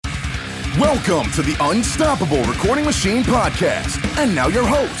Welcome to the Unstoppable Recording Machine Podcast. And now your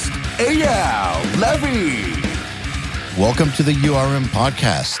host, Eyal Levi. Welcome to the URM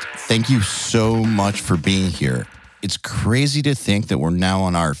Podcast. Thank you so much for being here. It's crazy to think that we're now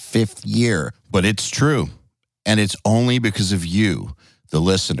on our 5th year, but it's true. And it's only because of you, the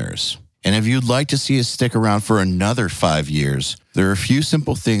listeners. And if you'd like to see us stick around for another 5 years, there are a few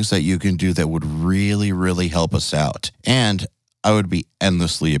simple things that you can do that would really help us out. And I would be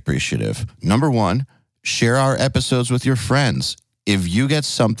endlessly appreciative. Number 1, share our episodes with your friends. If you get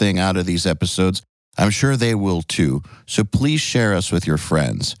something out of these episodes, I'm sure they will too. So please share us with your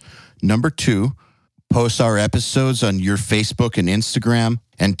friends. Number 2, post our episodes on your Facebook and Instagram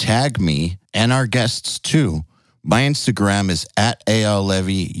and tag me and our guests too. My Instagram is at Eyal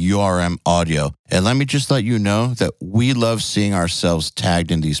Levi URM Audio. And let me just let you know that we love seeing ourselves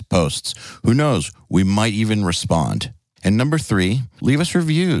tagged in these posts. Who knows, we might even respond. And number 3, leave us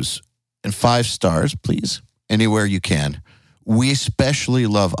reviews and 5 stars, please, anywhere you can. We especially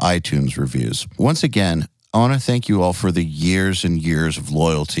love iTunes reviews. Once again, I want to thank you all for the years and years of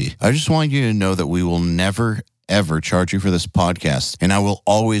loyalty. I just want you to know that we will never, ever charge you for this podcast, and I will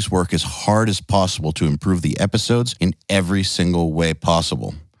always work as hard as possible to improve the episodes in every single way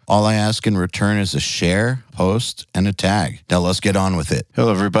possible. All I ask in return is a share, post, and a tag. Now let's get on with it. Hello,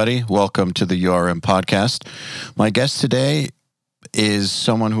 everybody. Welcome to the URM Podcast. My guest today is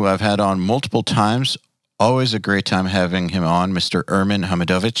someone who I've had on multiple times. Always a great time having him on, Mr. Ermin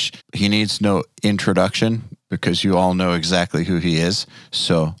Hamidovic. He needs no introduction because you all know exactly who he is.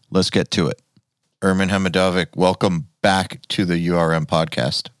 So let's get to it. Ermin Hamidovic, welcome back to the URM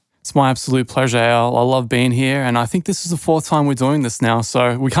Podcast. It's my absolute pleasure, Al. I love being here, and I think this is the 4th time we're doing this now,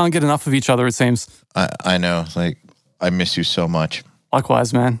 so we can't get enough of each other, it seems. I know. I miss you so much.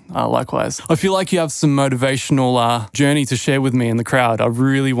 Likewise, man. Likewise. I feel like you have some motivational journey to share with me in the crowd. I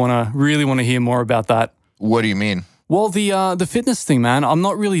really want to hear more about that. What do you mean? Well, the fitness thing, man. I'm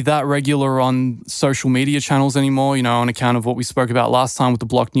not really that regular on social media channels anymore, on account of what we spoke about last time with the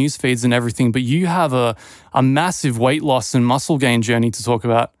blocked news feeds and everything, but you have a massive weight loss and muscle gain journey to talk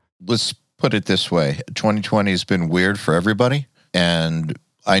about. Let's put it this way. 2020 has been weird for everybody, and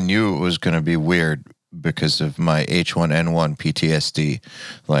I knew it was going to be weird because of my H1N1 PTSD.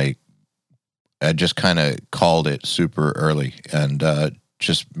 I just kind of called it super early and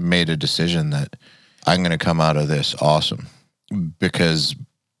just made a decision that I'm going to come out of this awesome because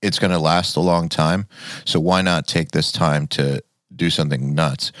it's going to last a long time. So why not take this time to do something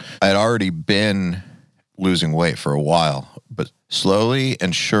nuts? I'd already been losing weight for a while, but slowly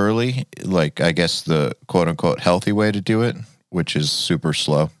and surely, I guess the quote unquote healthy way to do it, which is super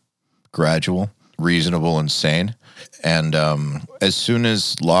slow, gradual, reasonable, and sane. And as soon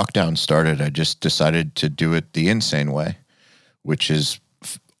as lockdown started, I just decided to do it the insane way, which is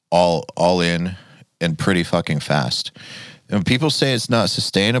all in and pretty fucking fast. And people say it's not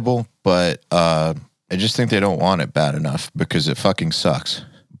sustainable, but I just think they don't want it bad enough because it fucking sucks.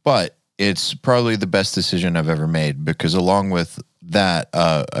 But it's probably the best decision I've ever made because along with that,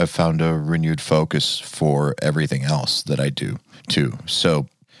 I've found a renewed focus for everything else that I do too. So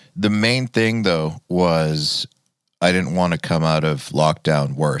the main thing though was I didn't want to come out of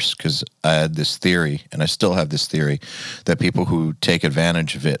lockdown worse because I had this theory, and I still have this theory, that people who take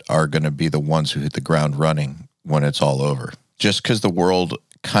advantage of it are going to be the ones who hit the ground running when it's all over. Just because the world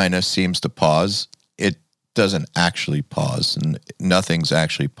kind of seems to pause, it doesn't actually pause, and nothing's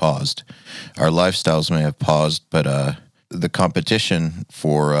actually paused. Our lifestyles may have paused, but the competition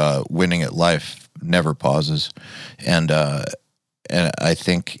for winning at life never pauses. And I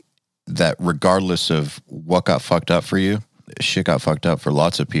think that regardless of what got fucked up for you, shit got fucked up for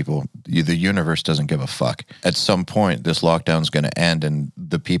lots of people. The universe doesn't give a fuck. At some point, this lockdown is going to end, and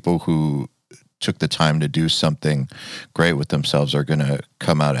the people who took the time to do something great with themselves are going to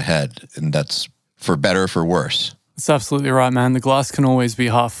come out ahead, and that's for better or for worse. That's absolutely right, man. The glass can always be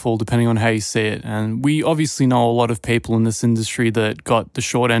half full depending on how you see it. And we obviously know a lot of people in this industry that got the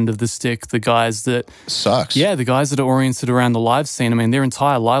short end of the stick. The guys that... Sucks. Yeah, the guys that are oriented around the live scene. I mean, their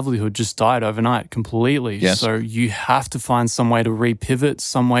entire livelihood just died overnight completely. Yes. So you have to find some way to repivot,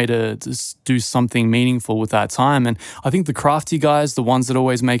 some way to do something meaningful with that time. And I think the crafty guys, the ones that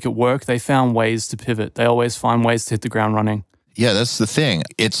always make it work, they found ways to pivot. They always find ways to hit the ground running. Yeah, that's the thing.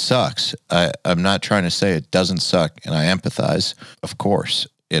 It sucks. I'm not trying to say it doesn't suck, and I empathize. Of course,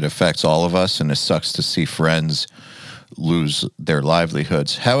 it affects all of us, and it sucks to see friends lose their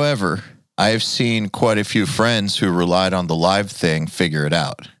livelihoods. However, I've seen quite a few friends who relied on the live thing figure it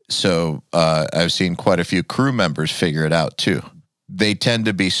out. So I've seen quite a few crew members figure it out too. they tend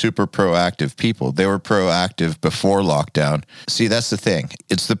to be super proactive people. They were proactive before lockdown. See, that's the thing.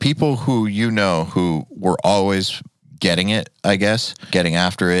 It's the people who who were always getting it, I guess, getting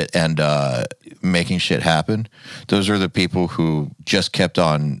after it and making shit happen. Those are the people who just kept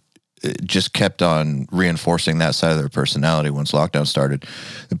on reinforcing that side of their personality once lockdown started.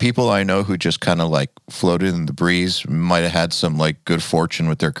 The people I know who just kind of like floated in the breeze might have had some like good fortune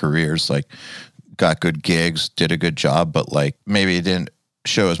with their careers, like got good gigs, did a good job, but like maybe didn't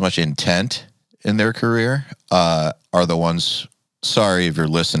show as much intent in their career, are the ones, sorry if you're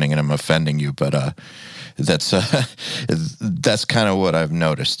listening and I'm offending you, but that's kind of what I've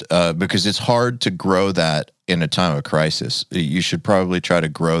noticed, because it's hard to grow that in a time of crisis. You should probably try to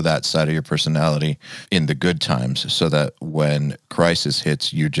grow that side of your personality in the good times so that when crisis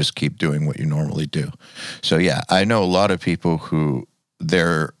hits, you just keep doing what you normally do. So yeah, I know a lot of people who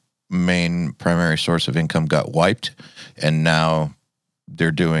their main primary source of income got wiped, and now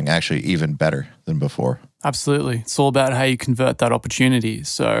they're doing actually even better than before. Absolutely. It's all about how you convert that opportunity.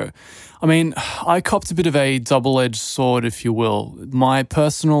 So, I mean, I copped a bit of a double-edged sword, if you will. My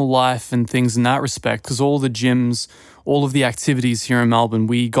personal life and things in that respect, because all the gyms, all of the activities here in Melbourne,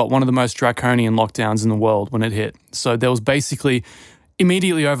 we got one of the most draconian lockdowns in the world when it hit. So there was basically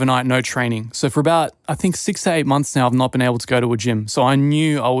immediately overnight, no training. So for about, I think 6 to 8 months now, I've not been able to go to a gym. So I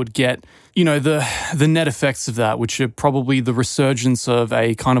knew I would get, the net effects of that, which are probably the resurgence of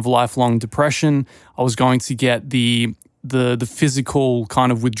a kind of lifelong depression. I was going to get the physical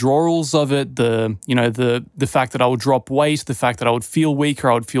kind of withdrawals of it, the fact that I would drop weight, the fact that I would feel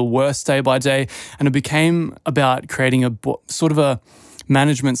weaker, I would feel worse day by day. And it became about creating a sort of a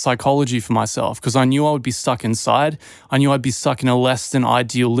management psychology for myself, because I knew I would be stuck inside. I knew I'd be stuck in a less than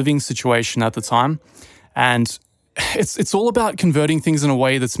ideal living situation at the time. And it's all about converting things in a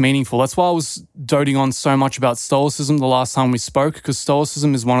way that's meaningful. That's why I was doting on so much about Stoicism the last time we spoke, because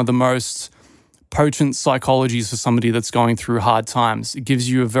Stoicism is one of the most potent psychologies for somebody that's going through hard times. It gives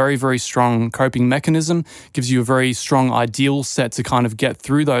you a very, very strong coping mechanism, gives you a very strong ideal set to kind of get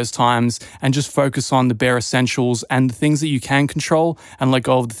through those times and just focus on the bare essentials and the things that you can control and let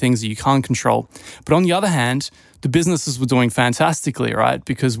go of the things that you can't control. But on the other hand, the businesses were doing fantastically, right?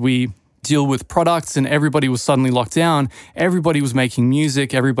 Because we deal with products and everybody was suddenly locked down. Everybody was making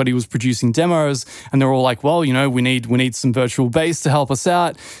music, everybody was producing demos, and they're all like, well, we need some virtual bass to help us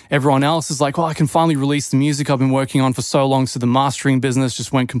out. Everyone else is like, well, I can finally release the music I've been working on for so long. So the mastering business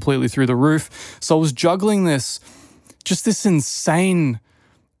just went completely through the roof. So I was juggling this insane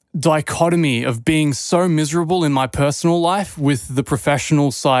dichotomy of being so miserable in my personal life with the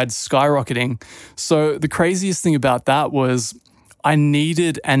professional side skyrocketing. So the craziest thing about that was I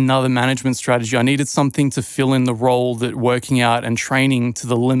needed another management strategy. I needed something to fill in the role that working out and training to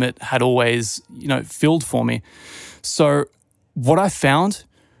the limit had always, filled for me. So what I found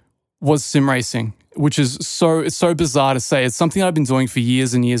was sim racing, which is it's so bizarre to say. It's something I've been doing for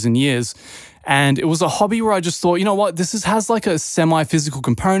years and years and years. And it was a hobby where I just thought, you know what, this has like a semi-physical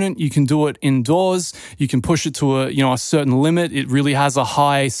component. You can do it indoors. You can push it to a certain limit. It really has a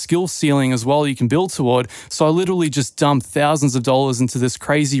high skill ceiling as well you can build toward. So I literally just dumped thousands of dollars into this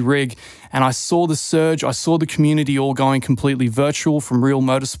crazy rig, and I saw the surge. I saw the community all going completely virtual from real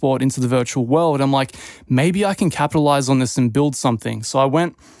motorsport into the virtual world. I'm like, maybe I can capitalize on this and build something. So I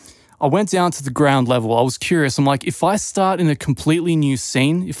went down to the ground level. I was curious. I'm like, if I start in a completely new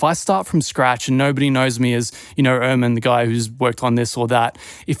scene, if I start from scratch and nobody knows me as, Erman, the guy who's worked on this or that,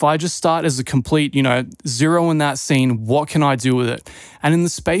 if I just start as a complete, zero in that scene, what can I do with it? And in the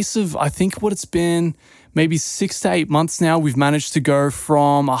space of, I think what it's been, maybe 6 to 8 months now, we've managed to go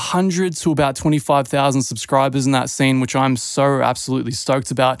from 100 to about 25,000 subscribers in that scene, which I'm so absolutely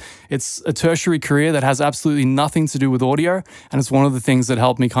stoked about. It's a tertiary career that has absolutely nothing to do with audio, and it's one of the things that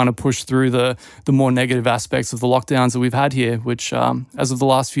helped me kind of push through the more negative aspects of the lockdowns that we've had here, which as of the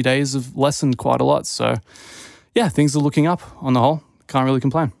last few days have lessened quite a lot. So yeah, things are looking up on the whole. Can't really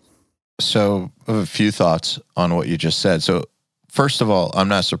complain. So a few thoughts on what you just said. So first of all, I'm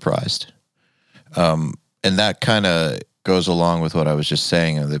not surprised. And that kind of goes along with what I was just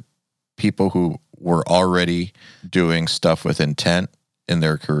saying, the people who were already doing stuff with intent in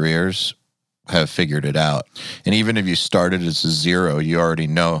their careers have figured it out. And even if you started as a zero, you already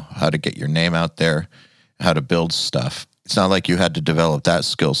know how to get your name out there, how to build stuff. It's not like you had to develop that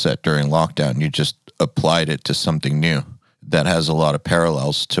skill set during lockdown. You just applied it to something new that has a lot of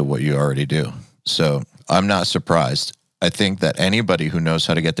parallels to what you already do. So I'm not surprised. I think that anybody who knows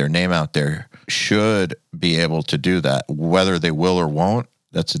how to get their name out there should be able to do that. Whether they will or won't,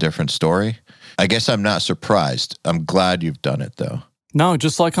 that's a different story. I guess I'm not surprised. I'm glad you've done it, though. No,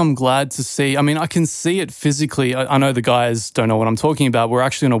 just like I'm glad to see. I mean, I can see it physically. I know the guys don't know what I'm talking about. We're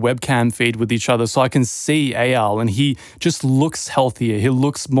actually on a webcam feed with each other, so I can see Eyal, and he just looks healthier. He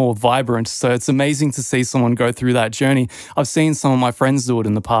looks more vibrant. So it's amazing to see someone go through that journey. I've seen some of my friends do it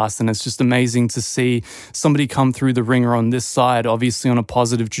in the past, and it's just amazing to see somebody come through the ringer on this side, obviously on a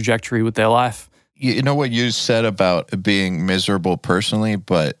positive trajectory with their life. You know what you said about being miserable personally,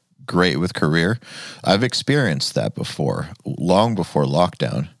 but great with career? I've experienced that before, long before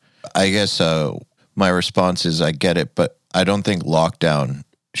lockdown. I guess my response is I get it, but I don't think lockdown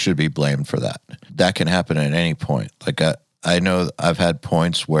should be blamed for that. That can happen at any point. Like I know I've had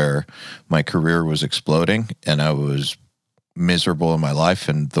points where my career was exploding and I was miserable in my life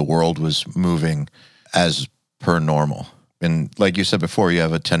and the world was moving as per normal. And like you said before, you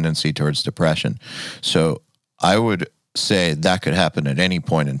have a tendency towards depression. So I would say that could happen at any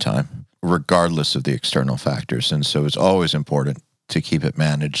point in time, regardless of the external factors. And so it's always important to keep it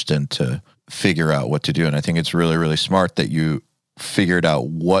managed and to figure out what to do. And I think it's really, really smart that you figured out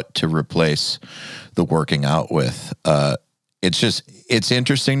what to replace the working out with. It's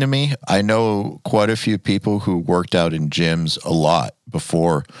interesting to me. I know quite a few people who worked out in gyms a lot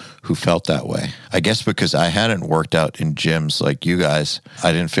before who felt that way. I guess because I hadn't worked out in gyms like you guys,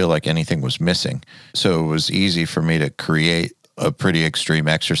 I didn't feel like anything was missing. So it was easy for me to create a pretty extreme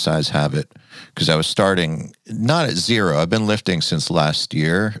exercise habit because I was starting not at zero. I've been lifting since last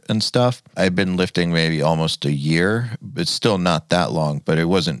year and stuff. I've been lifting maybe almost a year. It's still not that long, but it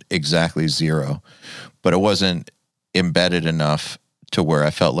wasn't exactly zero. But it wasn't embedded enough to where I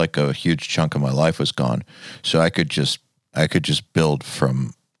felt like a huge chunk of my life was gone. So I could just build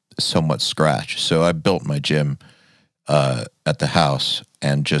from somewhat scratch. So I built my gym at the house,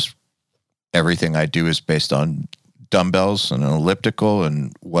 and just everything I do is based on dumbbells and an elliptical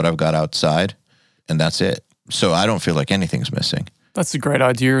and what I've got outside, and that's it. So I don't feel like anything's missing. That's a great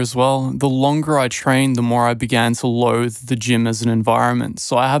idea as well. The longer I trained, the more I began to loathe the gym as an environment.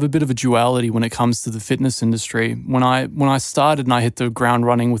 So I have a bit of a duality when it comes to the fitness industry. When I started and I hit the ground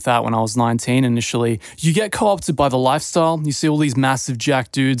running with that when I was 19 initially, you get co-opted by the lifestyle. You see all these massive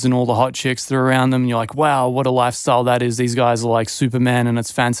jack dudes and all the hot chicks that are around them. And you're like, wow, what a lifestyle that is. These guys are like Superman and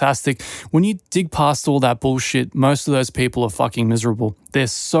it's fantastic. When you dig past all that bullshit, most of those people are fucking miserable. They're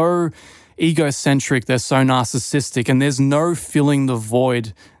so egocentric, they're so narcissistic, and there's no filling the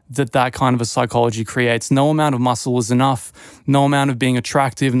void that kind of a psychology creates. No amount of muscle is enough. No amount of being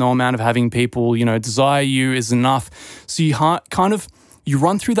attractive, no amount of having people, desire you is enough. So you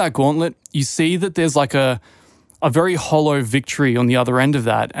run through that gauntlet, you see that there's like a very hollow victory on the other end of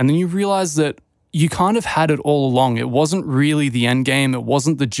that, and then you realize that you kind of had it all along. It wasn't really the end game. It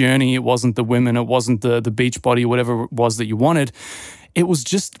wasn't the journey. It wasn't the women. It wasn't the beach body, whatever it was that you wanted. It was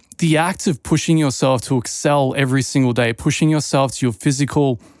just the act of pushing yourself to excel every single day, pushing yourself to your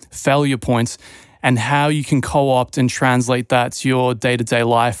physical failure points, and how you can co-opt and translate that to your day-to-day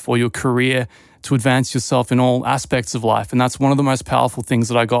life or your career to advance yourself in all aspects of life. And that's one of the most powerful things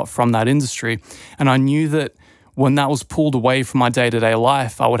that I got from that industry. And I knew that when that was pulled away from my day-to-day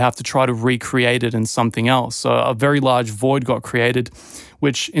life, I would have to try to recreate it in something else. So a very large void got created,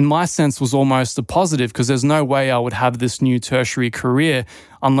 which in my sense was almost a positive, because there's no way I would have this new tertiary career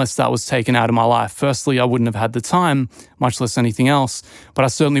unless that was taken out of my life. Firstly, I wouldn't have had the time, much less anything else, but I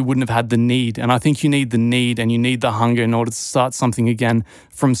certainly wouldn't have had the need. And I think you need the need and you need the hunger in order to start something again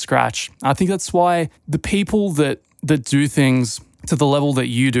from scratch. I think that's why the people that do things to the level that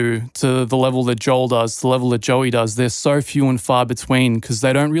you do, to the level that Joel does, to the level that Joey does, they're so few and far between, because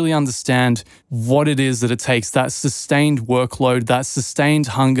they don't really understand what it is that it takes, that sustained workload, that sustained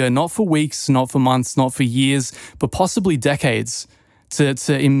hunger, not for weeks, not for months, not for years, but possibly decades to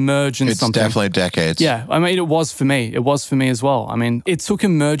emerge in something. It's definitely decades. Yeah, I mean, it was for me. It was for me as well. I mean, it took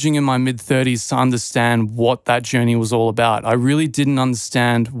emerging in my mid-30s to understand what that journey was all about. I really didn't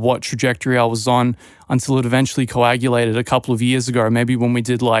understand what trajectory I was on until it eventually coagulated a couple of years ago, maybe when we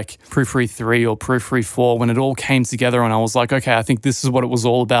did like Periphery 3 or Periphery 4, when it all came together and I was like, okay, I think this is what it was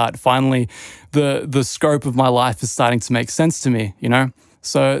all about. Finally, the scope of my life is starting to make sense to me,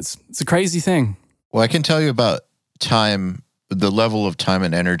 So it's a crazy thing. Well, I can tell you about time, the level of time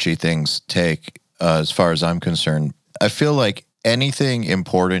and energy things take, as far as I'm concerned. I feel like anything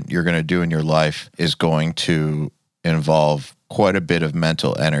important you're going to do in your life is going to involve quite a bit of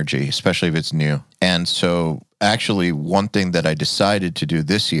mental energy, especially if it's new. And so actually one thing that I decided to do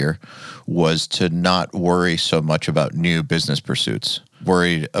this year was to not worry so much about new business pursuits,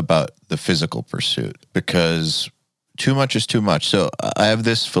 worried about the physical pursuit, because too much is too much. So I have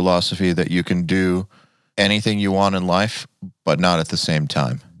this philosophy that you can do anything you want in life, but not at the same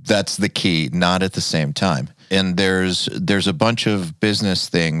time. That's the key, not at the same time. And there's a bunch of business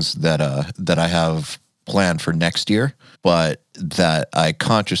things that I have planned for next year, but that I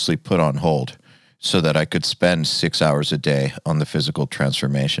consciously put on hold so that I could spend 6 hours a day on the physical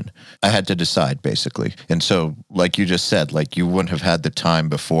transformation. I had to decide, basically. And so, like you just said, like you wouldn't have had the time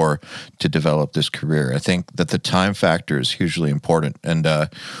before to develop this career. I think that the time factor is hugely important. And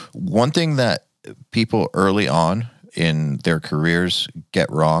one thing that people early on in their careers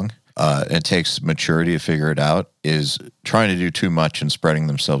get wrong, it takes maturity to figure it out, is trying to do too much and spreading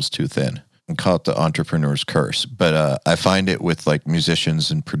themselves too thin. And call it the entrepreneur's curse. But I find it with like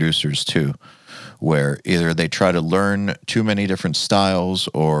musicians and producers too, where either they try to learn too many different styles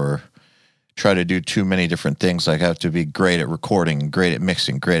or try to do too many different things. Like I have to be great at recording, great at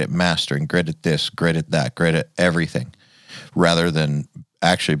mixing, great at mastering, great at this, great at that, great at everything, rather than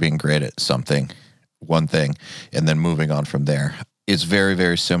actually being great at something, one thing, and then moving on from there. It's very,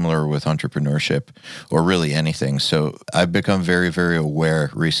 very similar with entrepreneurship or really anything. So I've become very, very aware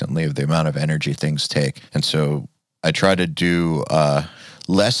recently of the amount of energy things take. And so I try to do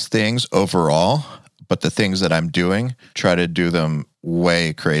less things overall, but the things that I'm doing, try to do them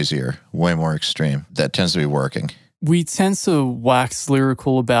way crazier, way more extreme. That tends to be working. We tend to wax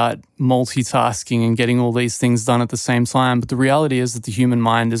lyrical about multitasking and getting all these things done at the same time, but the reality is that the human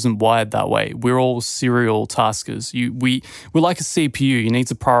mind isn't wired that way. We're all serial taskers. We're like a CPU. You need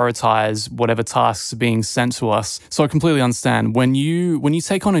to prioritize whatever tasks are being sent to us. So I completely understand. When you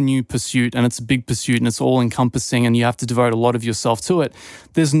take on a new pursuit and it's a big pursuit and it's all encompassing and you have to devote a lot of yourself to it,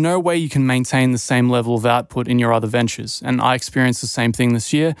 there's no way you can maintain the same level of output in your other ventures. And I experienced the same thing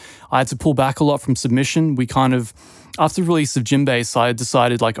this year. I had to pull back a lot from submission. After the release of Jimbase, I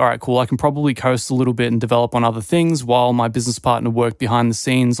decided like, all right, cool, I can probably coast a little bit and develop on other things while my business partner worked behind the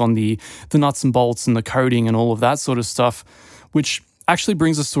scenes on the nuts and bolts and the coding and all of that sort of stuff, which actually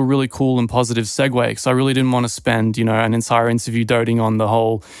brings us to a really cool and positive segue, because I really didn't want to spend, an entire interview doting on the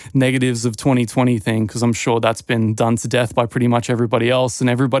whole negatives of 2020 thing, because I'm sure that's been done to death by pretty much everybody else and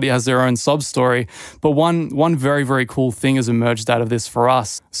everybody has their own sub story. But one very, very cool thing has emerged out of this for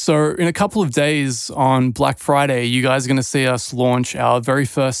us. So in a couple of days on Black Friday, you guys are going to see us launch our very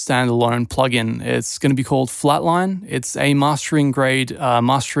first standalone plugin. It's going to be called Flatline. It's a mastering grade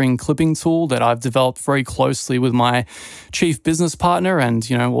mastering clipping tool that I've developed very closely with my chief business partner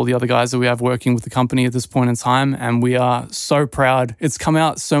and, all the other guys that we have working with the company at this point in time. And we are so proud. It's come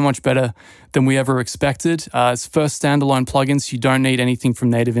out so much better than we ever expected. It's first standalone plugin, so you don't need anything from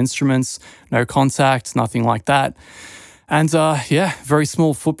Native Instruments, no contact, nothing like that. And very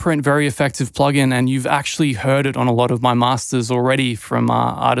small footprint, very effective plugin. And you've actually heard it on a lot of my masters already from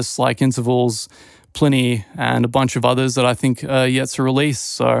artists like Intervals, Pliny, and a bunch of others that I think are yet to release.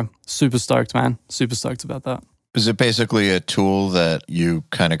 So super stoked, man. Super stoked about that. Is it basically a tool that you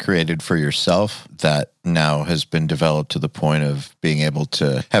kind of created for yourself that now has been developed to the point of being able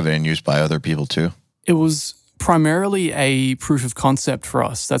to have it in use by other people too? It was primarily a proof of concept for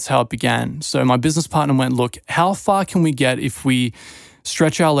us. That's how it began. So my business partner went, look, how far can we get if we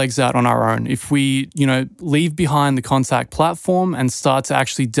stretch our legs out on our own? If we, leave behind the Kontakt platform and start to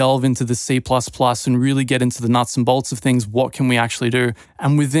actually delve into the C++ and really get into the nuts and bolts of things, what can we actually do?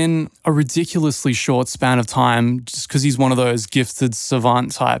 And within a ridiculously short span of time, just because he's one of those gifted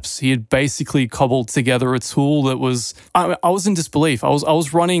savant types, he had basically cobbled together a tool that was, I was in disbelief. I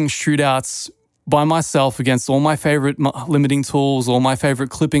was running shootouts by myself against all my favorite limiting tools, all my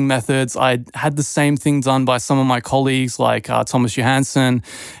favorite clipping methods. I had the same thing done by some of my colleagues like Thomas Johansson,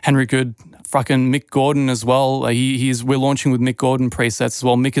 Henry Good, fucking Mick Gordon as well. We're launching with Mick Gordon presets as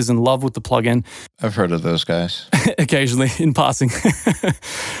well. Mick is in love with the plugin. I've heard of those guys. Occasionally, in passing.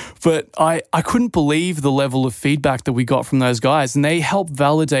 But I couldn't believe the level of feedback that we got from those guys, and they helped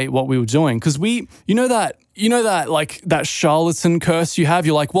validate what we were doing. Because that charlatan curse you have,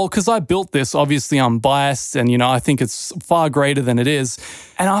 you're like, well, because I built this, obviously I'm biased and, I think it's far greater than it is.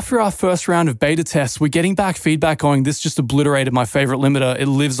 And after our first round of beta tests, we're getting back feedback going, this just obliterated my favorite limiter. It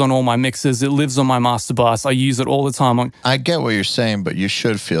lives on all my mixes. It lives on my master bus. I use it all the time. I get what you're saying, but you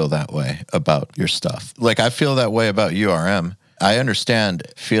should feel that way about your stuff. Like I feel that way about URM. I understand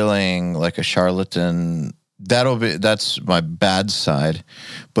feeling like a charlatan. That's my bad side.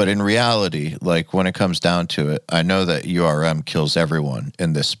 But in reality, like when it comes down to it, I know that URM kills everyone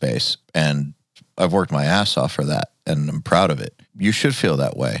in this space. And I've worked my ass off for that. And I'm proud of it. You should feel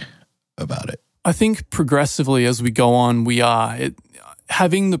that way about it. I think progressively as we go on, we are.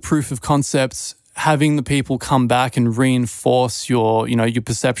 Having the proof of concepts having the people come back and reinforce your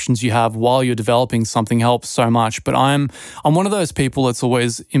perceptions you have while you're developing something helps so much. But I'm one of those people that's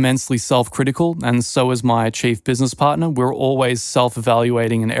always immensely self-critical, and so is my chief business partner. We're always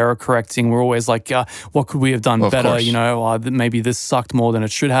self-evaluating and error correcting. We're always like, what could we have done better? Maybe this sucked more than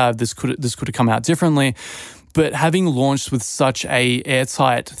it should have. This could have come out differently. But having launched with such a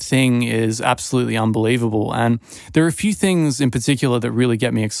airtight thing is absolutely unbelievable. And there are a few things in particular that really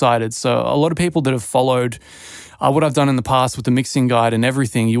get me excited. So a lot of people that have followed what I've done in the past with the mixing guide and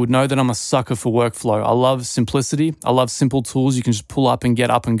everything, you would know that I'm a sucker for workflow. I love simplicity. I love simple tools you can just pull up and get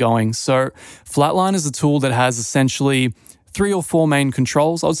up and going. So Flatline is a tool that has essentially 3 or 4 main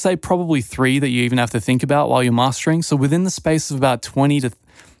controls. I would say probably 3 that you even have to think about while you're mastering. So within the space of about 20 to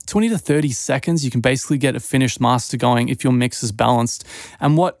 30 seconds, you can basically get a finished master going if your mix is balanced.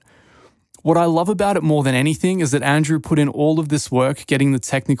 And what I love about it more than anything is that Andrew put in all of this work getting the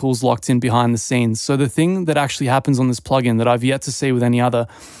technicals locked in behind the scenes. So the thing that actually happens on this plugin that I've yet to see with any other,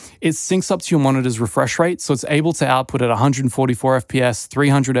 it syncs up to your monitor's refresh rate. So it's able to output at 144 FPS,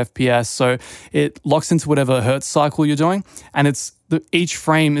 300 FPS. So it locks into whatever hertz cycle you're doing. And each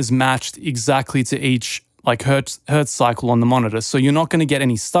frame is matched exactly to each hertz cycle on the monitor. So you're not going to get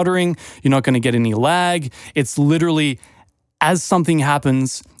any stuttering. You're not going to get any lag. It's literally as something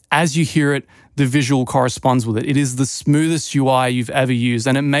happens, as you hear it, the visual corresponds with it. It is the smoothest UI you've ever used,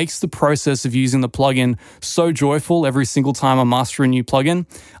 and it makes the process of using the plugin so joyful every single time I master a new plugin.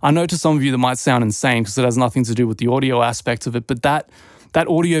 I know to some of you that might sound insane because it has nothing to do with the audio aspect of it, but that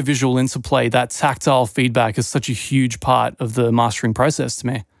audio-visual interplay, that tactile feedback is such a huge part of the mastering process to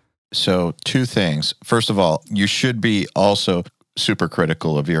me. So 2 things. First of all, you should be also super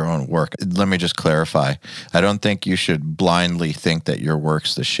critical of your own work. Let me just clarify. I don't think you should blindly think that your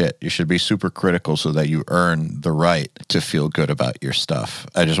work's the shit. You should be super critical so that you earn the right to feel good about your stuff.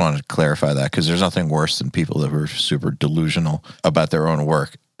 I just wanted to clarify that because there's nothing worse than people that were super delusional about their own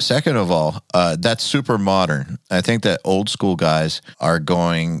work. Second of all, that's super modern. I think that old school guys are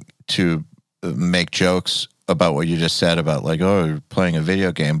going to make jokes about what you just said about you're playing a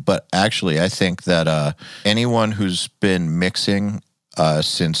video game. But actually, I think that anyone who's been mixing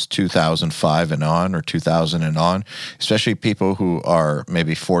since 2005 and on, or 2000 and on, especially people who are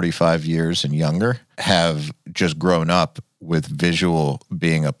maybe 45 years and younger, have just grown up with visual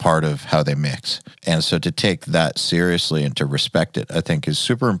being a part of how they mix. And so to take that seriously and to respect it, I think is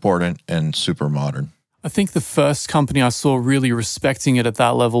super important and super modern. I think the first company I saw really respecting it at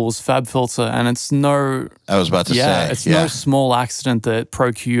that level was FabFilter, and it's no... I was about to say. It's no small accident that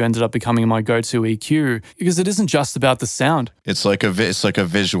Pro Q ended up becoming my go-to EQ, because it isn't just about the sound. It's like a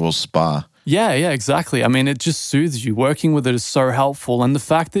visual spa. Yeah, exactly. I mean, it just soothes you. Working with it is so helpful, and the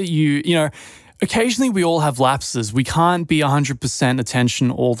fact that occasionally we all have lapses. We can't be 100% attention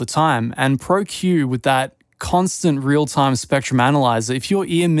all the time, and Pro Q with that constant real-time spectrum analyzer, if your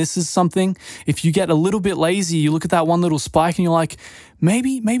ear misses something, if you get a little bit lazy, you look at that one little spike and you're like,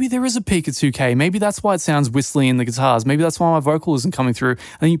 maybe there is a peak at 2K. Maybe that's why it sounds whistly in the guitars. Maybe that's why my vocal isn't coming through.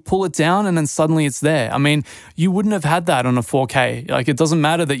 And then you pull it down and then suddenly it's there. I mean, you wouldn't have had that on a 4K. It doesn't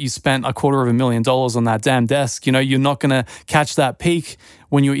matter that you spent $250,000 on that damn desk. You're not going to catch that peak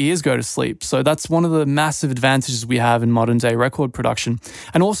when your ears go to sleep. So that's one of the massive advantages we have in modern day record production.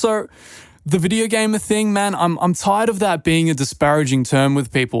 And also, the video gamer thing, man, I'm tired of that being a disparaging term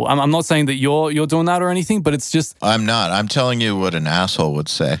with people. I'm not saying that you're doing that or anything, but it's just... I'm not. I'm telling you what an asshole would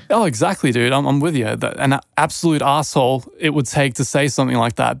say. Oh, exactly, dude. I'm with you. An absolute asshole it would take to say something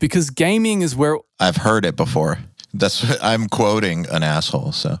like that, because gaming is where... I've heard it before. I'm quoting an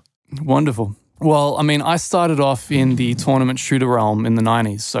asshole, so... Wonderful. Well, I mean, I started off in the tournament shooter realm in the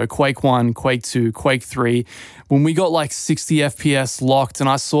 90s. So Quake 1, Quake 2, Quake 3. When we got 60 FPS locked and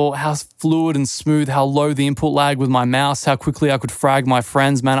I saw how fluid and smooth, how low the input lag with my mouse, how quickly I could frag my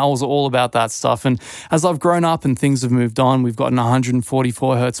friends, man, I was all about that stuff. And as I've grown up and things have moved on, we've gotten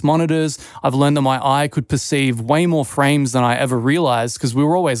 144 hertz monitors. I've learned that my eye could perceive way more frames than I ever realized, because we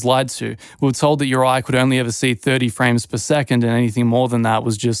were always lied to. We were told that your eye could only ever see 30 frames per second, and anything more than that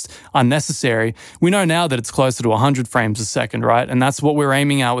was just unnecessary. We know now that it's closer to 100 frames a second, right? And that's what we're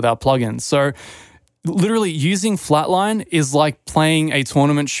aiming at with our plugins. So literally using Flatline is like playing a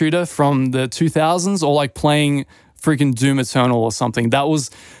tournament shooter from the 2000s, or like playing freaking Doom Eternal or something. That was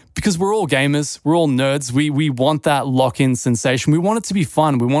because we're all gamers, we're all nerds. We want that lock-in sensation. We want it to be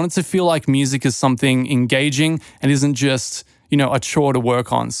fun. We want it to feel like music is something engaging and isn't just, a chore to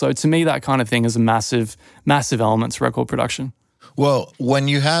work on. So to me, that kind of thing is a massive, massive element to record production. Well, when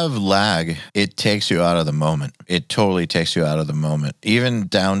you have lag, it takes you out of the moment. It totally takes you out of the moment. Even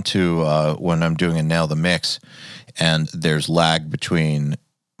down to when I'm doing a nail the mix and there's lag between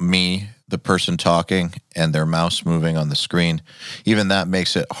me, the person talking and their mouse moving on the screen, even that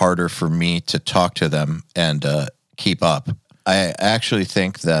makes it harder for me to talk to them and keep up. I actually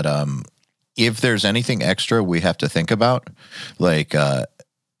think that if there's anything extra we have to think about, like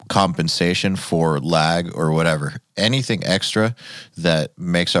compensation for lag or whatever, anything extra that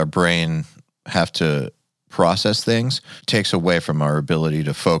makes our brain have to process things takes away from our ability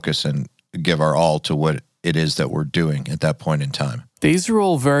to focus and give our all to what it is that we're doing at that point in time. These are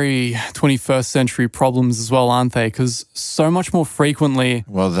all very 21st century problems as well, aren't they? Because so much more frequently...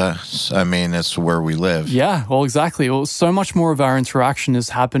 Well, it's where we live. Yeah, well, exactly. Well, so much more of our interaction is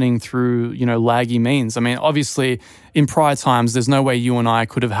happening through, laggy means. I mean, obviously, in prior times, there's no way you and I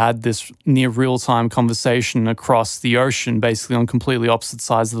could have had this near real-time conversation across the ocean, basically on completely opposite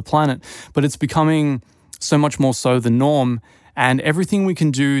sides of the planet. But it's becoming so much more so the norm. And everything we can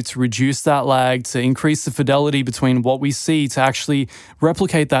do to reduce that lag, to increase the fidelity between what we see, to actually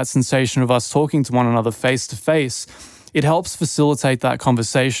replicate that sensation of us talking to one another face to face, it helps facilitate that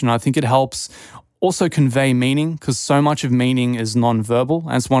conversation. I think it helps also convey meaning, because so much of meaning is nonverbal.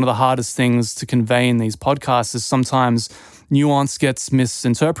 And it's one of the hardest things to convey in these podcasts is sometimes nuance gets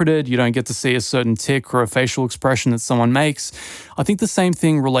misinterpreted. You don't get to see a certain tick or a facial expression that someone makes. I think the same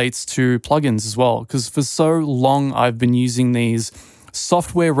thing relates to plugins as well, because for so long I've been using these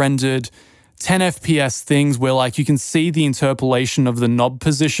software rendered 10 FPS things where like you can see the interpolation of the knob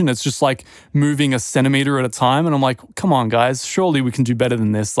position. It's just like moving a centimeter at a time. And I'm like, come on, guys, surely we can do better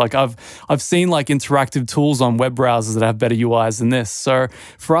than this. Like I've seen like interactive tools on web browsers that have better UIs than this. So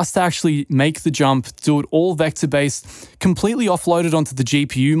for us to actually make the jump, do it all vector-based, completely offloaded onto the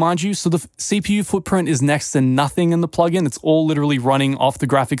GPU, mind you. So the CPU footprint is next to nothing in the plugin. It's all literally running off the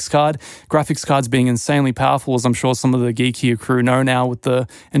graphics card. Graphics cards being insanely powerful, as I'm sure some of the geekier crew know now with the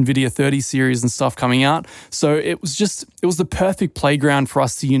NVIDIA 30 series and stuff coming out. So it was the perfect playground for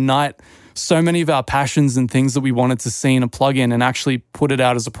us to unite so many of our passions and things that we wanted to see in a plugin and actually put it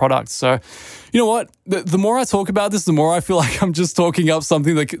out as a product. So, you know what? The more I talk about this, the more I feel like I'm just talking up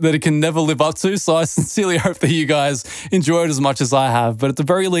something that it can never live up to. So I sincerely hope that you guys enjoy it as much as I have. But at the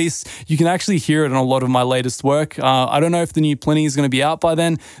very least, you can actually hear it in a lot of my latest work. I don't know if the new Pliny is going to be out by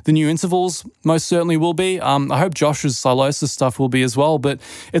then. The new Intervals most certainly will be. I hope Josh's Silosis stuff will be as well. But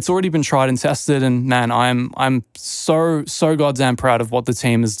it's already been tried and tested. And man, I'm so goddamn proud of what the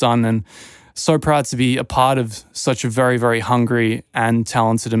team has done, and so proud to be a part of such a very, very hungry and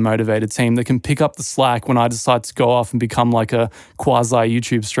talented and motivated team that can pick up the slack when I decide to go off and become like a quasi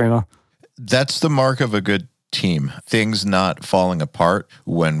YouTube streamer. That's the mark of a good team. Things not falling apart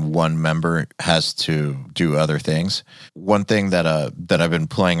when one member has to do other things. One thing that I've been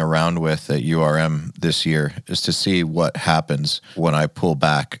playing around with at URM this year is to see what happens when I pull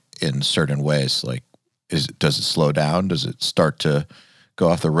back in certain ways. Like, does it slow down? Does it start to go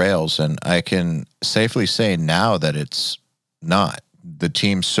off the rails? And I can safely say now that it's not. The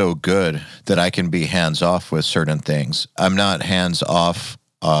team's so good that I can be hands off with certain things. I'm not hands off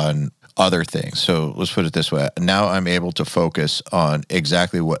on other things. So let's put it this way. Now I'm able to focus on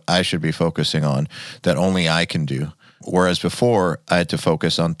exactly what I should be focusing on that only I can do. Whereas before, I had to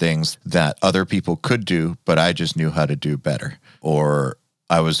focus on things that other people could do, but I just knew how to do better. Or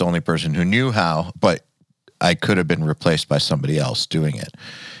I was the only person who knew how, but I could have been replaced by somebody else doing it.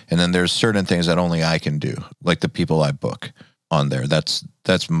 And then there's certain things that only I can do, like the people I book on there. That's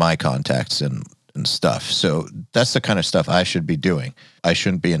my contacts and stuff. So that's the kind of stuff I should be doing. I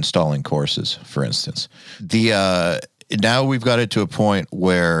shouldn't be installing courses, for instance. Now we've got it to a point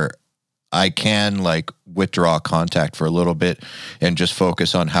where I can like withdraw contact for a little bit and just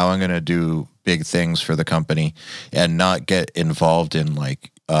focus on how I'm going to do big things for the company and not get involved in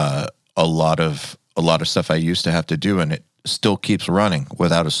like a lot of stuff I used to have to do, and it still keeps running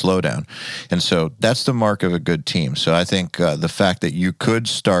without a slowdown. And so that's the mark of a good team. So I think the fact that you could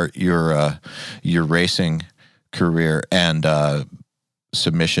start your racing career and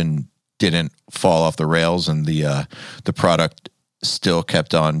Submission didn't fall off the rails and the product still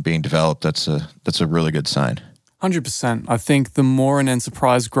kept on being developed, that's a really good sign. 100%. I think the more an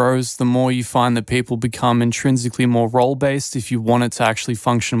enterprise grows, the more you find that people become intrinsically more role-based. If you want it to actually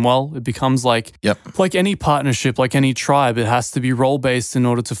function well, it becomes like any partnership, like any tribe, it has to be role-based in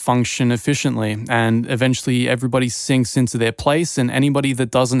order to function efficiently. And eventually everybody sinks into their place, and anybody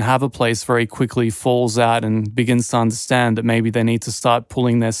that doesn't have a place very quickly falls out and begins to understand that maybe they need to start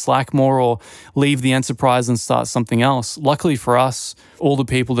pulling their slack more or leave the enterprise and start something else. Luckily for us, all the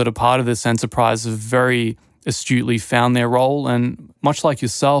people that are part of this enterprise have very astutely found their role, and much like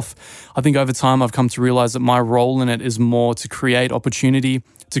yourself, I think over time I've come to realize that my role in it is more to create opportunity,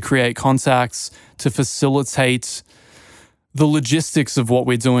 to create contacts, to facilitate the logistics of what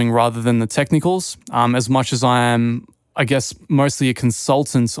we're doing rather than the technicals. As much as I am, I guess, mostly a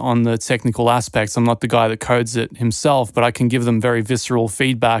consultant on the technical aspects. I'm not the guy that codes it himself, but I can give them very visceral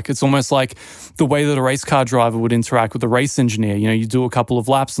feedback. It's almost like the way that a race car driver would interact with a race engineer. You know, you do a couple of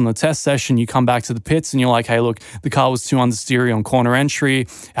laps on the test session, you come back to the pits and you're like, hey, look, the car was too understeery on corner entry.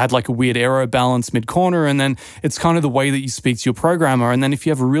 It had like a weird aero balance mid-corner. And then it's kind of the way that you speak to your programmer. And then if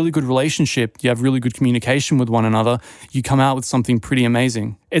you have a really good relationship, you have really good communication with one another, you come out with something pretty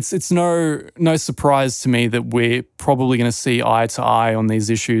amazing. It's no surprise to me that we're probably going to see eye to eye on these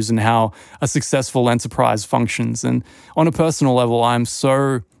issues and how a successful enterprise functions. And on a personal level, I'm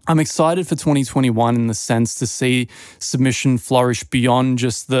excited for 2021 in the sense to see Submission flourish beyond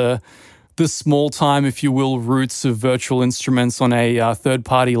just the small time, if you will, roots of virtual instruments on a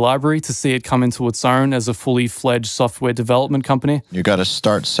third-party library, to see it come into its own as a fully fledged software development company. You got to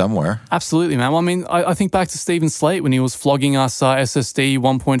start somewhere. Absolutely, man. Well, I mean, I think back to Stephen Slate when he was flogging us SSD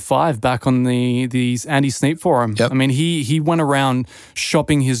 1.5 back on the Andy Sneap forum. Yep. I mean, he went around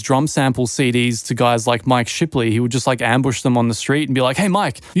shopping his drum sample CDs to guys like Mike Shipley. He would just like ambush them on the street and be like, hey,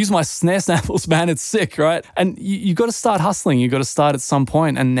 Mike, use my snare samples, man. It's sick, right? And you got to start hustling. You got to start at some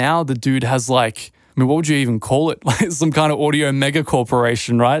point. And now the dude has like, I mean, what would you even call it? Like some kind of audio mega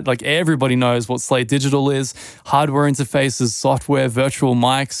corporation, right? Like everybody knows what Slate Digital is, hardware interfaces, software, virtual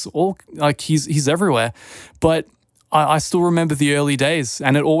mics, all like he's everywhere. But I still remember the early days.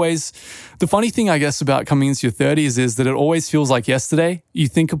 And the funny thing, I guess, about coming into your 30s is that it always feels like yesterday. You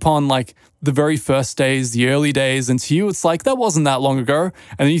think upon like the very first days, the early days, and to you, it's like, that wasn't that long ago.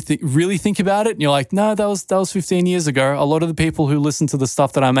 And then you really think about it and you're like, no, that was 15 years ago. A lot of the people who listen to the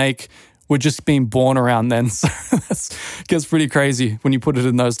stuff that I make were just being born around then. So that gets pretty crazy when you put it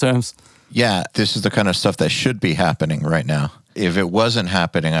in those terms. Yeah, this is the kind of stuff that should be happening right now. If it wasn't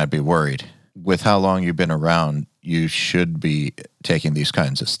happening, I'd be worried. With how long you've been around, you should be taking these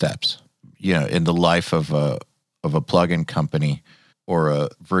kinds of steps. You know, in the life of a plugin company or a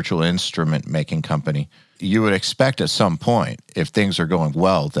virtual instrument making company, you would expect at some point, if things are going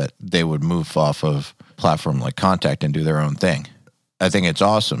well, that they would move off of a platform like Kontakt and do their own thing. I think it's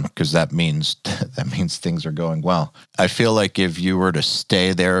awesome because that means things are going well. I feel like if you were to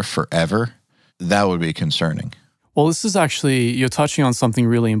stay there forever, that would be concerning. Well, this is actually, you're touching on something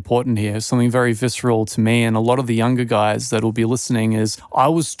really important here, something very visceral to me and a lot of the younger guys that will be listening is I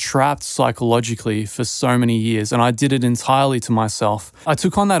was trapped psychologically for so many years and I did it entirely to myself. I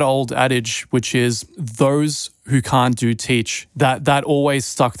took on that old adage, which is those who can't do teach. That always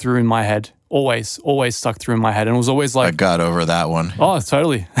stuck through in my head. Always stuck through in my head. And it was always like, I got over that one. Oh,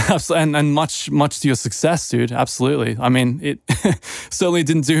 totally. And much to your success, dude. Absolutely. I mean, it certainly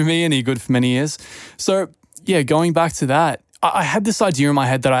didn't do me any good for many years. So yeah, going back to that, I had this idea in my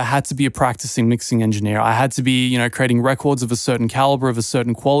head that I had to be a practicing mixing engineer. I had to be, creating records of a certain caliber, of a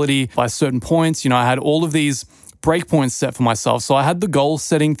certain quality by certain points. I had all of these breakpoints set for myself. So I had the goal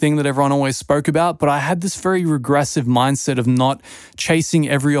setting thing that everyone always spoke about, but I had this very regressive mindset of not chasing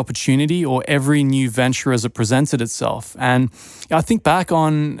every opportunity or every new venture as it presented itself. And I think back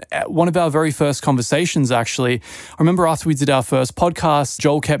on one of our very first conversations, actually. I remember after we did our first podcast,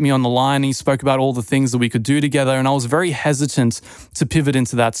 Joel kept me on the line and he spoke about all the things that we could do together. And I was very hesitant to pivot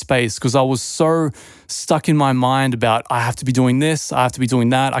into that space because I was so stuck in my mind about I have to be doing this, I have to be doing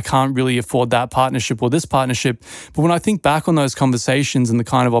that. I can't really afford that partnership or this partnership. But when I think back on those conversations and the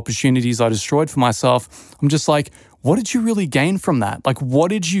kind of opportunities I destroyed for myself, I'm just like, what did you really gain from that? Like, what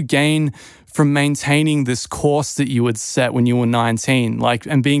did you gain from maintaining this course that you had set when you were 19,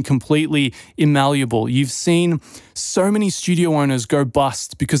 and being completely immalleable? You've seen so many studio owners go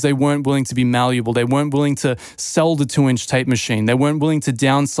bust because they weren't willing to be malleable. They weren't willing to sell the 2-inch tape machine. They weren't willing to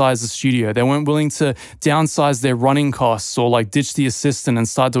downsize the studio. They weren't willing to downsize their running costs or ditch the assistant and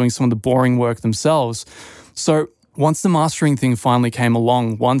start doing some of the boring work themselves. So once the mastering thing finally came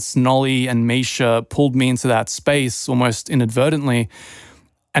along, once Nolly and Misha pulled me into that space almost inadvertently,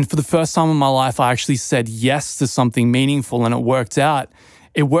 and for the first time in my life, I actually said yes to something meaningful and it worked out.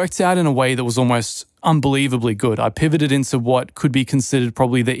 It worked out in a way that was almost unbelievably good. I pivoted into what could be considered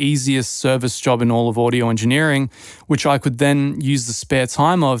probably the easiest service job in all of audio engineering, which I could then use the spare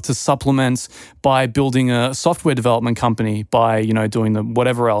time of to supplement by building a software development company, by, doing the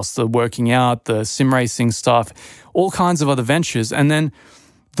whatever else, the working out, the sim racing stuff, all kinds of other ventures. And then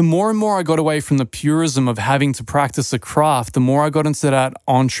the more and more I got away from the purism of having to practice a craft, the more I got into that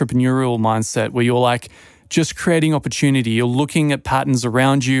entrepreneurial mindset where you're like, just creating opportunity. You're looking at patterns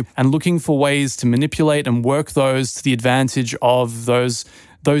around you and looking for ways to manipulate and work those to the advantage of those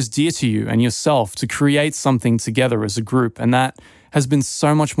dear to you and yourself to create something together as a group. And that has been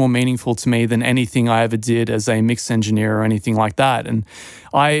so much more meaningful to me than anything I ever did as a mix engineer or anything like that. And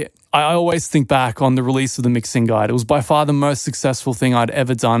I always think back on the release of the mixing guide. It was by far the most successful thing I'd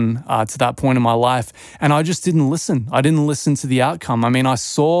ever done to that point in my life. And I just didn't listen. I didn't listen to the outcome. I mean, I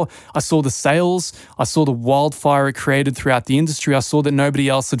saw the sales. I saw the wildfire it created throughout the industry. I saw that nobody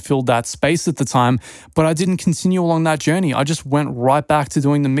else had filled that space at the time, but I didn't continue along that journey. I just went right back to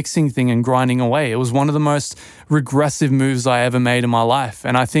doing the mixing thing and grinding away. It was one of the most regressive moves I ever made in my life.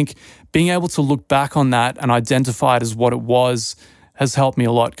 And I think being able to look back on that and identify it as what it was has helped me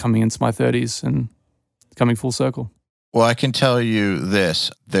a lot coming into my 30s and coming full circle. Well, I can tell you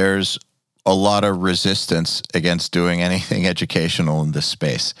this. There's a lot of resistance against doing anything educational in this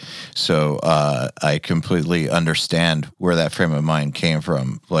space. So I completely understand where that frame of mind came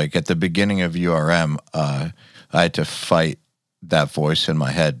from. Like at the beginning of URM, I had to fight that voice in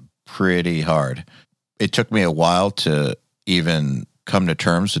my head pretty hard. It took me a while to even come to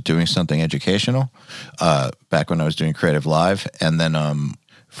terms with doing something educational back when I was doing Creative Live. And then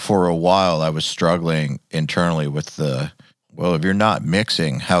for a while, I was struggling internally with if you're not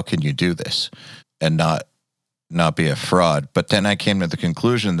mixing, how can you do this and not be a fraud? But then I came to the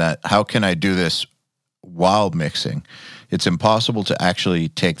conclusion that how can I do this while mixing? It's impossible to actually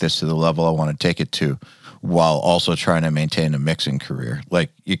take this to the level I want to take it to while also trying to maintain a mixing career.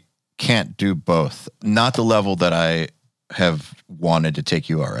 Like you can't do both. Not the level that I have wanted to take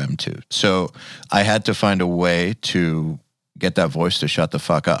URM to. So I had to find a way to get that voice to shut the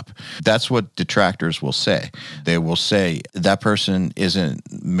fuck up. That's what detractors will say. They will say that person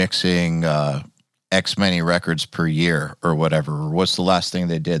isn't mixing X many records per year or whatever. Or what's the last thing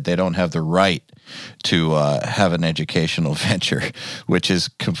they did? They don't have the right to have an educational venture, which is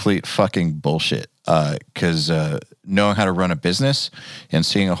complete fucking bullshit. Because knowing how to run a business and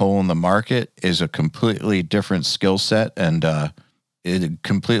seeing a hole in the market is a completely different skill set and a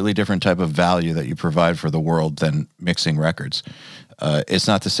completely different type of value that you provide for the world than mixing records. It's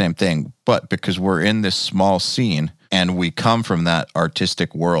not the same thing, but because we're in this small scene and we come from that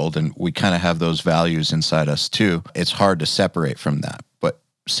artistic world and we kind of have those values inside us too, it's hard to separate from that. But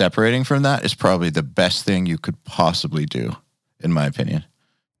separating from that is probably the best thing you could possibly do, in my opinion.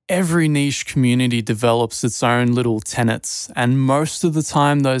 Every niche community develops its own little tenets, and most of the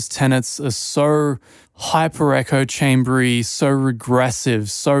time those tenets are so hyper echo chambery, so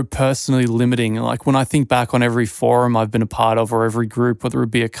regressive, so personally limiting. Like when I think back on every forum I've been a part of or every group, whether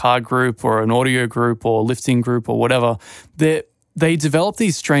it be a car group or an audio group or a lifting group or whatever, they develop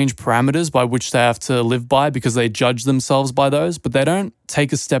these strange parameters by which they have to live by because they judge themselves by those, but they don't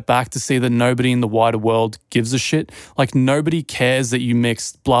take a step back to see that nobody in the wider world gives a shit. Like nobody cares that you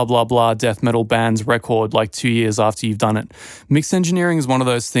mixed blah, blah, blah death metal band's record like 2 years after you've done it. Mix engineering is one of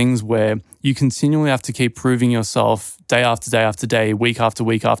those things where you continually have to keep proving yourself day after day after day, week after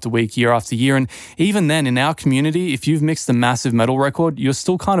week after week, year after year. And even then, in our community, if you've mixed a massive metal record, you're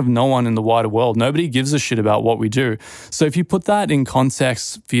still kind of no one in the wider world. Nobody gives a shit about what we do. So if you put that in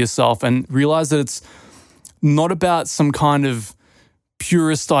context for yourself and realize that it's not about some kind of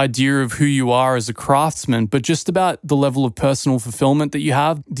purest idea of who you are as a craftsman, but just about the level of personal fulfillment that you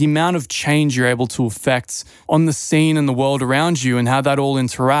have, the amount of change you're able to affect on the scene and the world around you and how that all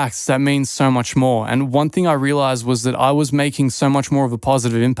interacts, that means so much more. And one thing I realized was that I was making so much more of a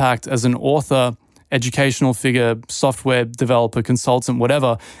positive impact as an author, educational figure, software developer, consultant,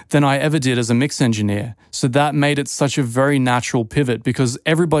 whatever, than I ever did as a mix engineer. So that made it such a very natural pivot because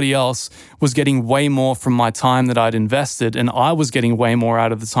everybody else was getting way more from my time that I'd invested and I was getting way more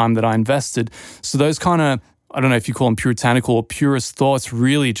out of the time that I invested. So those kind of, I don't know if you call them puritanical or purist thoughts,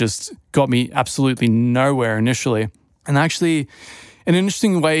 really just got me absolutely nowhere initially. And actually, an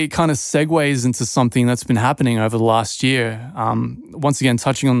interesting way it kind of segues into something that's been happening over the last year. Once again,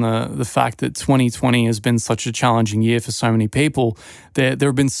 touching on the fact that 2020 has been such a challenging year for so many people. There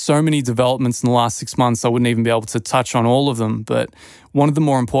have been so many developments in the last 6 months, I wouldn't even be able to touch on all of them. But one of the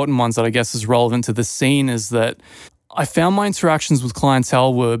more important ones that I guess is relevant to the scene is that I found my interactions with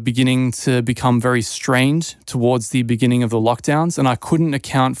clientele were beginning to become very strained towards the beginning of the lockdowns, and I couldn't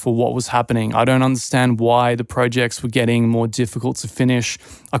account for what was happening. I don't understand why the projects were getting more difficult to finish.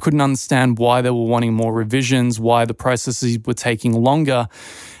 I couldn't understand why they were wanting more revisions, why the processes were taking longer.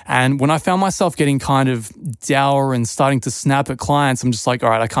 And when I found myself getting kind of dour and starting to snap at clients, I'm just like, all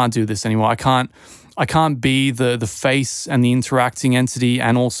right, I can't do this anymore. I can't be the face and the interacting entity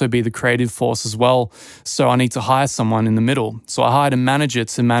and also be the creative force as well. So I need to hire someone in the middle. So I hired a manager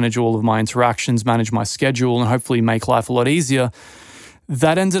to manage all of my interactions, manage my schedule, and hopefully make life a lot easier.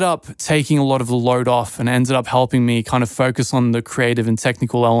 that ended up taking a lot of the load off and ended up helping me kind of focus on the creative and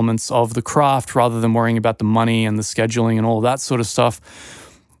technical elements of the craft rather than worrying about the money and the scheduling and all that sort of stuff.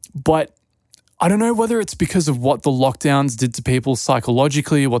 But I don't know whether it's because of what the lockdowns did to people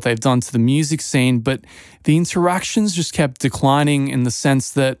psychologically, what they've done to the music scene, but the interactions just kept declining in the sense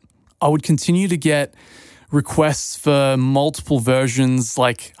that I would continue to get requests for multiple versions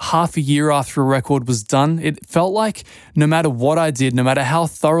like half a year after a record was done. It felt like no matter what I did, no matter how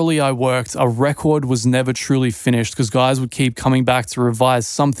thoroughly I worked, a record was never truly finished because guys would keep coming back to revise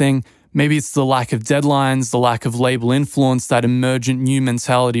something. Maybe it's the lack of deadlines, the lack of label influence, that emergent new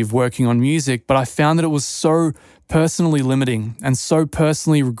mentality of working on music, but I found that it was so personally limiting and so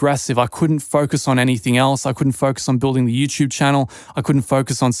personally regressive. I couldn't focus on anything else. I couldn't focus on building the YouTube channel. I couldn't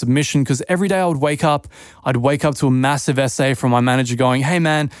focus on submission because every day I'd wake up to a massive essay from my manager going, hey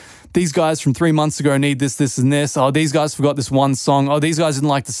man, these guys from 3 months ago need this, this, and this. Oh, these guys forgot this one song. Oh, these guys didn't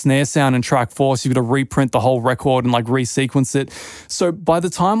like the snare sound in track 4, so you've got to reprint the whole record and like resequence it. So by the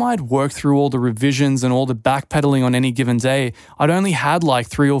time I'd worked through all the revisions and all the backpedaling on any given day, I'd only had like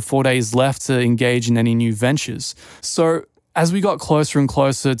 3 or 4 days left to engage in any new ventures. So as we got closer and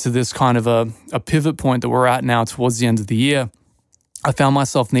closer to this kind of a pivot point that we're at now towards the end of the year, I found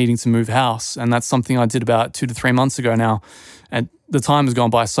myself needing to move house. And that's something I did about 2 to 3 months ago now. And the time has gone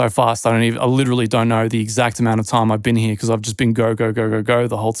by so fast, I literally don't know the exact amount of time I've been here because I've just been go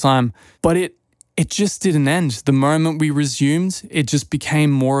the whole time. But it just didn't end. The moment we resumed, it just became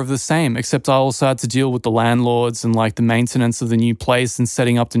more of the same, except I also had to deal with the landlords and like the maintenance of the new place and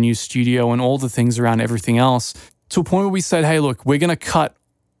setting up the new studio and all the things around everything else, to a point where we said, hey, look, we're going to cut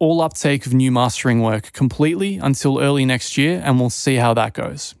all uptake of new mastering work completely until early next year, and we'll see how that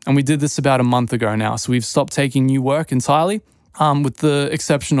goes. And we did this about a month ago now. So we've stopped taking new work entirely. With the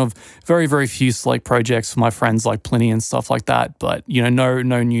exception of very, very few select projects for my friends like Pliny and stuff like that. But, you know,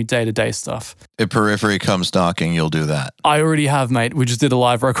 no new day-to-day stuff. If Periphery comes knocking, you'll do that. I already have, mate. We just did a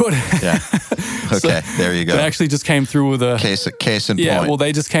live record. Yeah. Okay, there you go. They actually just came through with a... Case in point. Yeah, well,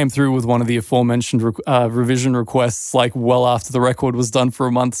 they just came through with one of the aforementioned revision requests like well after the record was done for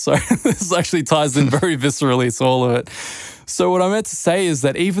a month. So this actually ties in very viscerally to all of it. So what I meant to say is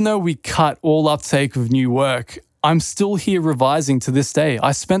that even though we cut all uptake of new work, I'm still here revising to this day.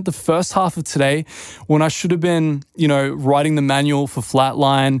 I spent the first half of today when I should have been, writing the manual for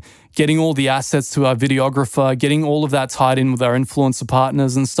Flatline, getting all the assets to our videographer, getting all of that tied in with our influencer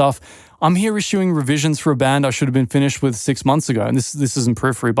partners and stuff. I'm here issuing revisions for a band I should have been finished with 6 months ago. And this isn't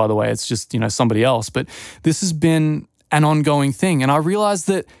Periphery, by the way. It's just, somebody else. But this has been an ongoing thing. And I realized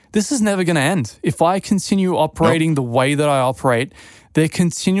that this is never going to end. If I continue operating the way that I operate, they're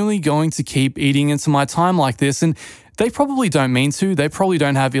continually going to keep eating into my time like this. And they probably don't mean to. They probably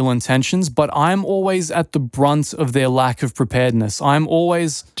don't have ill intentions, but I'm always at the brunt of their lack of preparedness. I'm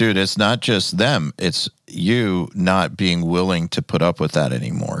always... Dude, it's not just them. It's you not being willing to put up with that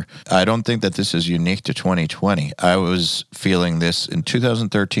anymore. I don't think that this is unique to 2020. I was feeling this in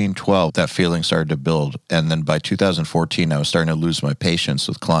 2013, 12. That feeling started to build. And then by 2014, I was starting to lose my patience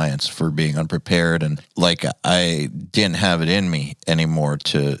with clients for being unprepared. And like I didn't have it in me anymore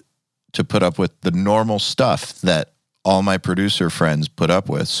to put up with the normal stuff that all my producer friends put up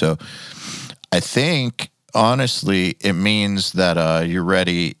with. So I think, honestly, it means that you're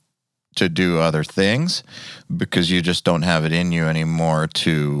ready to do other things because you just don't have it in you anymore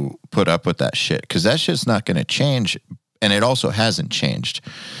to put up with that shit. Because that shit's not going to change. And it also hasn't changed.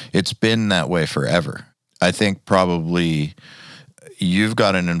 It's been that way forever. I think probably you've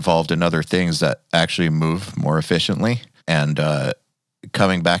gotten involved in other things that actually move more efficiently. And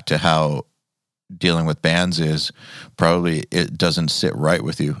coming back to how dealing with bands is, probably it doesn't sit right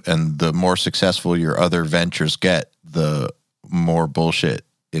with you. And the more successful your other ventures get, the more bullshit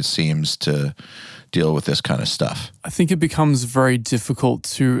it seems to deal with this kind of stuff. I think it becomes very difficult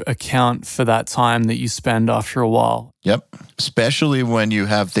to account for that time that you spend after a while. Yep. Especially when you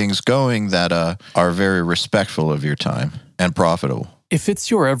have things going that are very respectful of your time and profitable. If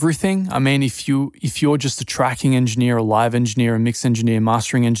it's your everything, I mean, if you're just a tracking engineer, a live engineer, a mix engineer,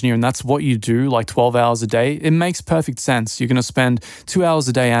 mastering engineer, and that's what you do, like 12 hours a day, it makes perfect sense. You're going to spend 2 hours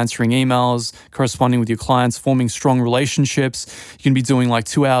a day answering emails, corresponding with your clients, forming strong relationships. You can be doing like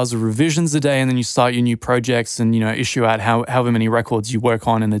 2 hours of revisions a day, and then you start your new projects and, issue out however many records you work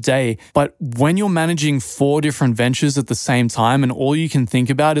on in a day. But when you're managing 4 different ventures at the same time, and all you can think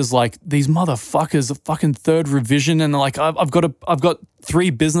about is like, these motherfuckers, a fucking third revision, and like, I've got 3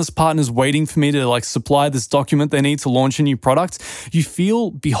 business partners waiting for me to like supply this document they need to launch a new product. You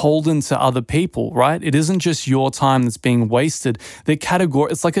feel beholden to other people, right? It isn't just your time that's being wasted.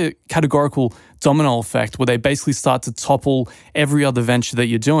 It's like a categorical domino effect where they basically start to topple every other venture that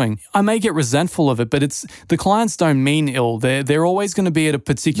you're doing. I may get resentful of it, but it's the clients don't mean ill. They're always going to be at a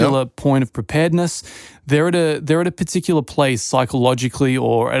particular point of preparedness. They're at a particular place psychologically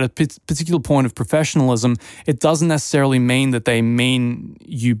or at a particular point of professionalism. It doesn't necessarily mean that they mean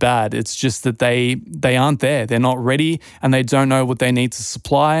you bad. It's just that they aren't there. They're not ready and they don't know what they need to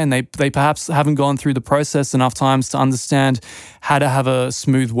supply, and they perhaps haven't gone through the process enough times to understand how to have a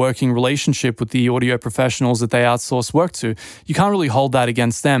smooth working relationship with the audio professionals that they outsource work to. You can't really hold that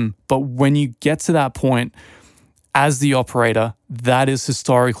against them. But when you get to that point as the operator, that is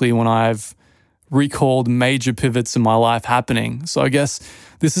historically when I've recalled major pivots in my life happening. So I guess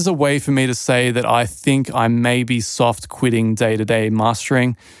this is a way for me to say that I think I may be soft quitting day-to-day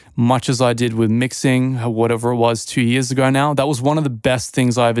mastering, much as I did with mixing, whatever it was 2 years ago now. That was one of the best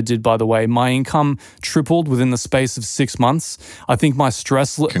things I ever did, by the way. My income tripled within the space of 6 months. I think my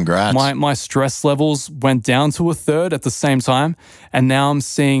stress Congrats. My stress levels went down to a third at the same time. And now I'm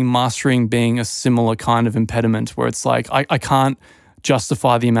seeing mastering being a similar kind of impediment where it's like I can't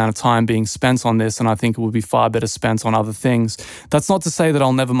justify the amount of time being spent on this, and I think it would be far better spent on other things. That's not to say that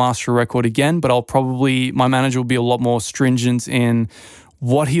I'll never master a record again, but my manager will be a lot more stringent in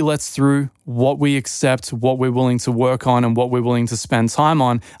what he lets through, what we accept, what we're willing to work on, and what we're willing to spend time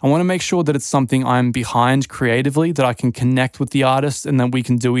on. I want to make sure that it's something I'm behind creatively, that I can connect with the artist and that we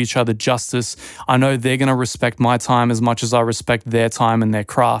can do each other justice. I know they're going to respect my time as much as I respect their time and their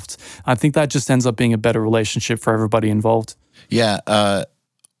craft. I think that just ends up being a better relationship for everybody involved. Yeah,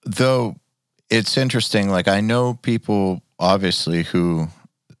 though it's interesting, like I know people obviously who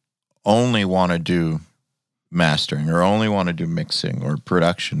only want to do mastering or only want to do mixing or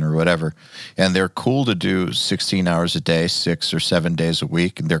production or whatever, and they're cool to do 16 hours a day, 6 or 7 days a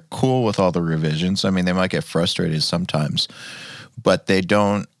week, and they're cool with all the revisions. I mean, they might get frustrated sometimes, but they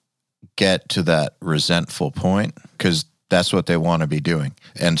don't get to that resentful point because that's what they want to be doing.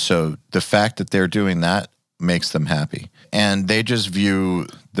 And so the fact that they're doing that makes them happy. And they just view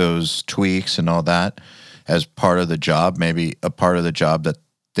those tweaks and all that as part of the job, maybe a part of the job that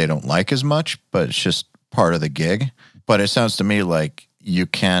they don't like as much, but it's just part of the gig. But it sounds to me like you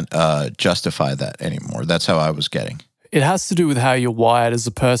can't justify that anymore. That's how I was getting. It has to do with how you're wired as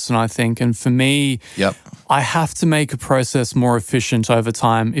a person, I think. And for me, I have to make a process more efficient over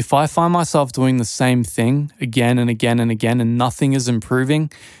time. If I find myself doing the same thing again and again and again and nothing is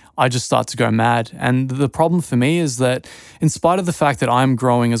improving, I just start to go mad. And the problem for me is that in spite of the fact that I'm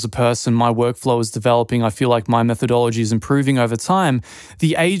growing as a person, my workflow is developing, I feel like my methodology is improving over time,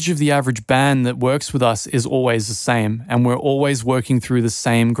 the age of the average band that works with us is always the same. And we're always working through the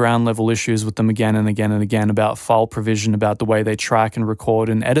same ground level issues with them again and again and again about file provision, about the way they track and record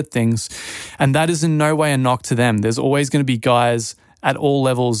and edit things. And that is in no way a knock to them. There's always going to be guys at all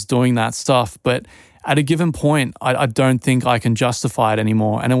levels doing that stuff. But at a given point, I don't think I can justify it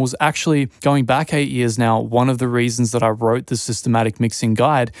anymore. And it was actually, going back 8 years now, one of the reasons that I wrote the Systematic Mixing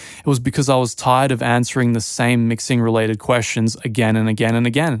Guide. It was because I was tired of answering the same mixing-related questions again and again and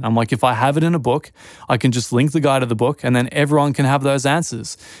again. I'm like, if I have it in a book, I can just link the guide to the book and then everyone can have those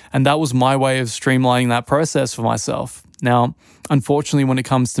answers. And that was my way of streamlining that process for myself. Now, unfortunately, when it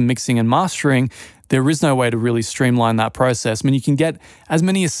comes to mixing and mastering, there is no way to really streamline that process. I mean, you can get as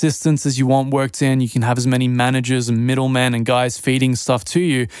many assistants as you want worked in. You can have as many managers and middlemen and guys feeding stuff to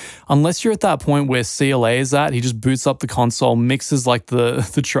you. Unless you're at that point where CLA is at, he just boots up the console, mixes like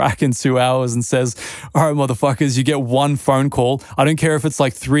the track in 2 hours and says, all right, motherfuckers, you get one phone call. I don't care if it's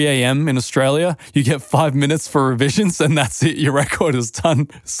like 3 a.m. in Australia. You get 5 minutes for revisions and that's it. Your record is done.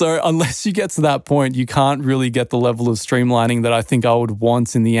 So unless you get to that point, you can't really get the level of streamlining that I think I would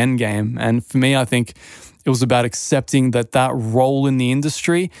want in the end game. And for me, I think it was about accepting that role in the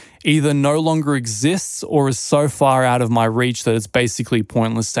industry either no longer exists or is so far out of my reach that it's basically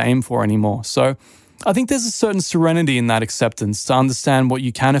pointless to aim for anymore. So I think there's a certain serenity in that acceptance to understand what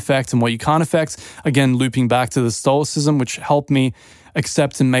you can affect and what you can't affect. Again, looping back to the Stoicism, which helped me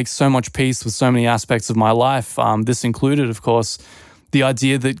accept and make so much peace with so many aspects of my life. This included, of course, the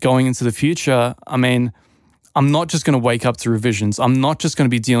idea that going into the future, I mean, I'm not just going to wake up to revisions. I'm not just going to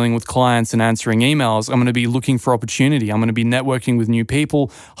be dealing with clients and answering emails. I'm going to be looking for opportunity. I'm going to be networking with new people,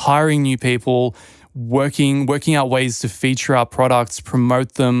 hiring new people, working out ways to feature our products,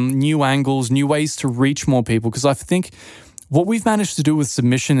 promote them, new angles, new ways to reach more people. Because I think what we've managed to do with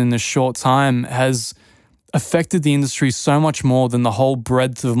Submission in this short time has affected the industry so much more than the whole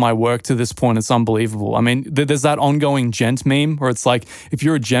breadth of my work to this point. It's unbelievable. I mean, there's that ongoing Gent meme where it's like, if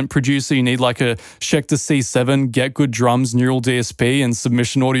you're a Gent producer, you need like a Schecter C7, get good drums, neural DSP, and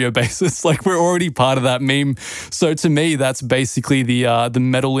submission audio basis. Like, we're already part of that meme. So to me, that's basically the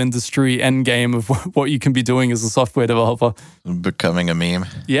metal industry end game of what you can be doing as a software developer. Becoming a meme.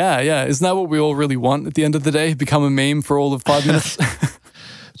 Yeah. Isn't that what we all really want at the end of the day? Become a meme for all of 5 minutes?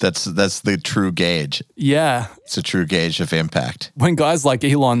 That's the true gauge. Yeah. It's a true gauge of impact. When guys like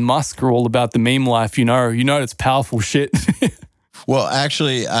Elon Musk are all about the meme life, you know it's powerful shit. Well,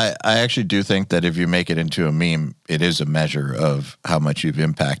 actually, I actually do think that if you make it into a meme, it is a measure of how much you've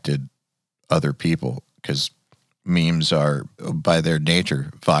impacted other people, because memes are, by their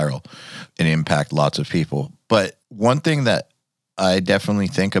nature, viral and impact lots of people. But one thing that I definitely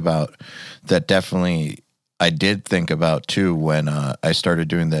think about, I did think about too when I started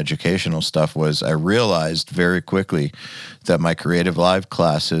doing the educational stuff, was I realized very quickly that my Creative Live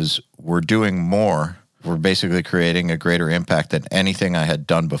classes were doing more. Were basically creating a greater impact than anything I had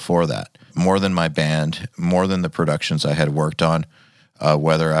done before that. More than my band, more than the productions I had worked on,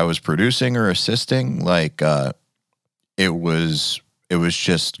 whether I was producing or assisting. Like it was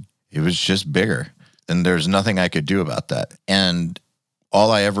just bigger, and there's nothing I could do about that. And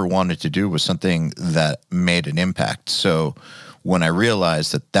all I ever wanted to do was something that made an impact. So when I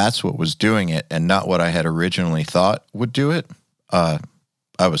realized that that's what was doing it and not what I had originally thought would do it, I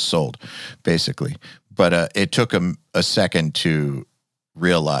was sold, basically. But it took a second to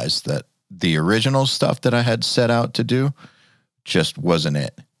realize that the original stuff that I had set out to do just wasn't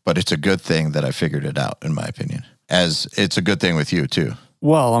it. But it's a good thing that I figured it out, in my opinion. As it's a good thing with you, too.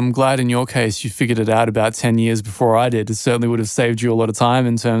 Well, I'm glad in your case you figured it out about 10 years before I did. It certainly would have saved you a lot of time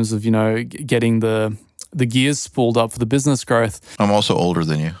in terms of, getting the gears spooled up for the business growth. I'm also older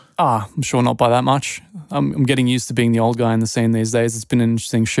than you. I'm sure not by that much. I'm getting used to being the old guy in the scene these days. It's been an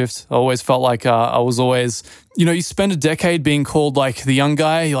interesting shift. I always felt like I was always, you spend a decade being called like the young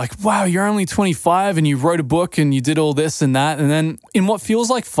guy. You're like, wow, you're only 25 and you wrote a book and you did all this and that. And then in what feels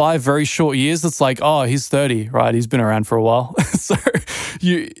like 5 very short years, it's like, oh, he's 30, right? He's been around for a while. So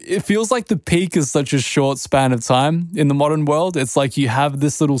it feels like the peak is such a short span of time in the modern world. It's like you have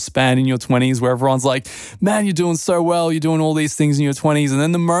this little span in your 20s where everyone's like, man, you're doing so well. You're doing all these things in your 20s. And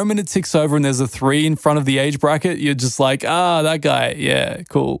then the moment it ticks over and there's a 3 in front of the age bracket, you're just like, that guy. Yeah,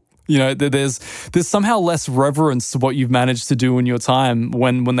 cool. There's somehow less reverence to what you've managed to do in your time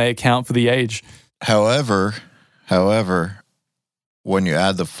when they account for the age. However, when you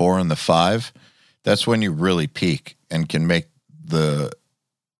add the 4 and the 5, that's when you really peak and can make the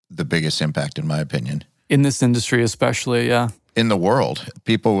biggest impact, in my opinion. In this industry especially, yeah. In the world,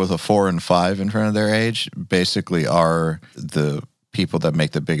 people with a 4 and 5 in front of their age basically are the people that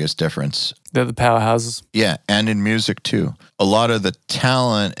make the biggest difference. They're the powerhouses. Yeah, and in music too. A lot of the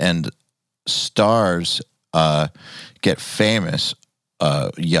talent and stars get famous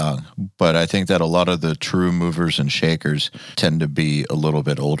young, but I think that a lot of the true movers and shakers tend to be a little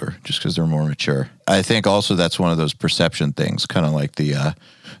bit older just because they're more mature. I think also that's one of those perception things, kind of like the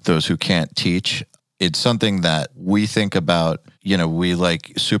those who can't teach. It's something that we think about, we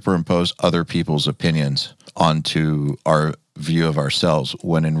like superimpose other people's opinions onto our view of ourselves,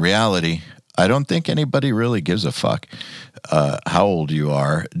 when in reality, I don't think anybody really gives a fuck how old you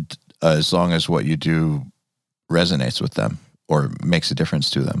are, as long as what you do resonates with them or makes a difference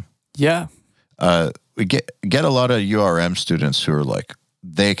to them. Yeah. We get a lot of URM students who are like,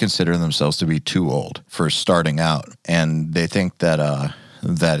 they consider themselves to be too old for starting out, and they think that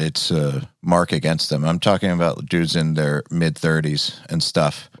it's a mark against them. I'm talking about dudes in their mid-30s and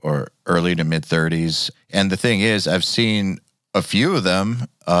stuff, or early to mid-30s. And the thing is, I've seen a few of them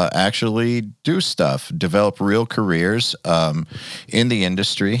actually do stuff, develop real careers in the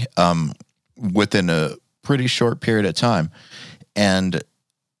industry within a pretty short period of time. And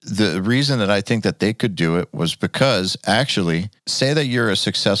the reason that I think that they could do it was because, actually, say that you're a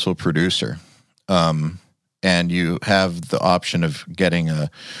successful producer, and you have the option of getting a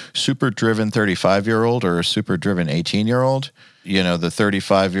super driven 35-year-old or a super driven 18-year-old. The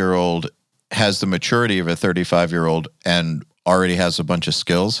 35-year-old has the maturity of a 35-year-old and already has a bunch of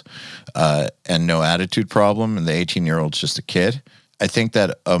skills and no attitude problem, and the 18-year-old's just a kid. I think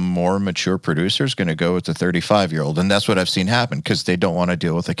that a more mature producer is going to go with the 35-year-old, and that's what I've seen happen because they don't want to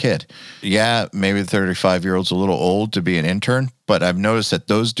deal with a kid. Yeah, maybe the 35-year-old's a little old to be an intern, but I've noticed that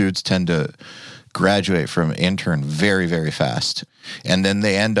those dudes tend to graduate from intern very, very fast. And then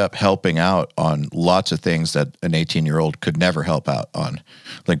they end up helping out on lots of things that an 18-year-old could never help out on,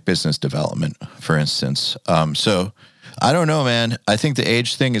 like business development, for instance. So I don't know, man. I think the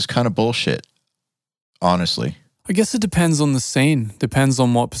age thing is kind of bullshit. honestly. I guess it depends on the scene, depends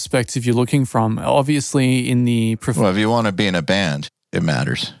on what perspective you're looking from. Obviously, in the... Well, if you want to be in a band, it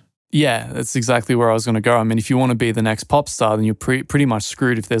matters. Yeah, that's exactly where I was going to go. I mean, if you want to be the next pop star, then you're pretty much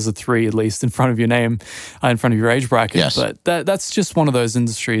screwed if there's a 3 at least in front of your name, in front of your age bracket. Yes. But that's just one of those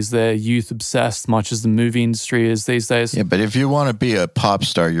industries. They're youth obsessed, much as the movie industry is these days. Yeah, but if you want to be a pop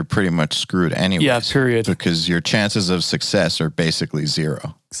star, you're pretty much screwed anyways. Yeah, period. Because your chances of success are basically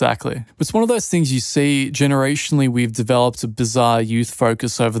zero. Exactly. But it's one of those things you see generationally. We've developed a bizarre youth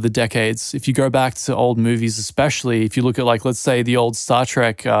focus over the decades. If you go back to old movies, especially if you look at, like, let's say the old Star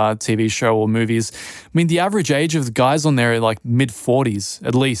Trek TV show or movies, I mean, the average age of the guys on there are like mid-40s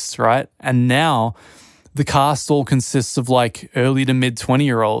at least, right? And now the cast all consists of like early to mid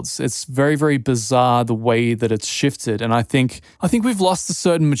 20-year-olds. It's very, very bizarre the way that it's shifted. And I think we've lost a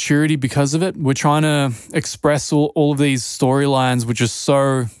certain maturity because of it. We're trying to express all of these storylines which are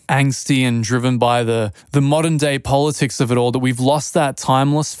so angsty and driven by the modern day politics of it all, that we've lost that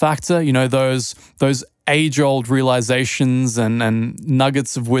timeless factor. You know, those age-old realizations and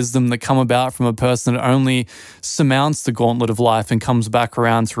nuggets of wisdom that come about from a person that only surmounts the gauntlet of life and comes back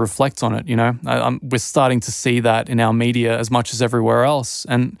around to reflect on it. You know, we're starting to see that in our media as much as everywhere else.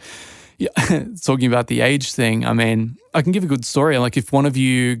 And yeah, talking about the age thing, I mean, I can give a good story. Like, if one of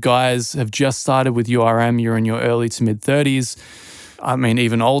you guys have just started with URM, you're in your early to mid 30s, I mean,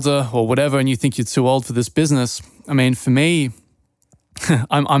 even older or whatever, and you think you're too old for this business. I mean, for me,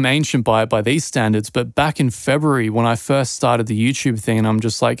 I'm ancient by these standards, but back in February when I first started the YouTube thing, and I'm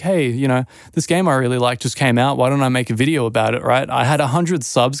just like, hey, you know, this game I really like just came out. Why don't I make a video about it, right? I had 100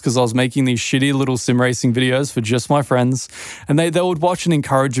 subs because I was making these shitty little sim racing videos for just my friends, and they would watch and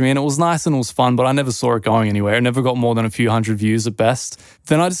encourage me, and it was nice and it was fun, but I never saw it going anywhere. It never got more than a few hundred views at best.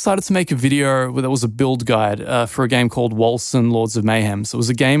 Then I decided to make a video that was a build guide for a game called Wolcen Lords of Mayhem. So it was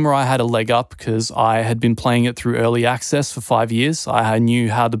a game where I had a leg up because I had been playing it through early access for 5 years. I knew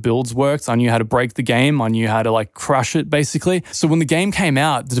how the builds worked. I knew how to break the game. I knew how to like crush it basically. So when the game came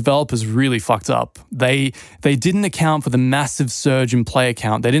out, the developers really fucked up. They didn't account for the massive surge in player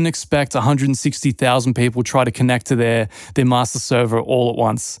count. They didn't expect 160,000 people try to connect to their master server all at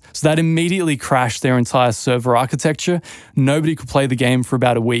once. So that immediately crashed their entire server architecture. Nobody could play the game for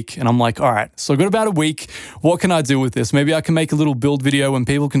about a week. And I'm like, all right, so I've got about a week. What can I do with this? Maybe I can make a little build video when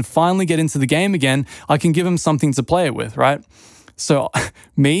people can finally get into the game again. I can give them something to play it with, right? So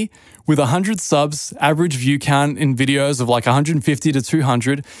me, with 100 subs, average view count in videos of like 150 to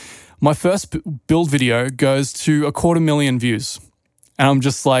 200, my first build video goes to 250,000 views. And I'm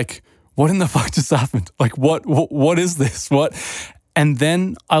just like, what in the fuck just happened? Like, what is this? What? And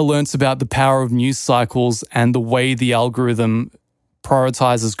then I learned about the power of news cycles and the way the algorithm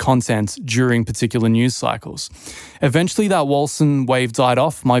prioritizes content during particular news cycles. Eventually that Wolcen wave died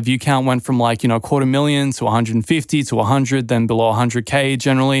off. My view count went from like, 250,000 to 150 to 100, then below 100K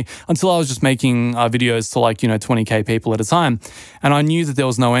generally, until I was just making videos to like, 20K people at a time. And I knew that there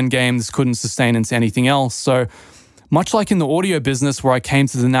was no end game. This couldn't sustain into anything else. So much like in the audio business where I came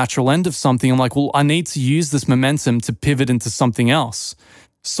to the natural end of something, I'm like, well, I need to use this momentum to pivot into something else.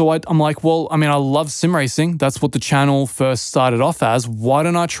 So I'm like, well, I mean, I love sim racing. That's what the channel first started off as. Why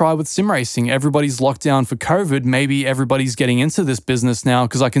don't I try with sim racing? Everybody's locked down for COVID. Maybe everybody's getting into this business now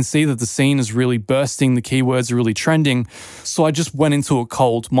because I can see that the scene is really bursting. The keywords are really trending. So I just went into it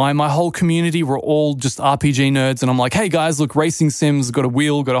cold. My whole community were all just RPG nerds. And I'm like, hey guys, look, racing sims, got a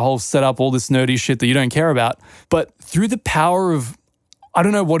wheel, got a whole setup, all this nerdy shit that you don't care about. But through the power of, I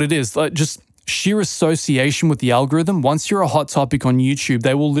don't know what it is, like just sheer association with the algorithm, once you're a hot topic on YouTube,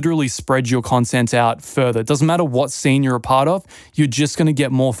 they will literally spread your content out further. It doesn't matter what scene you're a part of, you're just going to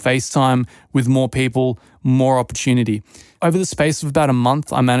get more FaceTime with more people, more opportunity. Over the space of about a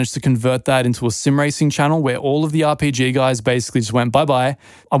month, I managed to convert that into a sim racing channel where all of the RPG guys basically just went bye-bye.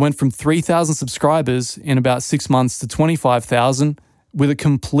 I went from 3,000 subscribers in about 6 months to 25,000 with a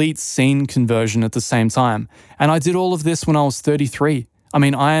complete scene conversion at the same time. And I did all of this when I was 33. I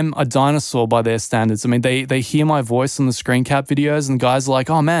mean, I am a dinosaur by their standards. I mean, they hear my voice on the screen cap videos and guys are like,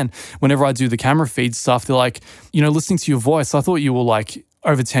 oh man, whenever I do the camera feed stuff, they're like, listening to your voice, I thought you were like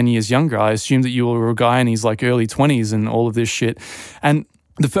over 10 years younger. I assumed that you were a guy in his like early 20s and all of this shit. And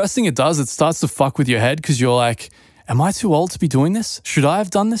the first thing it does, it starts to fuck with your head because you're like, am I too old to be doing this? Should I have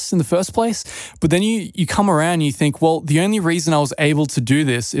done this in the first place? But then you come around and you think, well, the only reason I was able to do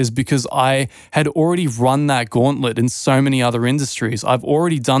this is because I had already run that gauntlet in so many other industries. I've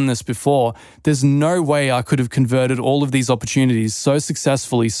already done this before. There's no way I could have converted all of these opportunities so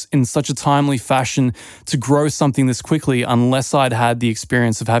successfully in such a timely fashion to grow something this quickly unless I'd had the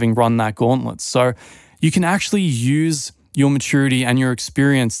experience of having run that gauntlet. So you can actually use your maturity and your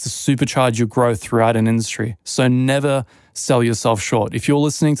experience to supercharge your growth throughout an industry. So never sell yourself short. If you're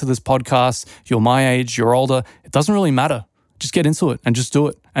listening to this podcast, you're my age, you're older, it doesn't really matter. Just get into it and just do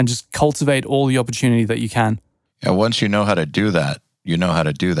it and just cultivate all the opportunity that you can. Yeah, once you know how to do that, you know how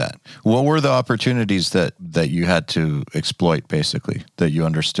to do that. What were the opportunities that you had to exploit, basically, that you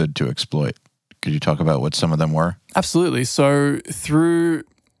understood to exploit? Could you talk about what some of them were? Absolutely. So through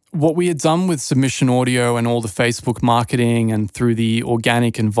what we had done with Submission Audio and all the Facebook marketing and through the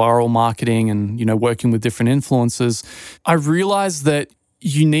organic and viral marketing and, working with different influencers, I realized that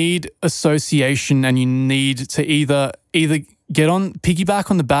you need association and you need to either piggyback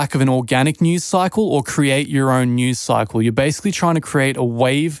on the back of an organic news cycle or create your own news cycle. You're basically trying to create a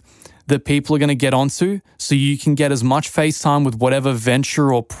wave that people are going to get onto so you can get as much face time with whatever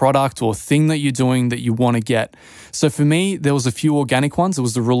venture or product or thing that you're doing that you want to get. So for me, there was a few organic ones. It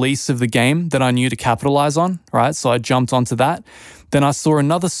was the release of the game that I knew to capitalize on, right? So I jumped onto that. Then I saw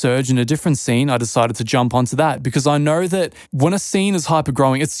another surge in a different scene. I decided to jump onto that because I know that when a scene is hyper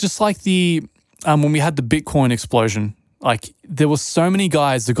growing, it's just like when we had the Bitcoin explosion. Like there were so many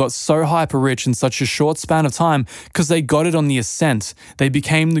guys that got so hyper rich in such a short span of time because they got it on the ascent. They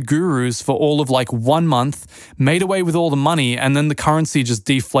became the gurus for all of 1 month, made away with all the money, and then the currency just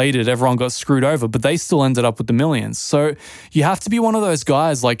deflated. Everyone got screwed over, but they still ended up with the millions. So you have to be one of those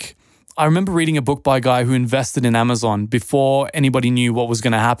guys. I remember reading a book by a guy who invested in Amazon before anybody knew what was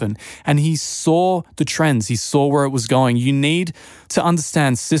going to happen. And he saw the trends. He saw where it was going. You need to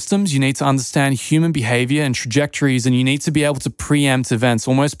understand systems. You need to understand human behavior and trajectories. And you need to be able to preempt events,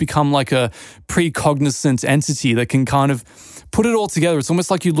 almost become like a precognizant entity that can kind of put it all together. It's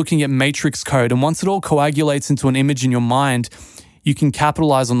almost like you're looking at matrix code. And once it all coagulates into an image in your mind, you can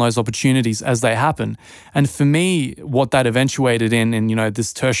capitalize on those opportunities as they happen. And for me, what that eventuated in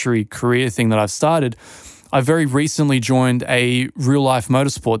this tertiary career thing that I've started, I very recently joined a real-life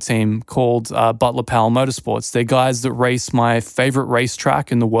motorsport team called Butler Powell Motorsports. They're guys that race my favorite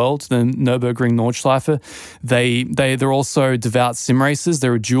racetrack in the world, the Nürburgring Nordschleife. They're also devout sim racers.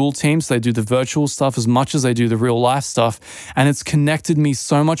 They're a dual team, so they do the virtual stuff as much as they do the real-life stuff. And it's connected me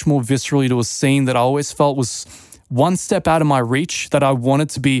so much more viscerally to a scene that I always felt was one step out of my reach that I wanted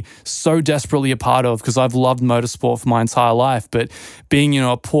to be so desperately a part of because I've loved motorsport for my entire life. But being,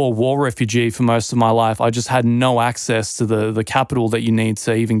 a poor war refugee for most of my life, I just had no access to the capital that you need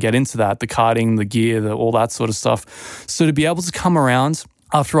to even get into that, the karting, the gear, all that sort of stuff. So to be able to come around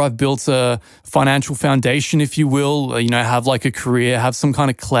after I've built a financial foundation, if you will, have a career, have some kind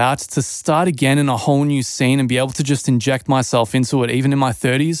of clout, to start again in a whole new scene and be able to just inject myself into it, even in my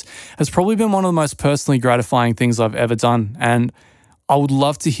 30s, has probably been one of the most personally gratifying things I've ever done. And I would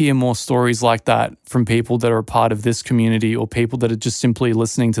love to hear more stories like that from people that are a part of this community or people that are just simply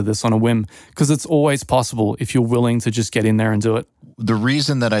listening to this on a whim, because it's always possible if you're willing to just get in there and do it. The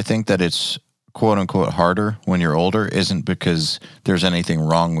reason that I think that it's quote unquote harder when you're older isn't because there's anything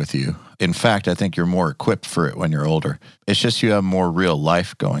wrong with you. In fact, I think you're more equipped for it when you're older. It's just you have more real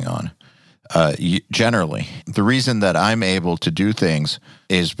life going on. Generally, the reason that I'm able to do things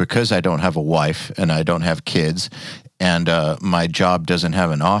is because I don't have a wife and I don't have kids and my job doesn't have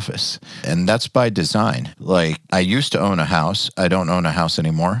an office. And that's by design. I used to own a house. I don't own a house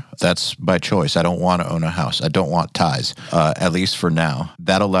anymore. That's by choice. I don't want to own a house. I don't want ties, at least for now.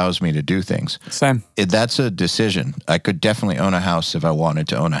 That allows me to do things. Same. That's a decision. I could definitely own a house if I wanted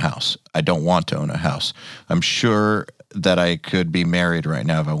to own a house. I don't want to own a house. I'm sure that I could be married right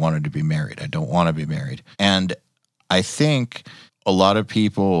now if I wanted to be married. I don't want to be married. And I think a lot of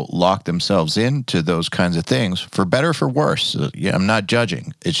people lock themselves into those kinds of things, for better or for worse. Yeah, I'm not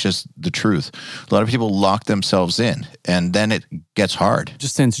judging. It's just the truth. A lot of people lock themselves in, and then it gets hard.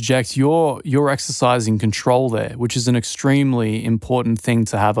 Just to interject, you're exercising control there, which is an extremely important thing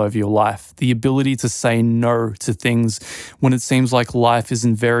to have over your life. The ability to say no to things when it seems like life is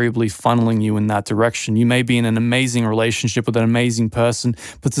invariably funneling you in that direction. You may be in an amazing relationship with an amazing person,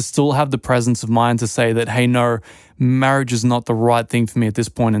 but to still have the presence of mind to say that, hey, no, marriage is not the right thing for me at this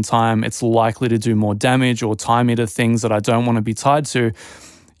point in time. It's likely to do more damage or tie me to things that I don't want to be tied to.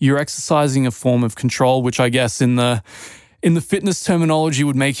 You're exercising a form of control, which I guess in the fitness terminology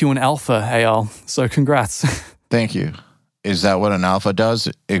would make you an alpha, AL. So congrats. Thank you. Is that what an alpha does?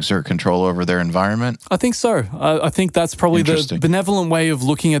 Exert control over their environment? I think so. I think that's probably the benevolent way of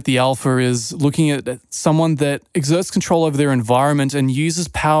looking at the alpha, is looking at someone that exerts control over their environment and uses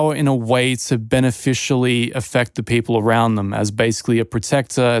power in a way to beneficially affect the people around them, as basically a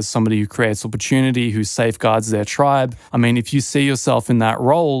protector, as somebody who creates opportunity, who safeguards their tribe. I mean, if you see yourself in that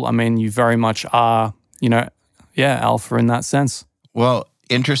role, I mean, you very much are, alpha in that sense. Well,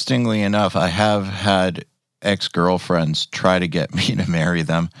 interestingly enough, I have had ex-girlfriends try to get me to marry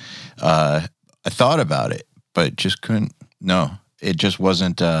them. I thought about it, but just couldn't. No, it just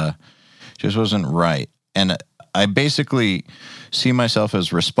wasn't right. And I basically see myself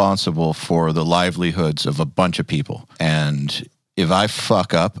as responsible for the livelihoods of a bunch of people. And if I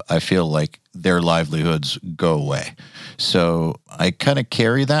fuck up, I feel like their livelihoods go away. So I kind of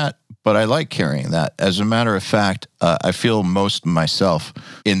carry that, but I like carrying that. As a matter of fact, I feel most myself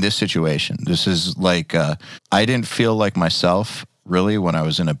in this situation. This is like, I didn't feel like myself really when I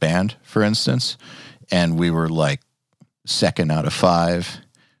was in a band, for instance, and we were like 2nd out of 5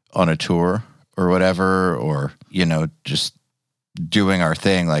 on a tour or whatever, or, you know, just doing our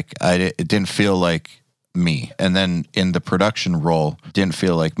thing. Like it didn't feel like me. And then in the production role, didn't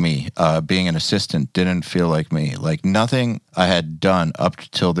feel like me. Being an assistant didn't feel like me. Like nothing I had done up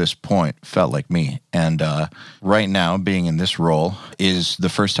till this point felt like me. And right now, being in this role is the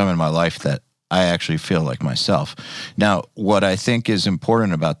first time in my life that I actually feel like myself. Now, what I think is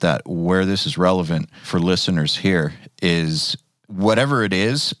important about that, where this is relevant for listeners here, is whatever it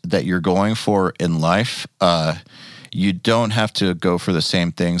is that you're going for in life, you don't have to go for the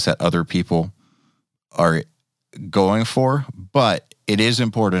same things that other people are going for, but it is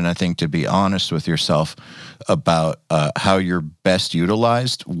important, I think, to be honest with yourself about how you're best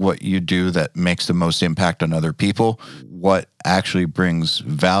utilized, what you do that makes the most impact on other people, what actually brings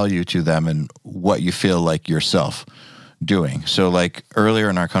value to them, and what you feel like yourself doing. So like earlier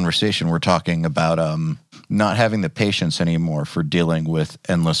in our conversation, we're talking about not having the patience anymore for dealing with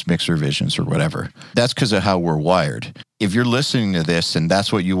endless mix revisions or whatever. That's because of how we're wired. If you're listening to this and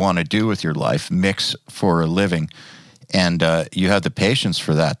that's what you want to do with your life, mix for a living, and you have the patience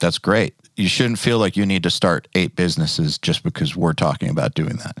for that, that's great. You shouldn't feel like you need to start 8 businesses just because we're talking about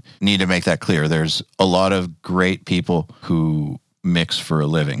doing that. Need to make that clear. There's a lot of great people who mix for a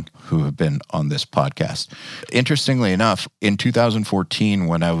living who have been on this podcast. Interestingly enough, in 2014,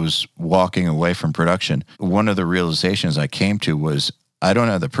 when I was walking away from production, one of the realizations I came to was I don't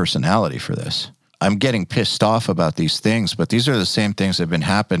have the personality for this. I'm getting pissed off about these things, but these are the same things that have been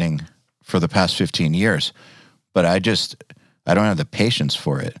happening for the past 15 years. But I don't have the patience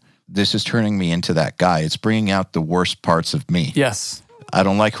for it. This is turning me into that guy. It's bringing out the worst parts of me. Yes. I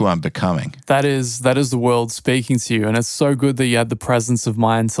don't like who I'm becoming. That is the world speaking to you. And it's so good that you had the presence of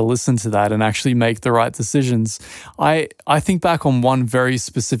mind to listen to that and actually make the right decisions. I think back on one very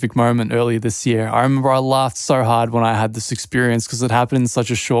specific moment earlier this year. I remember I laughed so hard when I had this experience because it happened in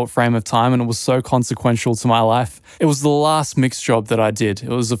such a short frame of time and it was so consequential to my life. It was the last mix job that I did. It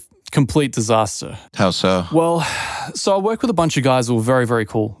was a complete disaster. How so? Well, so I worked with a bunch of guys who were very, very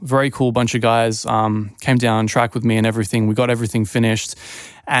cool. Very cool bunch of guys. Came down and track with me and everything. We got everything finished.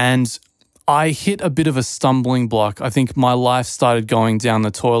 And I hit a bit of a stumbling block. I think my life started going down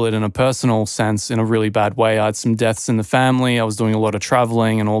the toilet in a personal sense in a really bad way. I had some deaths in the family. I was doing a lot of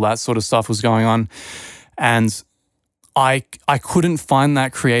traveling and all that sort of stuff was going on. And I couldn't find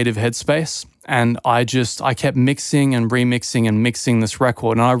that creative headspace. And I kept mixing and remixing and mixing this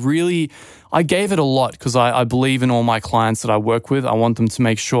record. And I gave it a lot because I believe in all my clients that I work with. I want them to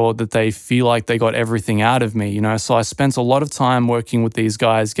make sure that they feel like they got everything out of me, you know? So I spent a lot of time working with these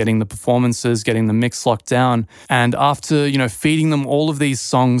guys, getting the performances, getting the mix locked down. And after, you know, feeding them all of these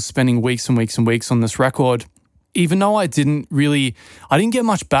songs, spending weeks and weeks and weeks on this record, even though I didn't get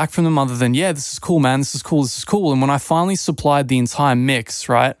much back from them other than, yeah, this is cool, man, this is cool. And when I finally supplied the entire mix,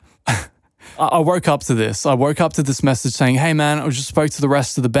 right, I woke up to this. I woke up to this message saying, hey, man, I just spoke to the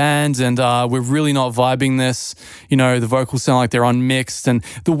rest of the band and we're really not vibing this. You know, the vocals sound like they're unmixed. And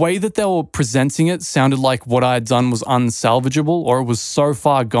the way that they were presenting it sounded like what I had done was unsalvageable, or it was so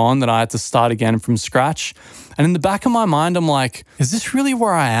far gone that I had to start again from scratch. And in the back of my mind, I'm like, is this really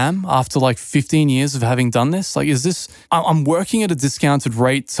where I am after like 15 years of having done this? Like, I'm working at a discounted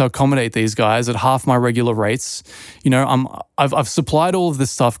rate to accommodate these guys at half my regular rates. You know, I've supplied all of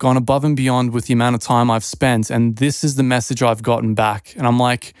this stuff, gone above and beyond with the amount of time I've spent. And this is the message I've gotten back. And I'm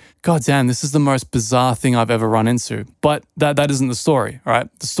like, God damn, this is the most bizarre thing I've ever run into. But that isn't the story, right?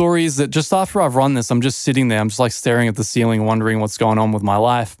 The story is that just after I've run this, I'm just sitting there. I'm just like staring at the ceiling, wondering what's going on with my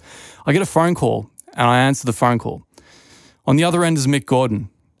life. I get a phone call. And I answer the phone call. On the other end is Mick Gordon.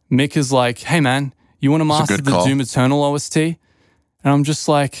 Mick is like, hey man, you want to master the Doom Eternal OST? And I'm just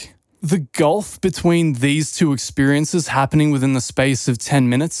like, the gulf between these two experiences happening within the space of 10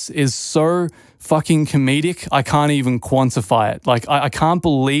 minutes is so fucking comedic, I can't even quantify it. Like, I can't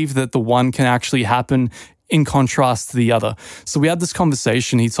believe that the one can actually happen in contrast to the other. So we had this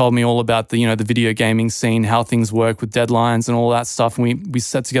conversation. He told me all about the video gaming scene, how things work with deadlines and all that stuff. And we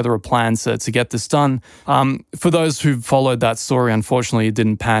set together a plan to get this done. For those who followed that story, unfortunately, it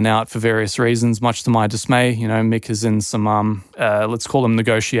didn't pan out for various reasons, much to my dismay. Mick is in some, let's call them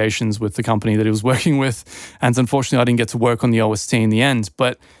negotiations with the company that he was working with. And unfortunately, I didn't get to work on the OST in the end.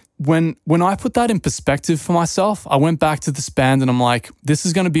 But when I put that in perspective for myself, I went back to this band and I'm like, this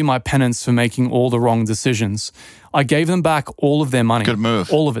is going to be my penance for making all the wrong decisions. I gave them back all of their money. Good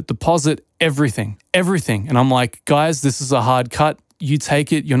move. All of it. Deposit, everything. And I'm like, guys, this is a hard cut. You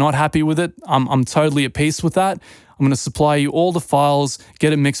take it. You're not happy with it. I'm totally at peace with that. I'm going to supply you all the files,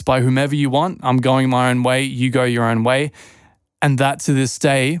 get it mixed by whomever you want. I'm going my own way. You go your own way. And that to this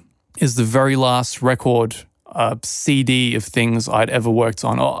day is the very last record CD of things I'd ever worked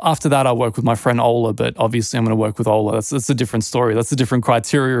on. After that, I worked with my friend Ola, but obviously I'm going to work with Ola. That's a different story. That's a different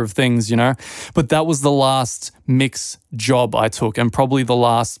criteria of things, But that was the last mix job I took and probably the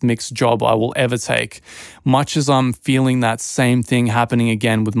last mix job I will ever take. Much as I'm feeling that same thing happening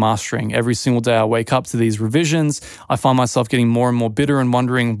again with mastering. Every single day I wake up to these revisions, I find myself getting more and more bitter and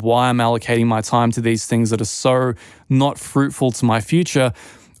wondering why I'm allocating my time to these things that are so not fruitful to my future.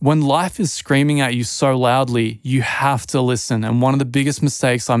 When life is screaming at you so loudly, you have to listen. And one of the biggest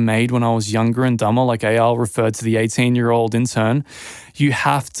mistakes I made when I was younger and dumber, like AL referred to the 18-year-old intern, you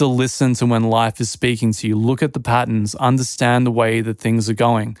have to listen to when life is speaking to you. Look at the patterns, understand the way that things are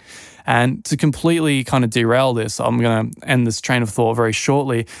going. And to completely kind of derail this, I'm going to end this train of thought very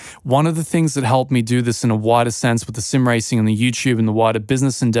shortly. One of the things that helped me do this in a wider sense with the sim racing and the YouTube and the wider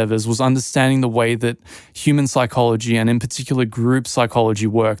business endeavors was understanding the way that human psychology and in particular group psychology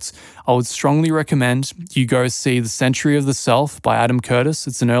worked. I would strongly recommend you go see The Century of the Self by Adam Curtis.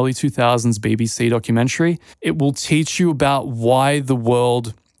 It's an early 2000s BBC documentary. It will teach you about why the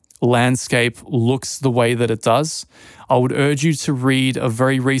world landscape looks the way that it does. I would urge you to read a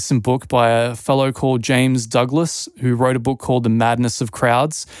very recent book by a fellow called James Douglas, who wrote a book called The Madness of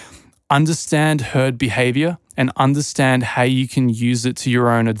Crowds. Understand herd behavior and understand how you can use it to your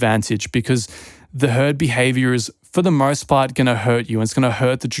own advantage, because the herd behavior is, for the most part, going to hurt you and it's going to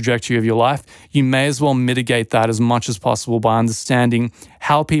hurt the trajectory of your life. You may as well mitigate that as much as possible by understanding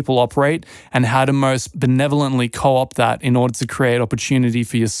how people operate and how to most benevolently co-opt that in order to create opportunity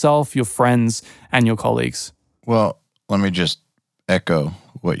for yourself, your friends, and your colleagues. Well, let me just echo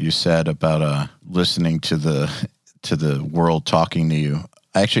what you said about listening to the world talking to you.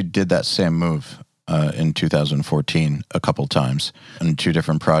 I actually did that same move in 2014 a couple times in two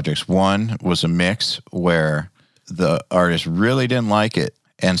different projects. One was a mix where the artist really didn't like it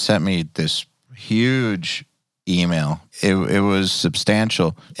and sent me this huge email. It was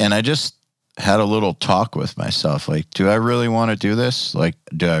substantial. And I just had a little talk with myself. Like, do I really want to do this? Like,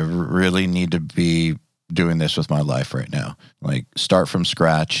 do I really need to be doing this with my life right now? Like, start from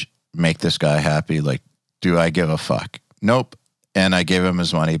scratch, make this guy happy. Like, do I give a fuck? Nope. And I gave him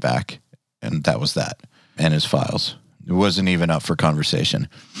his money back. And that was that. And his files. It wasn't even up for conversation.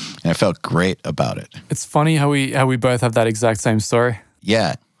 And I felt great about it. It's funny how we both have that exact same story.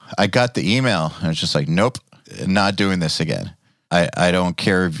 Yeah. I got the email and it's just like, nope, not doing this again. I don't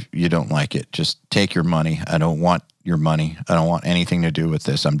care if you don't like it. Just take your money. I don't want your money. I don't want anything to do with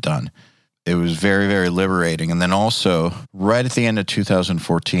this. I'm done. It was very, very liberating. And then also, right at the end of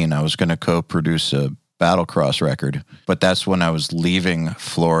 2014, I was going to co-produce a Battlecross record, but that's when I was leaving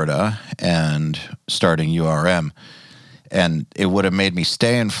Florida and starting URM. And it would have made me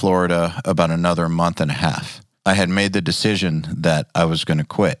stay in Florida about another month and a half. I had made the decision that I was going to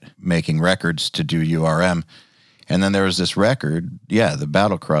quit making records to do URM. And then there was this record, the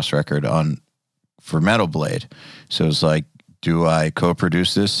Battlecross record for Metal Blade. So it was like, do I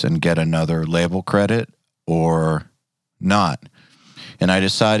co-produce this and get another label credit or not? And I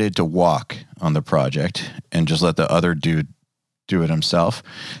decided to walk on the project and just let the other dude do it himself.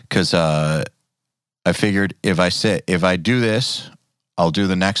 Because I figured if I do this, I'll do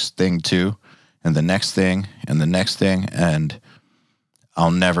the next thing too, and the next thing, and the next thing, and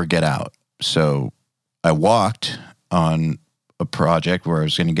I'll never get out. So I walked on a project where I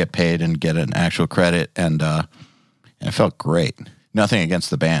was going to get paid and get an actual credit, and it felt great. Nothing against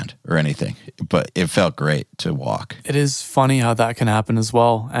the band or anything, but it felt great to walk. It is funny how that can happen as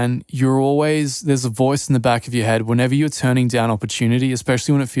well. And there's a voice in the back of your head whenever you're turning down opportunity,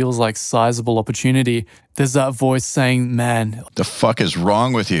 especially when it feels like sizable opportunity, there's that voice saying, man, the fuck is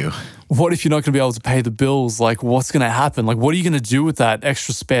wrong with you? What if you're not going to be able to pay the bills? Like, what's going to happen? Like, what are you going to do with that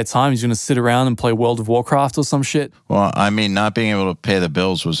extra spare time? You're going to sit around and play World of Warcraft or some shit? Well, I mean, not being able to pay the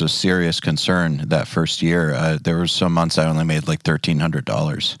bills was a serious concern that first year. There were some months I only made like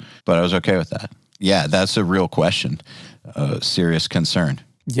 $1,300, but I was okay with that. Yeah, that's a real question, a serious concern.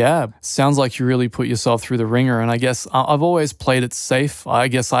 Yeah, sounds like you really put yourself through the ringer. And I guess I've always played it safe. I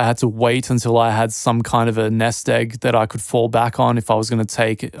guess I had to wait until I had some kind of a nest egg that I could fall back on if I was going to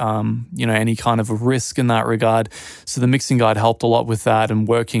take, any kind of a risk in that regard. So the mixing guide helped a lot with that, and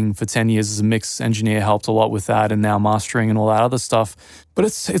working for 10 years as a mix engineer helped a lot with that, and now mastering and all that other stuff. But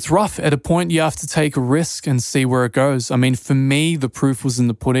it's rough. At a point, you have to take a risk and see where it goes. I mean, for me, the proof was in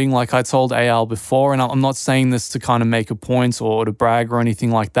the pudding. Like I told Eyal before, and I'm not saying this to kind of make a point or to brag or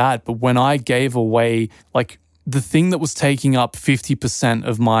anything like that, but when I gave away, like, the thing that was taking up 50%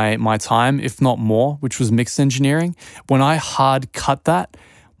 of my time, if not more, which was mix engineering, when I hard cut that,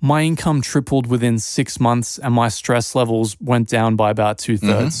 my income tripled within 6 months and my stress levels went down by about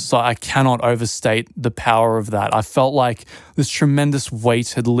 2/3. So I cannot overstate the power of that. I felt like this tremendous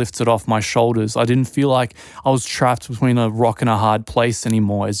weight had lifted off my shoulders. I didn't feel like I was trapped between a rock and a hard place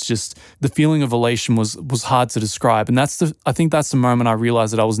anymore. It's just the feeling of elation was hard to describe. And I think that's the moment I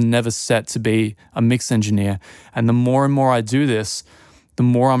realized that I was never set to be a mix engineer. And the more and more I do this, the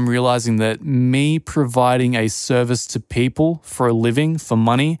more I'm realizing that me providing a service to people for a living, for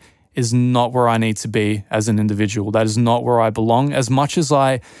money, is not where I need to be as an individual. That is not where I belong. As much as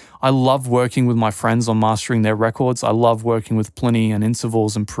I love working with my friends on mastering their records, I love working with Pliny and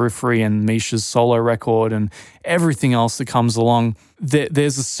Intervals and Periphery and Misha's solo record and everything else that comes along.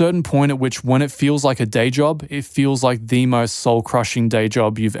 There's a certain point at which, when it feels like a day job, it feels like the most soul-crushing day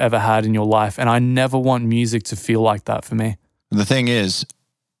job you've ever had in your life. And I never want music to feel like that for me. The thing is,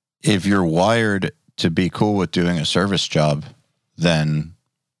 if you're wired to be cool with doing a service job, then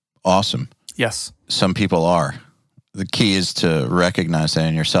awesome. Yes. Some people are. The key is to recognize that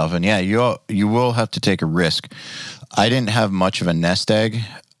in yourself. And yeah, you will have to take a risk. I didn't have much of a nest egg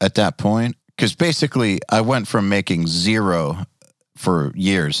at that point, because basically I went from making zero for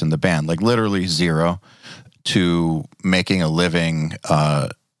years in the band, like literally zero, to making a living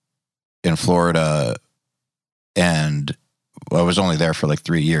in Florida, and I was only there for like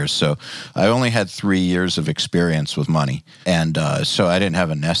 3 years. So I only had 3 years of experience with money. And so I didn't have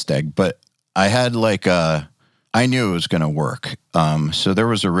a nest egg, but I had like I knew it was going to work. So there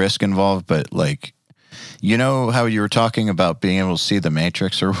was a risk involved, but like, you know how you were talking about being able to see the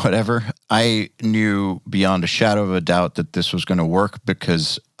matrix or whatever? I knew beyond a shadow of a doubt that this was going to work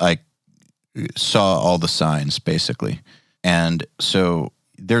because I saw all the signs basically. And so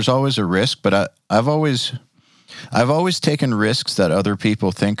there's always a risk, but I've always taken risks that other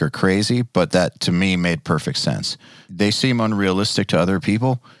people think are crazy, but that to me made perfect sense. They seem unrealistic to other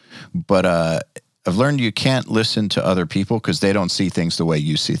people, but I've learned you can't listen to other people because they don't see things the way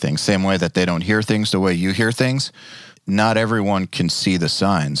you see things. Same way that they don't hear things the way you hear things. Not everyone can see the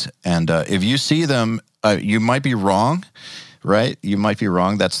signs. And if you see them, you might be wrong, right? You might be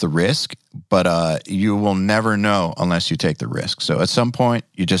wrong. That's the risk. But you will never know unless you take the risk. So at some point,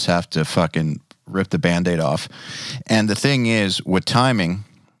 you just have to fucking rip the Band-Aid off. And the thing is, with timing,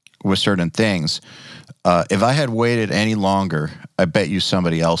 with certain things, if I had waited any longer, I bet you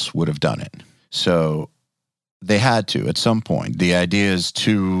somebody else would have done it. So they had to at some point. The idea is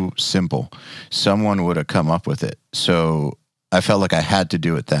too simple. Someone would have come up with it. So I felt like I had to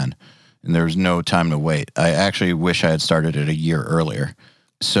do it then. And there was no time to wait. I actually wish I had started it a year earlier.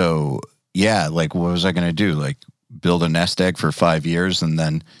 So yeah, like what was I going to do? Like build a nest egg for 5 years and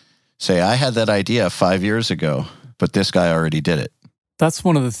then say, I had that idea 5 years ago, but this guy already did it. That's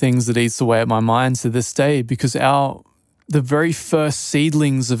one of the things that eats away at my mind to this day, because the very first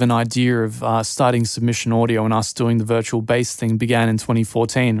seedlings of an idea of starting Submission Audio and us doing the virtual bass thing began in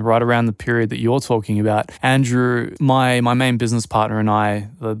 2014, right around the period that you're talking about. Andrew, my main business partner, and I,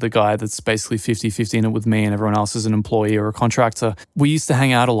 the guy that's basically 50-50 in it with me and everyone else is an employee or a contractor, we used to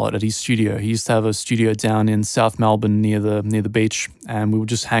hang out a lot at his studio. He used to have a studio down in South Melbourne near the beach, and we would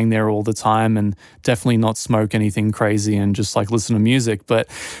just hang there all the time and definitely not smoke anything crazy and just like listen to music.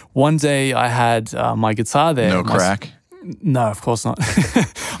 But one day I had my guitar there. No crack? No, of course not.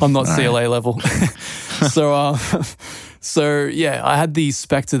 I'm not CLA level. So yeah, I had the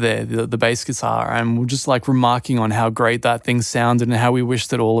Spectre there, the bass guitar, and we're just like remarking on how great that thing sounded and how we wish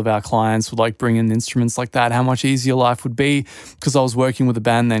that all of our clients would like bring in instruments like that, how much easier life would be, because I was working with a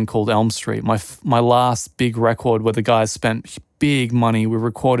band then called Elm Street, my last big record where the guys spent big money. We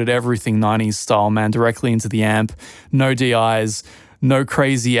recorded everything 90s style, man, directly into the amp, no DIs, no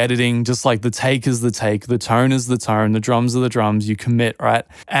crazy editing, just like the take is the take, the tone is the tone, the drums are the drums, you commit, right?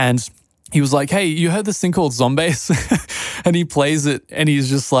 And he was like, hey, you heard this thing called Zombass? And he plays it and he's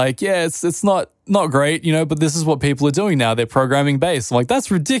just like, yeah, it's not great, but this is what people are doing now. They're programming bass. I'm like, that's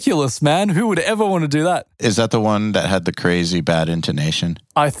ridiculous, man. Who would ever want to do that? Is that the one that had the crazy bad intonation?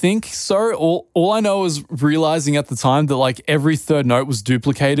 I think so. All I know is realizing at the time that like every third note was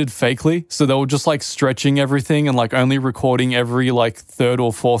duplicated fakely. So they were just like stretching everything and like only recording every like third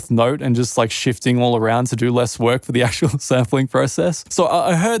or fourth note and just like shifting all around to do less work for the actual sampling process. So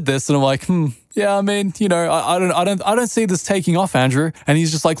I heard this and I'm like, yeah, I mean, I don't see this taking off, Andrew. And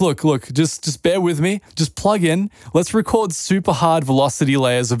he's just like, look, just bear with me. Just plug in. Let's record super hard velocity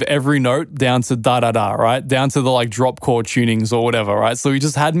layers of every note down to da-da-da, right? Down to the like drop chord tunings or whatever, right? So he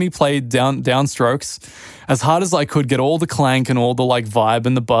just had me play downstrokes as hard as I could, get all the clank and all the like vibe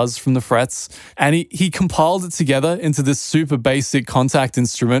and the buzz from the frets. And he compiled it together into this super basic contact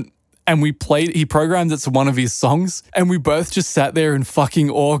instrument. And he programmed it to one of his songs. And we both just sat there in fucking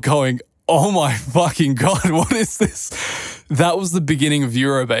awe going, oh my fucking God, what is this? That was the beginning of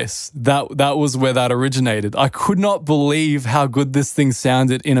Eurobass. That was where that originated. I could not believe how good this thing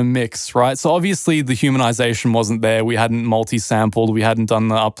sounded in a mix, right? So obviously the humanization wasn't there. We hadn't multi-sampled. We hadn't done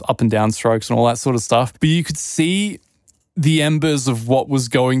the up and down strokes and all that sort of stuff. But you could see the embers of what was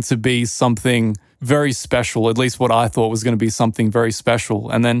going to be something very special, at least what I thought was going to be something very special.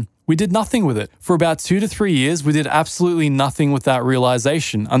 And then we did nothing with it. For about 2 to 3 years, we did absolutely nothing with that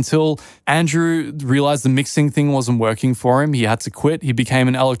realization until Andrew realized the mixing thing wasn't working for him. He had to quit. He became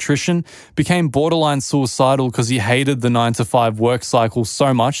an electrician, became borderline suicidal because he hated the 9-to-5 work cycle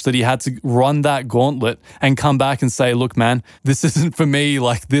so much that he had to run that gauntlet and come back and say, look, man, this isn't for me.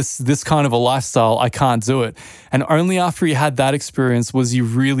 Like this kind of a lifestyle, I can't do it. And only after he had that experience was he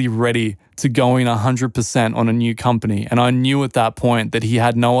really ready to go in 100% on a new company. And I knew at that point that he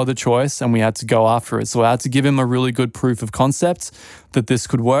had no other choice and we had to go after it. So I had to give him a really good proof of concept that this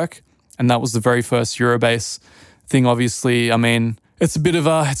could work. And that was the very first Eurobass thing. Obviously, I mean, it's a bit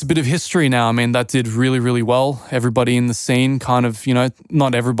of history now. I mean, that did really, really well. Everybody in the scene kind of,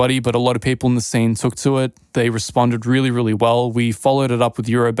 not everybody, but a lot of people in the scene took to it. They responded really, really well. We followed it up with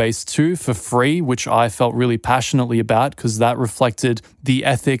Eurobass 2 for free, which I felt really passionately about because that reflected the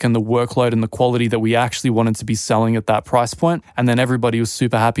ethic and the workload and the quality that we actually wanted to be selling at that price point. And then everybody was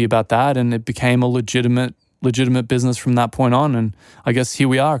super happy about that. And it became a legitimate business from that point on. And I guess here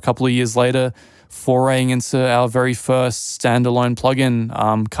we are a couple of years later, foraying into our very first standalone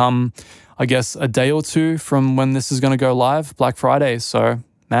plugin come, I guess, a day or two from when this is going to go live, Black Friday. So,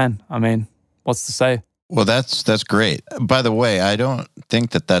 man, I mean, what's to say? Well, that's great. By the way, I don't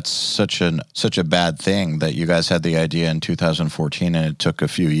think that that's such a bad thing that you guys had the idea in 2014 and it took a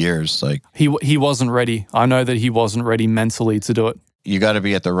few years. Like he wasn't ready. I know that he wasn't ready mentally to do it. You got to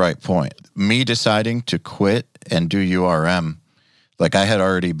be at the right point. Me deciding to quit and do URM, like I had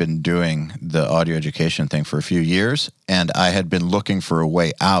already been doing the audio education thing for a few years, and I had been looking for a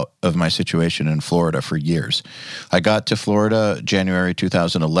way out of my situation in Florida for years. I got to Florida January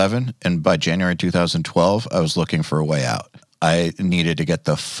 2011, and by January 2012, I was looking for a way out. I needed to get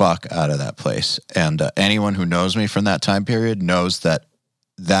the fuck out of that place. And anyone who knows me from that time period knows that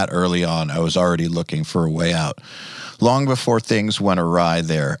early on, I was already looking for a way out. Long before things went awry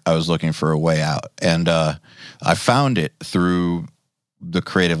there, I was looking for a way out. And I found it through the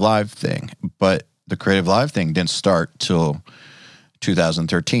Creative Live thing, but the Creative Live thing didn't start till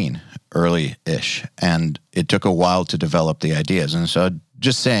 2013, early-ish, and it took a while to develop the ideas. And so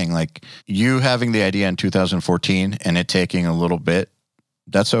just saying, like, you having the idea in 2014 and it taking a little bit,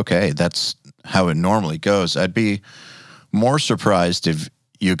 that's okay. That's how it normally goes. I'd be more surprised if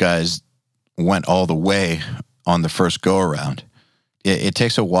you guys went all the way on the first go-around. It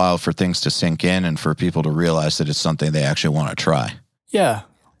takes a while for things to sink in and for people to realize that it's something they actually want to try. Yeah,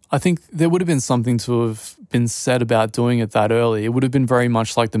 I think there would have been something to have been said about doing it that early. It would have been very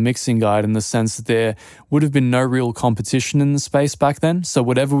much like the mixing guide in the sense that there would have been no real competition in the space back then. So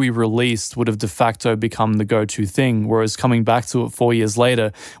whatever we released would have de facto become the go-to thing. Whereas coming back to it 4 years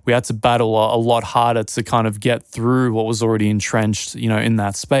later, we had to battle a lot harder to kind of get through what was already entrenched, in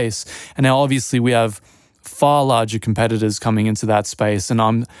that space. And now obviously we have far larger competitors coming into that space. And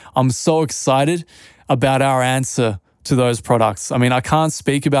I'm so excited about our answer to those products. I mean, I can't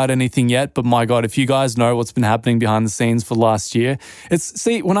speak about anything yet, but my God, if you guys know what's been happening behind the scenes for last year,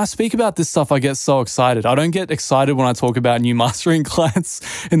 see, when I speak about this stuff, I get so excited. I don't get excited when I talk about new mastering clients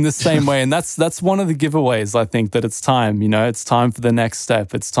in the same way. And that's one of the giveaways, I think, that it's time, it's time for the next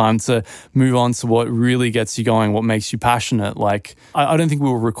step. It's time to move on to what really gets you going, what makes you passionate. Like, I don't think we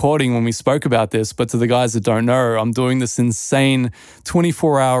were recording when we spoke about this, but to the guys that don't know, I'm doing this insane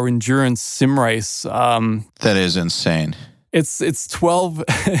 24-hour endurance sim race. That is insane. It's 12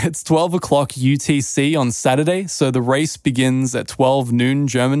 it's 12 o'clock UTC on Saturday. So the race begins at 12 noon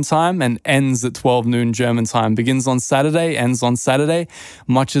German time and ends at 12 noon German time. Begins on Saturday, ends on Saturday,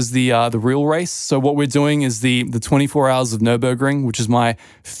 much as the real race. So what we're doing is the 24 hours of Nürburgring, which is my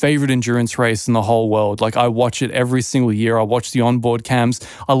favorite endurance race in the whole world. Like I watch it every single year. I watch the onboard cams.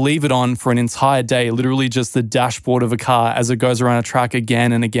 I leave it on for an entire day, literally just the dashboard of a car as it goes around a track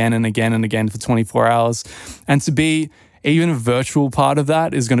again and again and again and again for 24 hours. And to be even a virtual part of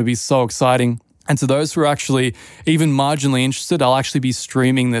that is going to be so exciting. And to those who are actually even marginally interested, I'll actually be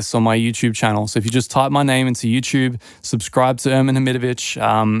streaming this on my YouTube channel. So if you just type my name into YouTube, subscribe to Ermin Hamidovic,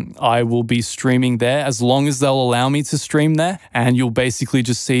 I will be streaming there as long as they'll allow me to stream there. And you'll basically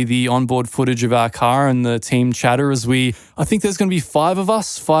just see the onboard footage of our car and the team chatter as I think there's going to be 5 of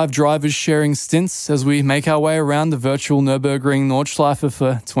us, 5 drivers sharing stints as we make our way around the virtual Nürburgring Nordschleife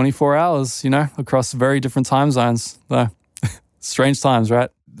for 24 hours, across very different time zones. So, strange times, right?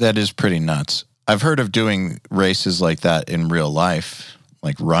 That is pretty nuts. I've heard of doing races like that in real life,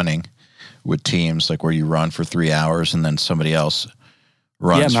 like running with teams, like where you run for 3 hours and then somebody else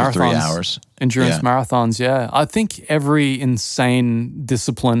runs for 3 hours. Endurance marathons, yeah. I think every insane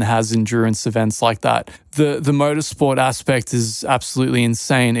discipline has endurance events like that. The motorsport aspect is absolutely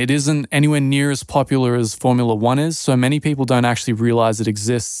insane. It isn't anywhere near as popular as Formula One is, so many people don't actually realize it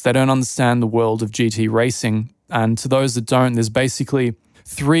exists. They don't understand the world of GT racing. And to those that don't, there's basically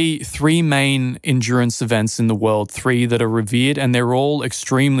three main endurance events in the world, 3 that are revered, and they're all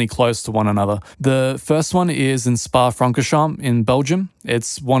extremely close to one another. The first one is in Spa-Francorchamps in Belgium.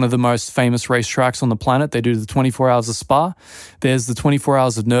 It's one of the most famous racetracks on the planet. They do the 24 hours of Spa. There's the 24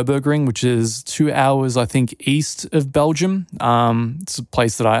 hours of Nürburgring, which is 2 hours, I think, east of Belgium. It's a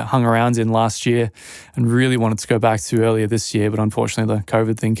place that I hung around in last year and really wanted to go back to earlier this year, but unfortunately the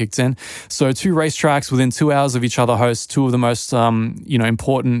COVID thing kicked in. So 2 racetracks within 2 hours of each other host 2 of the most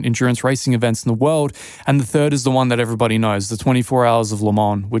important endurance racing events in the world. And the third is the one that everybody knows, the 24 hours of Le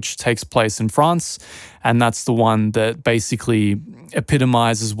Mans, which takes place in France. And that's the one that basically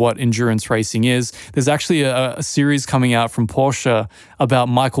epitomizes what endurance racing is. There's actually a series coming out from Porsche about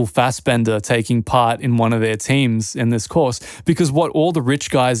Michael Fassbender taking part in one of their teams in this course, because what all the rich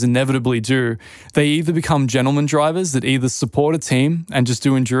guys inevitably do, they either become gentleman drivers that either support a team and just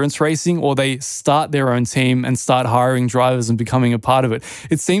do endurance racing, or they start their own team and start hiring drivers and becoming a part of it.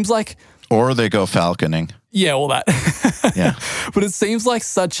 It seems like... Or they go falconing. Yeah, all that. Yeah. But it seems like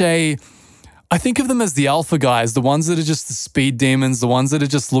I think of them as the alpha guys, the ones that are just the speed demons, the ones that are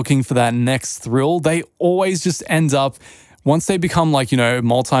just looking for that next thrill. They always just end up, once they become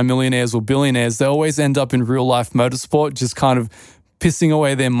multimillionaires or billionaires, they always end up in real life motorsport, just kind of pissing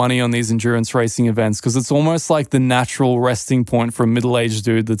away their money on these endurance racing events, because it's almost like the natural resting point for a middle-aged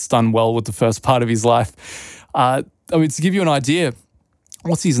dude that's done well with the first part of his life. To give you an idea,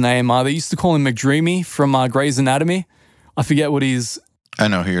 what's his name? They used to call him McDreamy from Grey's Anatomy. I forget what I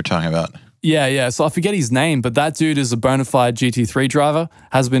know who you're talking about. Yeah. So I forget his name, but that dude is a bona fide GT3 driver,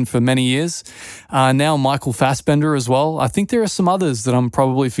 has been for many years. Now Michael Fassbender as well. I think there are some others that I'm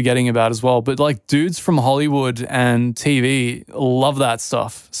probably forgetting about as well, but like dudes from Hollywood and TV love that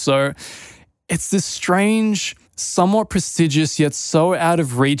stuff. So it's this strange, somewhat prestigious, yet so out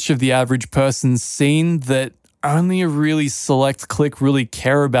of reach of the average person's scene that only a really select clique really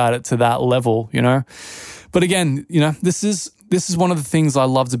care about it to that level, But again, this is one of the things I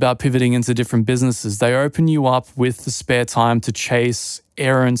loved about pivoting into different businesses. They open you up with the spare time to chase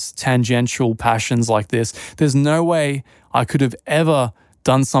errant, tangential passions like this. There's no way I could have ever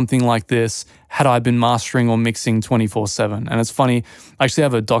done something like this had I been mastering or mixing 24/7. And it's funny, I actually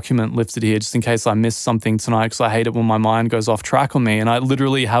have a document lifted here just in case I missed something tonight, because I hate it when my mind goes off track on me. And I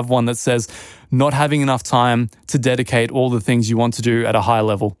literally have one that says, not having enough time to dedicate all the things you want to do at a high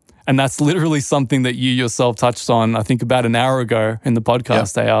level. And that's literally something that you yourself touched on, I think, about an hour ago in the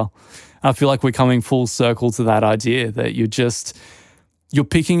podcast, AL. I feel like we're coming full circle to that idea that you're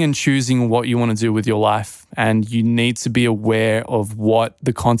picking and choosing what you want to do with your life, and you need to be aware of what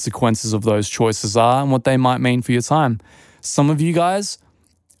the consequences of those choices are and what they might mean for your time. Some of you guys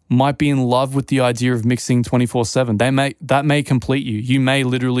might be in love with the idea of mixing 24/7. That may complete you. You may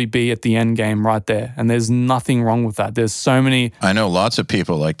literally be at the end game right there, and there's nothing wrong with that. There's so many... I know lots of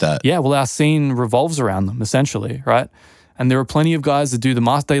people like that. Yeah, well, our scene revolves around them, essentially, right? And there are plenty of guys that do the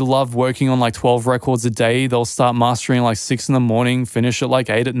master. They love working on 12 records a day. They'll start mastering 6 in the morning, finish at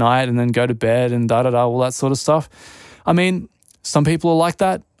 8 at night, and then go to bed and all that sort of stuff. I mean, some people are like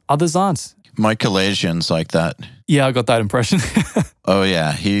that. Others aren't. Mike Kalasian's like that. Yeah, I got that impression. Oh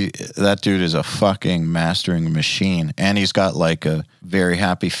yeah, that dude is a fucking mastering machine, and he's got a very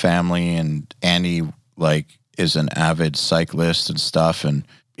happy family, and Andy is an avid cyclist and stuff, and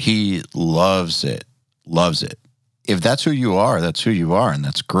he loves it. If that's who you are, that's who you are, and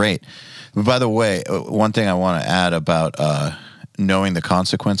that's great. But by the way, one thing I want to add about knowing the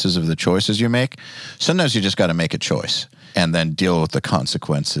consequences of the choices you make, sometimes you just got to make a choice and then deal with the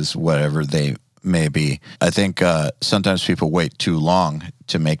consequences, whatever they may be. I think sometimes people wait too long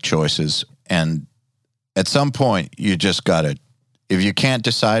to make choices, and at some point you just got to, if you can't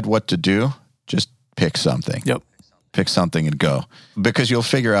decide what to do, just pick something. Yep. Pick something and go, because you'll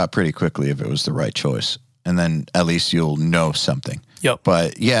figure out pretty quickly if it was the right choice, and then at least you'll know something. Yep.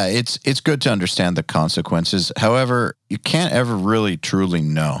 But yeah, it's good to understand the consequences. However, you can't ever really truly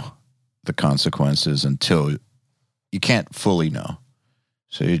know the consequences until you can't fully know.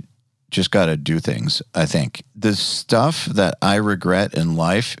 So you just got to do things, I think. The stuff that I regret in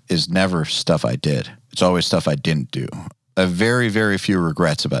life is never stuff I did. It's always stuff I didn't do. I have very, very few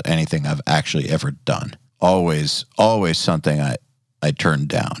regrets about anything I've actually ever done. Always something I turned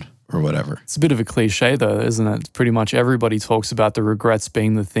down or whatever. It's a bit of a cliche though, isn't it? Pretty much everybody talks about the regrets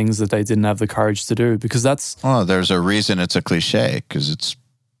being the things that they didn't have the courage to do, because there's a reason it's a cliche, because it's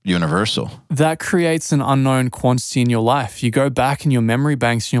universal. That creates an unknown quantity in your life. You go back in your memory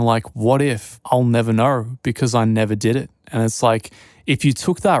banks and you're like, what if? I'll never know because I never did it. And it's like, if you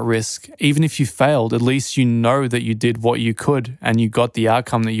took that risk, even if you failed, at least you know that you did what you could and you got the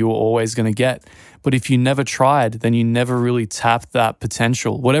outcome that you were always going to get. But if you never tried, then you never really tapped that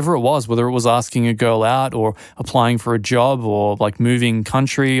potential. Whatever it was, whether it was asking a girl out or applying for a job or like moving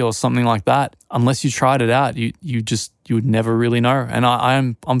country or something like that, unless you tried it out, you would never really know. And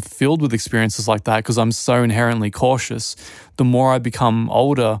I'm filled with experiences like that because I'm so inherently cautious. The more I become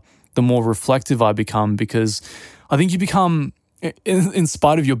older, the more reflective I become, because I think you become, in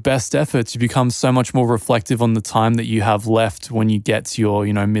spite of your best efforts, you become so much more reflective on the time that you have left when you get to your,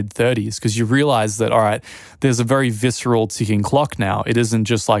 mid-30s, because you realize that, all right, there's a very visceral ticking clock now. It isn't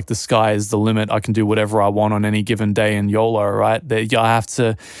just like the sky is the limit. I can do whatever I want on any given day in YOLO, right? That I have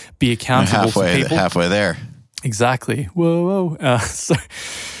to be accountable to people. Halfway there. Exactly. Whoa. So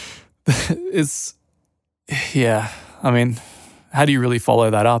it's, yeah, I mean, how do you really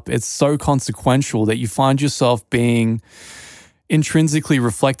follow that up? It's so consequential that you find yourself being intrinsically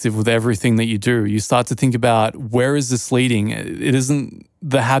reflective with everything that you do. You start to think about, where is this leading? It isn't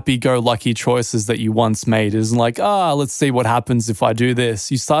the happy-go-lucky choices that you once made. It isn't like, let's see what happens if I do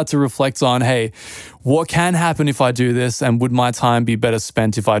this. You start to reflect on, hey, what can happen if I do this? And would my time be better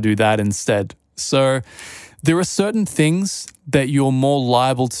spent if I do that instead? So there are certain things that you're more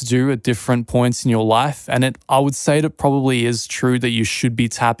liable to do at different points in your life. And I would say it probably is true that you should be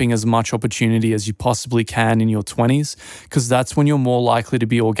tapping as much opportunity as you possibly can in your 20s, because that's when you're more likely to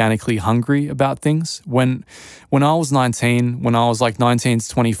be organically hungry about things. When I was 19, when I was like 19 to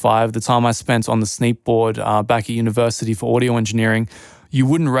 25, the time I spent on the Sneap board back at university for audio engineering, you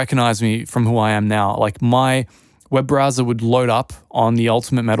wouldn't recognize me from who I am now. Like, my web browser would load up on the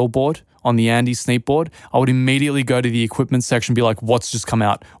Ultimate Metal board, on the Andy Sneap board. I would immediately go to the equipment section and be like, what's just come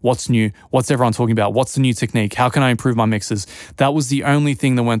out? What's new? What's everyone talking about? What's the new technique? How can I improve my mixes? That was the only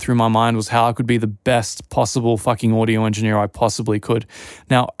thing that went through my mind, was how I could be the best possible fucking audio engineer I possibly could.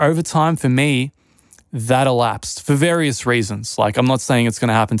 Now, over time for me, that elapsed for various reasons. Like, I'm not saying it's going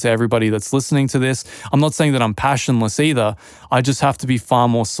to happen to everybody that's listening to this. I'm not saying that I'm passionless either. I just have to be far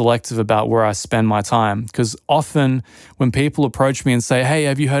more selective about where I spend my time. Because often when people approach me and say, hey,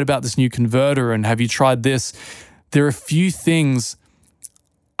 have you heard about this new converter and have you tried this? There are a few things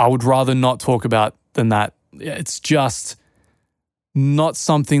I would rather not talk about than that. It's just not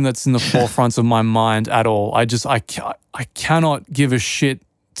something that's in the forefront of my mind at all. I cannot give a shit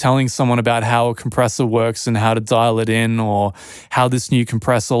telling someone about how a compressor works and how to dial it in, or how this new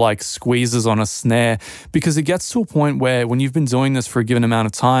compressor like squeezes on a snare, because it gets to a point where when you've been doing this for a given amount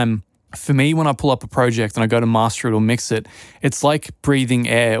of time, for me, when I pull up a project and I go to master it or mix it, it's like breathing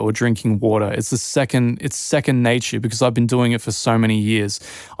air or drinking water. It's second nature, because I've been doing it for so many years.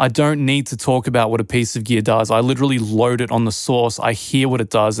 I don't need to talk about what a piece of gear does. I literally load it on the source. I hear what it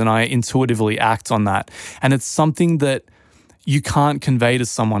does and I intuitively act on that. And it's something that you can't convey to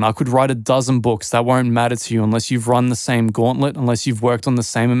someone. I could write a dozen books that won't matter to you unless you've run the same gauntlet, unless you've worked on the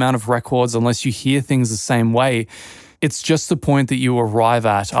same amount of records, unless you hear things the same way. It's just the point that you arrive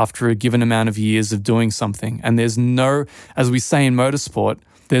at after a given amount of years of doing something. And there's no, as we say in motorsport,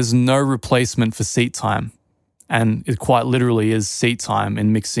 there's no replacement for seat time. And it quite literally is seat time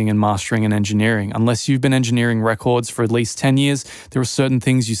in mixing and mastering and engineering. Unless you've been engineering records for at least 10 years, there are certain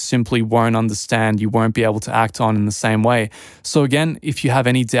things you simply won't understand, you won't be able to act on in the same way. So again, if you have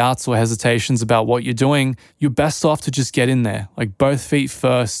any doubts or hesitations about what you're doing, you're best off to just get in there. Like, both feet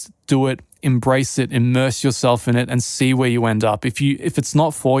first, do it. embrace it, immerse yourself in it, and see where you end up. If it's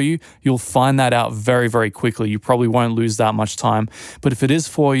not for you, you'll find that out very, very quickly. You probably won't lose that much time. But if it is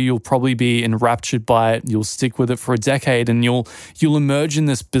for you, you'll probably be enraptured by it. You'll stick with it for a decade, and you'll emerge in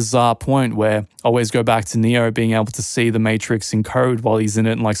this bizarre point where I always go back to Neo being able to see the Matrix in code while he's in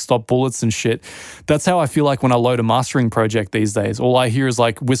it and like stop bullets and shit. That's how I feel like when I load a mastering project these days. All I hear is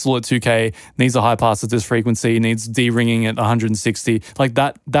like whistle at 2K, needs a high pass at this frequency, needs D-ringing at 160. Like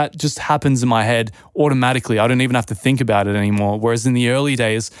that just happens in my head automatically. I don't even have to think about it anymore. Whereas in the early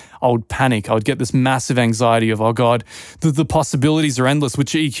days, I would panic. I would get this massive anxiety of, oh God, the possibilities are endless.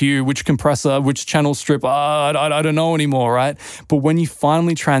 Which EQ, which compressor, which channel strip, I don't know anymore, right? But when you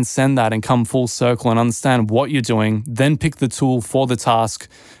finally transcend that and come full circle and understand what you're doing, then pick the tool for the task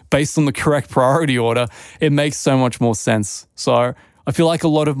based on the correct priority order, it makes so much more sense. So I feel like a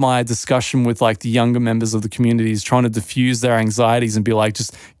lot of my discussion with like the younger members of the community is trying to diffuse their anxieties and be like,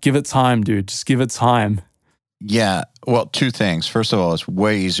 just give it time, dude. Just give it time. Yeah. Well, two things. First of all, it's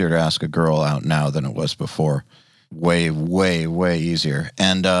way easier to ask a girl out now than it was before. Way, way, way easier.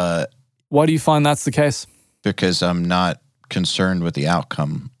 And why do you find that's the case? Because I'm not concerned with the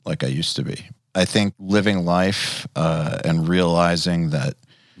outcome like I used to be. I think living life and realizing that,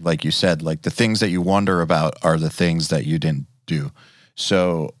 like you said, like the things that you wonder about are the things that you didn't do.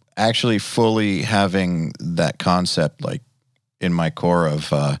 So actually fully having that concept like in my core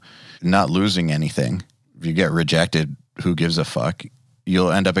of not losing anything. If you get rejected, who gives a fuck?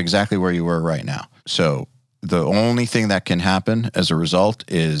 You'll end up exactly where you were right now. So the only thing that can happen as a result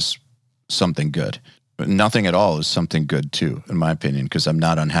is something good. But nothing at all is something good too, in my opinion, because I'm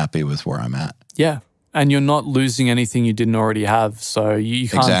not unhappy with where I'm at. Yeah. And you're not losing anything you didn't already have. So you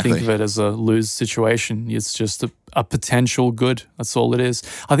can't think of it as a lose situation. It's just a potential good. That's all it is.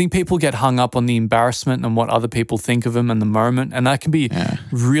 I think people get hung up on the embarrassment and what other people think of them in the moment. And that can be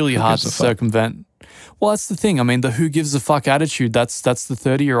really hard to circumvent. Well, that's the thing. I mean, the who gives a fuck attitude, that's the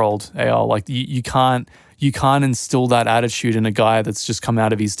 30-year-old AL. Like you can't instill that attitude in a guy that's just come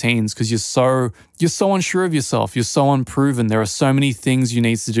out of his teens because you're so unsure of yourself. You're so unproven. There are so many things you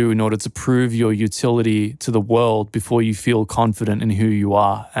need to do in order to prove your utility to the world before you feel confident in who you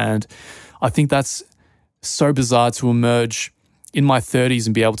are. And I think that's so bizarre to emerge in my 30s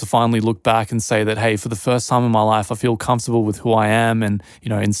and be able to finally look back and say that, hey, for the first time in my life, I feel comfortable with who I am. And, you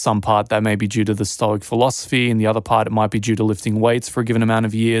know, in some part that may be due to the Stoic philosophy. In the other part, it might be due to lifting weights for a given amount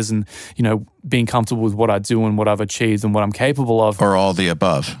of years and, you know, being comfortable with what I do and what I've achieved and what I'm capable of. Or all the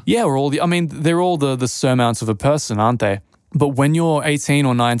above. Yeah, they're all the surmounts of a person, aren't they? But when you're 18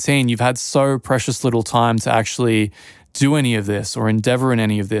 or 19, you've had so precious little time to actually do any of this or endeavor in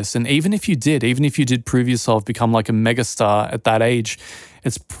any of this. And even if you did prove yourself, become like a megastar at that age,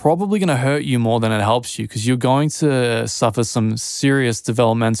 it's probably going to hurt you more than it helps you because you're going to suffer some serious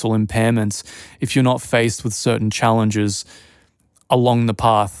developmental impairments if you're not faced with certain challenges along the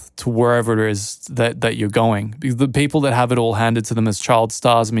path to wherever it is that you're going. The people that have it all handed to them as child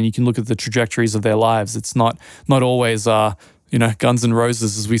stars, I mean, you can look at the trajectories of their lives. It's not always, Guns N'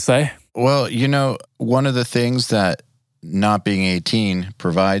 Roses, as we say. Well, you know, one of the things that not being 18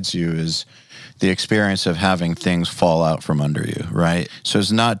 provides you is the experience of having things fall out from under you, right? So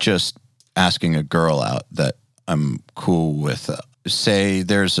it's not just asking a girl out that I'm cool with. Say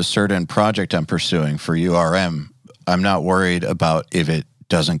there's a certain project I'm pursuing for URM. I'm not worried about if it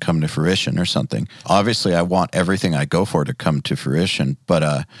doesn't come to fruition or something. Obviously, I want everything I go for to come to fruition.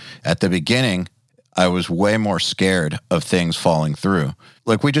 But at the beginning, I was way more scared of things falling through.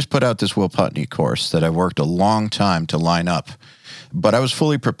 Like we just put out this Will Putney course that I worked a long time to line up, but I was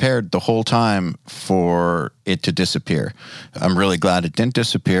fully prepared the whole time for it to disappear. I'm really glad it didn't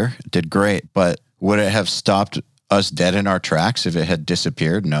disappear. It did great, but would it have stopped us dead in our tracks if it had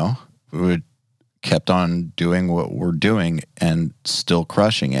disappeared? No. We would kept on doing what we're doing and still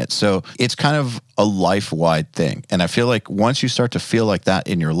crushing it. So it's kind of a life-wide thing. And I feel like once you start to feel like that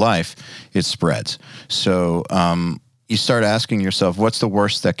in your life, it spreads. So you start asking yourself, what's the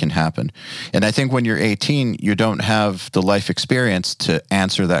worst that can happen? And I think when you're 18, you don't have the life experience to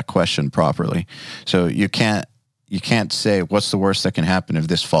answer that question properly. So you can't say, what's the worst that can happen if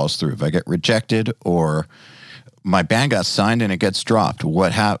this falls through? If I get rejected or my band got signed and it gets dropped,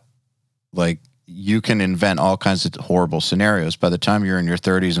 what happened? Like, you can invent all kinds of horrible scenarios. By the time you're in your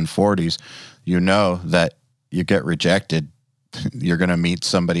 30s and 40s, you know that you get rejected. You're going to meet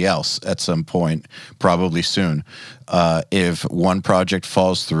somebody else at some point, probably soon. If one project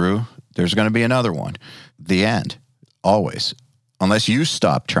falls through, there's going to be another one. The end. Always. Unless you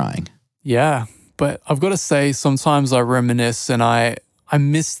stop trying. Yeah, but I've got to say, sometimes I reminisce and I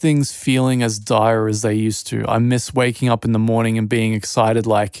miss things feeling as dire as they used to. I miss waking up in the morning and being excited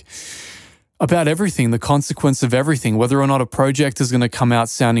like, about everything, the consequence of everything, whether or not a project is going to come out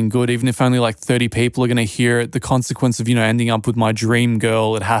sounding good, even if only like 30 people are going to hear it, the consequence of, ending up with my dream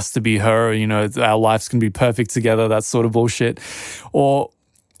girl, it has to be her, our life's going to be perfect together, that sort of bullshit. Or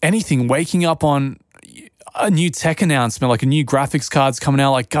anything, waking up on a new tech announcement, like a new graphics card's coming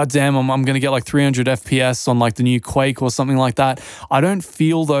out, like, goddamn, I'm going to get like 300 FPS on like the new Quake or something like that. I don't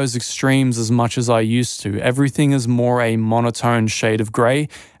feel those extremes as much as I used to. Everything is more a monotone shade of gray.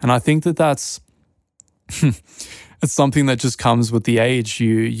 And I think that that's it's something that just comes with the age.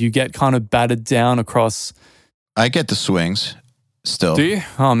 You get kind of battered down across. I get the swings still. Do you?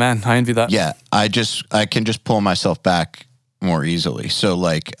 Oh man, I envy that. Yeah, I can just pull myself back more easily. So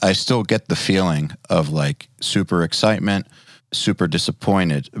like I still get the feeling of like super excitement, super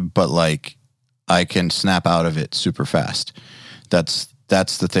disappointed, but like I can snap out of it super fast. That's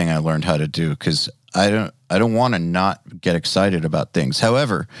the thing I learned how to do, because I don't want to not get excited about things.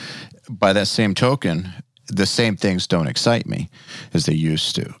 However, by that same token, the same things don't excite me as they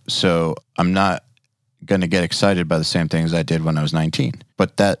used to. So I'm not going to get excited by the same things I did when I was 19.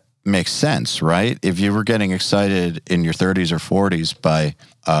 But that makes sense, right? If you were getting excited in your 30s or 40s by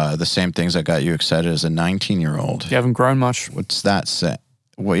the same things that got you excited as a 19-year-old. You haven't grown much. What's that say?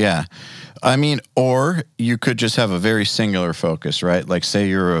 Well, yeah. I mean, or you could just have a very singular focus, right? Like say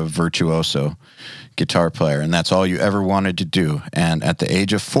you're a virtuoso guitar player and that's all you ever wanted to do. And at the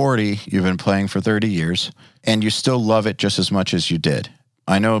age of 40, you've been playing for 30 years and you still love it just as much as you did.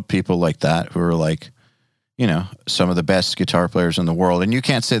 I know people like that who are like, some of the best guitar players in the world. And you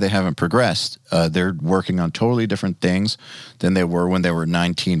can't say they haven't progressed. They're working on totally different things than they were when they were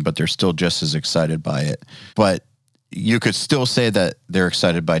 19, but they're still just as excited by it. But you could still say that they're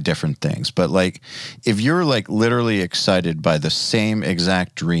excited by different things. But like, if you're like literally excited by the same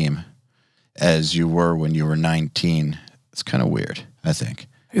exact dream as you were when you were 19, it's kind of weird, I think.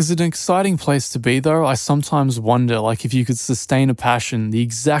 Is it an exciting place to be, though? I sometimes wonder, like, if you could sustain a passion, the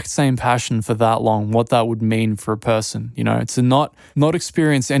exact same passion for that long, what that would mean for a person, to not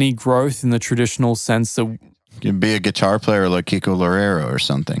experience any growth in the traditional sense that... You can be a guitar player like Kiko Loureiro or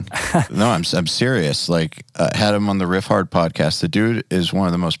something. No, I'm serious. Like, had him on the Riff Hard podcast. The dude is one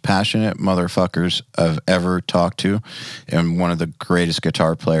of the most passionate motherfuckers I've ever talked to and one of the greatest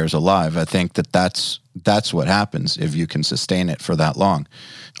guitar players alive. I think that's what happens if you can sustain it for that long.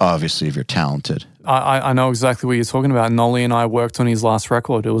 Obviously, if you're talented. I know exactly what you're talking about. Nolly and I worked on his last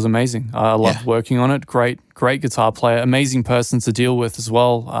record. It was amazing. I loved working on it. Great guitar player. Amazing person to deal with as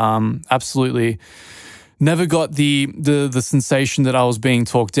well. Absolutely. Never got the sensation that I was being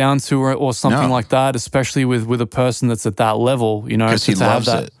talked down to or something like that, especially with a person that's at that level, Because he loves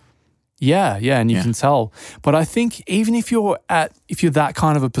it. Yeah, and you can tell. But I think even if you're that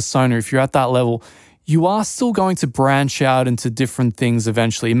kind of a persona, if you're at that level, you are still going to branch out into different things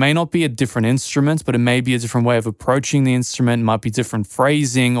eventually. It may not be a different instrument, but it may be a different way of approaching the instrument. It might be different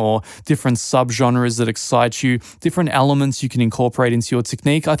phrasing or different subgenres that excite you, different elements you can incorporate into your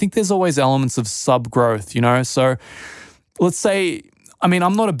technique. I think there's always elements of sub-growth, So let's say, I'm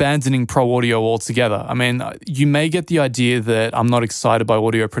not abandoning pro audio altogether. You may get the idea that I'm not excited by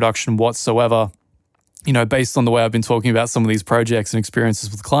audio production whatsoever, based on the way I've been talking about some of these projects and experiences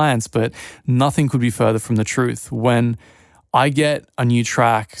with clients, but nothing could be further from the truth. When I get a new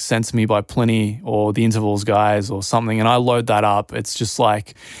track sent to me by Pliny or the Intervals guys or something, and I load that up, it's just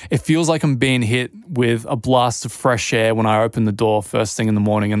like, it feels like I'm being hit with a blast of fresh air when I open the door first thing in the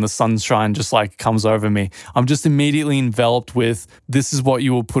morning and the sunshine just like comes over me. I'm just immediately enveloped with, this is what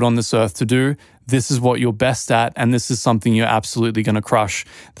you were put on this earth to do. This is what you're best at, and this is something you're absolutely going to crush.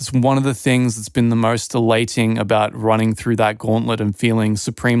 That's one of the things that's been the most elating about running through that gauntlet and feeling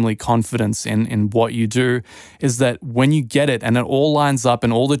supremely confident in what you do, is that when you get it and it all lines up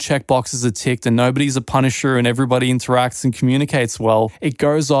and all the check boxes are ticked and nobody's a punisher and everybody interacts and communicates well, it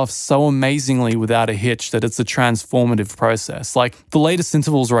goes off so amazingly without a hitch that it's a transformative process. Like the latest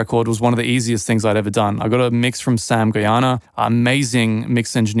Intervals record was one of the easiest things I'd ever done. I got a mix from Sam Guyana, amazing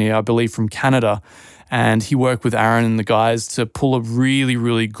mix engineer, I believe from Canada. And he worked with Aaron and the guys to pull a really,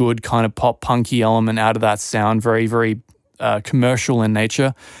 really good kind of pop punky element out of that sound, very, very commercial in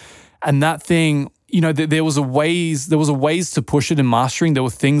nature. And that thing, there was a ways to push it in mastering. There were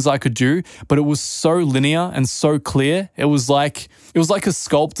things I could do, but it was so linear and so clear. It was like a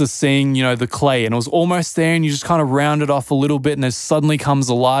sculptor seeing, the clay, and it was almost there, and you just kind of round it off a little bit, and it suddenly comes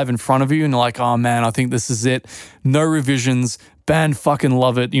alive in front of you, and you're like, oh man, I think this is it. No revisions. Band fucking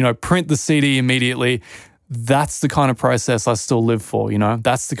love it, print the CD immediately. That's the kind of process I still live for,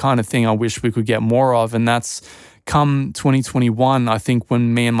 That's the kind of thing I wish we could get more of. And that's come 2021, I think,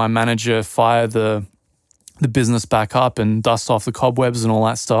 when me and my manager fire the the business back up and dust off the cobwebs and all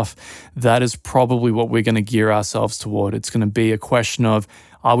that stuff, that is probably what we're going to gear ourselves toward. It's going to be a question of,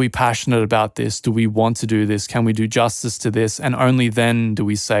 are we passionate about this? Do we want to do this? Can we do justice to this? And only then do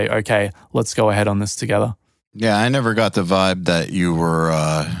we say, okay, let's go ahead on this together. Yeah, I never got the vibe that you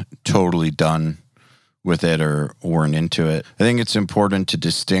were totally done with it or weren't into it. I think it's important to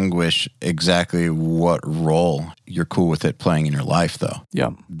distinguish exactly what role you're cool with it playing in your life, though.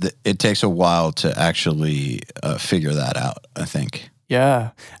 Yeah. It takes a while to actually figure that out, I think. Yeah.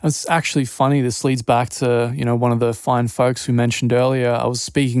 It's actually funny. This leads back to, one of the fine folks we mentioned earlier. I was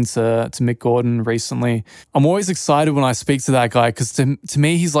speaking to Mick Gordon recently. I'm always excited when I speak to that guy because to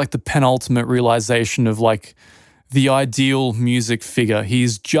me, he's like the penultimate realization of like the ideal music figure.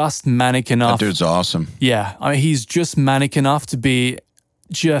 He's just manic enough. That dude's awesome. Yeah. I mean, he's just manic enough to be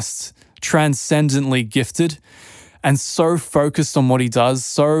just transcendently gifted and so focused on what he does,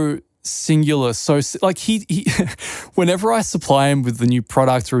 so singular, so like he whenever I supply him with the new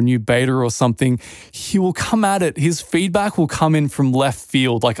product or a new beta or something, he will come at it. His feedback will come in from left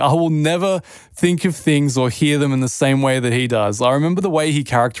field. Like I will never think of things or hear them in the same way that he does. I remember the way he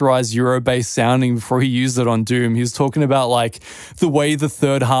characterized Eurobase sounding before he used it on Doom. He was talking about like the way the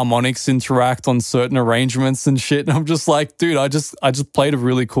third harmonics interact on certain arrangements and shit. And I'm just like, dude, I just played a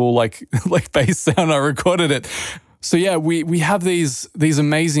really cool like bass sound. I recorded it. So yeah, we have these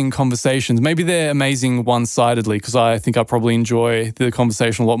amazing conversations. Maybe they're amazing one-sidedly because I think I probably enjoy the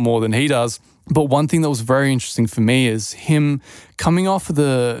conversation a lot more than he does. But one thing that was very interesting for me is him coming off of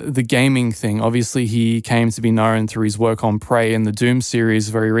the gaming thing. Obviously, he came to be known through his work on Prey and the Doom series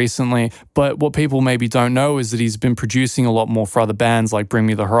very recently. But what people maybe don't know is that he's been producing a lot more for other bands like Bring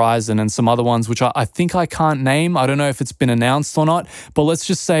Me the Horizon and some other ones, which I think I can't name. I don't know if it's been announced or not. But let's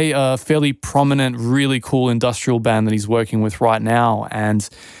just say a fairly prominent, really cool industrial band that he's working with right now. And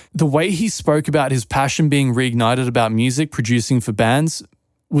the way he spoke about his passion being reignited about music, producing for bands,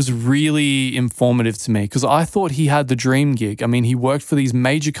 was really informative to me because I thought he had the dream gig. I mean, he worked for these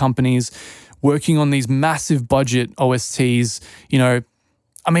major companies working on these massive budget OSTs,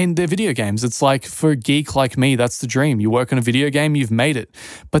 I mean, they're video games. It's like for a geek like me, that's the dream. You work on a video game, you've made it.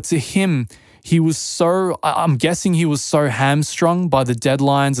 But to him, I'm guessing he was so hamstrung by the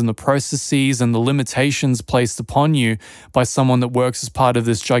deadlines and the processes and the limitations placed upon you by someone that works as part of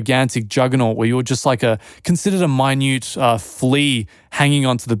this gigantic juggernaut where you're just like considered a minute flea hanging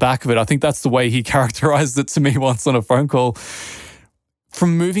onto the back of it. I think that's the way he characterized it to me once on a phone call.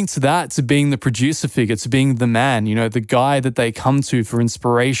 From moving to that, to being the producer figure, to being the man, the guy that they come to for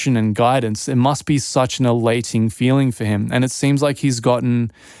inspiration and guidance, it must be such an elating feeling for him. And it seems like he's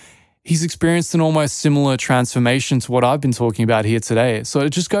experienced an almost similar transformation to what I've been talking about here today. So it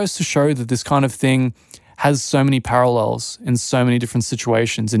just goes to show that this kind of thing has so many parallels in so many different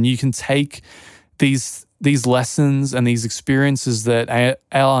situations. And you can take these lessons and these experiences that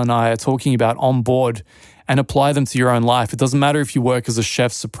Al and I are talking about on board and apply them to your own life. It doesn't matter if you work as a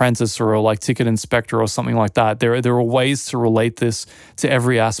chef's apprentice or a ticket inspector or something like that. There are ways to relate this to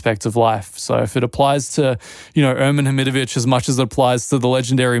every aspect of life. So if it applies to, Ermin Hamidovic as much as it applies to the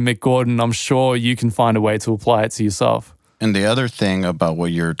legendary Mick Gordon, I'm sure you can find a way to apply it to yourself. And the other thing about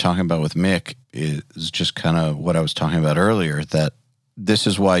what you're talking about with Mick is just kind of what I was talking about earlier, that this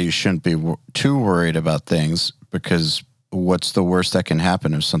is why you shouldn't be too worried about things, because what's the worst that can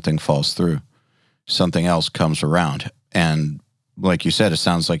happen if something falls through? Something else comes around. And like you said, it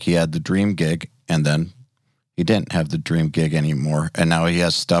sounds like he had the dream gig and then he didn't have the dream gig anymore. And now he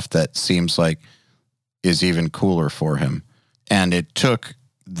has stuff that seems like is even cooler for him. And it took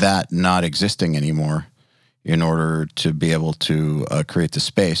that not existing anymore in order to be able to create the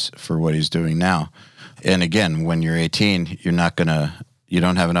space for what he's doing now. And again, when you're 18, you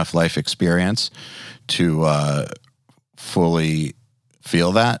don't have enough life experience to fully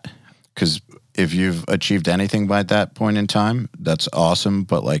feel that. Because if you've achieved anything by that point in time, that's awesome.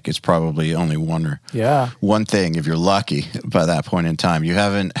 But it's probably only one thing, if you're lucky, by that point in time. You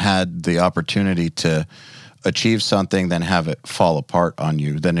haven't had the opportunity to achieve something, then have it fall apart on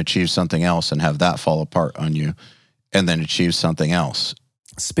you, then achieve something else and have that fall apart on you, and then achieve something else.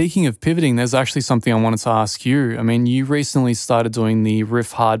 Speaking of pivoting, there's actually something I wanted to ask you. I mean, you recently started doing the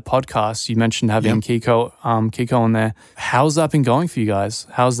Riff Hard podcast. You mentioned having Kiko on there. How's that been going for you guys?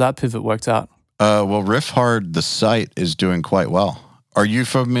 How's that pivot worked out? Well, Riff Hard, the site, is doing quite well. Are you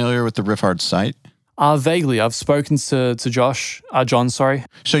familiar with the Riff Hard site? Vaguely. I've spoken to John, sorry.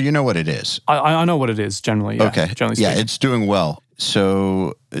 So you know what it is? I know what it is generally. Yeah, okay. Generally speaking. Yeah, it's doing well.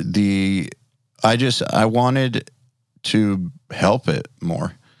 So I wanted to help it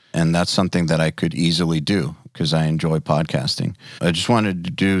more. And that's something that I could easily do because I enjoy podcasting. I just wanted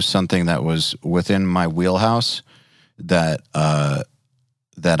to do something that was within my wheelhouse that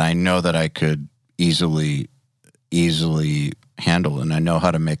I know that I could easily handle, and I know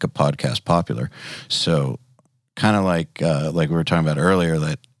how to make a podcast popular. So kind of like we were talking about earlier,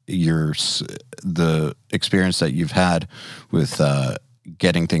 that the experience that you've had with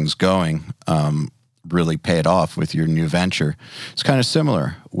getting things going really paid off with your new venture. It's kind of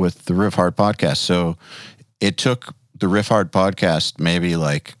similar with the Riff Hard podcast. So it took the Riff Hard podcast maybe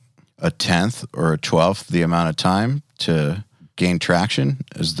like a 10th or a 12th the amount of time to gain traction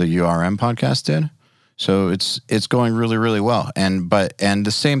as the URM podcast did. So it's going really, really well. And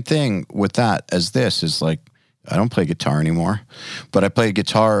the same thing with that as this is like, I don't play guitar anymore, but I played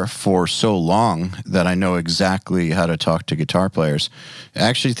guitar for so long that I know exactly how to talk to guitar players. I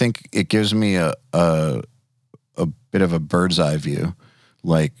actually think it gives me a bit of a bird's eye view,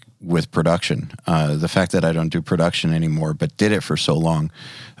 like with production. The fact that I don't do production anymore, but did it for so long,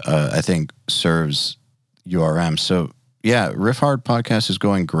 I think serves URM. So yeah, Riff Hard podcast is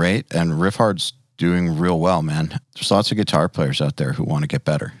going great, and Riff Hard's doing real well, man. There's lots of guitar players out there who want to get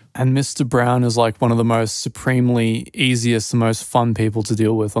better. And Mr. Brown is like one of the most supremely easiest and most fun people to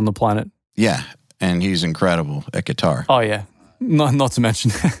deal with on the planet. Yeah, and he's incredible at guitar. Oh, yeah. Not to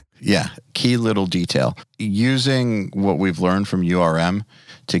mention. Yeah, key little detail. Using what we've learned from URM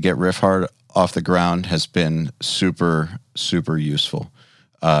to get Riff Hard off the ground has been super, super useful.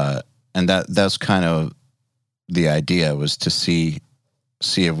 And that's kind of the idea, was to see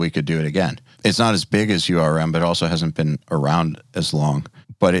if we could do it again. It's not as big as URM, but also hasn't been around as long.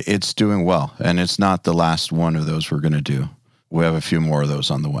 But it's doing well, and it's not the last one of those we're going to do. We have a few more of those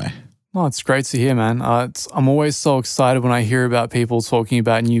on the way. Well, it's great to hear, man. I'm always so excited when I hear about people talking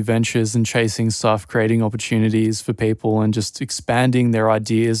about new ventures and chasing stuff, creating opportunities for people and just expanding their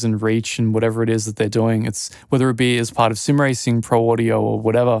ideas and reach and whatever it is that they're doing. It's whether it be as part of sim racing, pro audio, or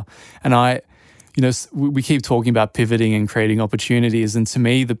whatever. And we keep talking about pivoting and creating opportunities. And to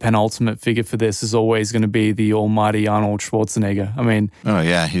me, the penultimate figure for this is always going to be the almighty Arnold Schwarzenegger. I mean... Oh,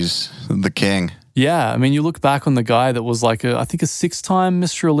 yeah, he's the king. Yeah, I mean, you look back on the guy that was like I think a 6-time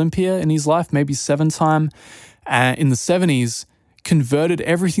Mr. Olympia in his life, maybe 7-time, in the 70s, converted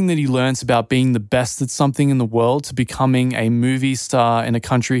everything that he learned about being the best at something in the world to becoming a movie star in a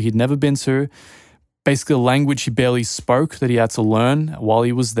country he'd never been to. Basically, a language he barely spoke that he had to learn while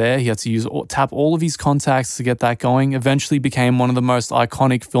he was there. He had to tap all of his contacts to get that going. Eventually became one of the most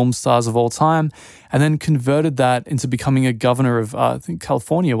iconic film stars of all time, and then converted that into becoming a governor of, I think,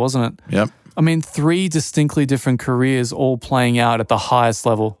 California, wasn't it? Yep. I mean, 3 distinctly different careers all playing out at the highest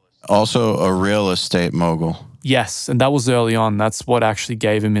level. Also a real estate mogul. Yes, and that was early on. That's what actually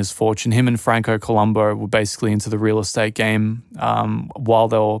gave him his fortune. Him and Franco Colombo were basically into the real estate game while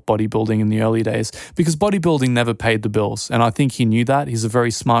they were bodybuilding in the early days, because bodybuilding never paid the bills. And I think he knew that. He's a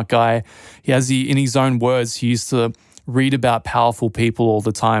very smart guy. In his own words, he used to read about powerful people all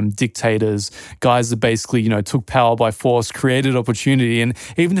the time, dictators, guys that basically, took power by force, created opportunity. And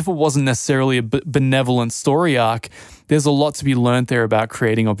even if it wasn't necessarily a benevolent story arc, there's a lot to be learned there about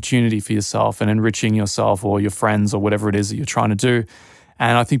creating opportunity for yourself and enriching yourself or your friends or whatever it is that you're trying to do.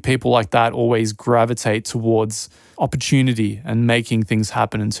 And I think people like that always gravitate towards opportunity and making things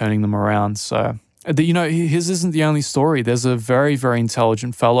happen and turning them around. So, his isn't the only story. There's a very, very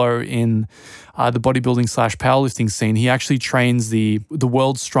intelligent fellow in the bodybuilding / powerlifting scene. He actually trains the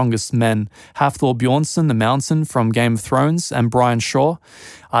world's strongest men. Hafthor Bjornsson, the Mountain from Game of Thrones, and Brian Shaw.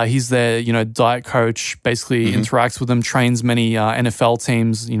 He's their, diet coach, basically interacts with them, trains many NFL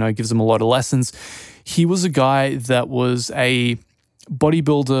teams, gives them a lot of lessons. He was a guy that was a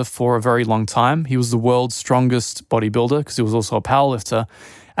bodybuilder for a very long time. He was the world's strongest bodybuilder because he was also a powerlifter.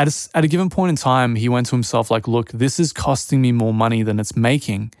 At a given point in time, he went to himself like, look, this is costing me more money than it's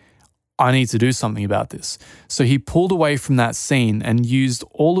making. I need to do something about this. So he pulled away from that scene and used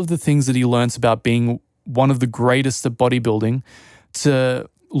all of the things that he learned about being one of the greatest at bodybuilding to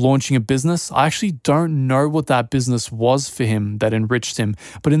launching a business. I actually don't know what that business was for him that enriched him.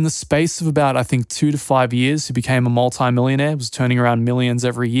 But in the space of about, I think, 2 to 5 years, he became a multi-millionaire, was turning around millions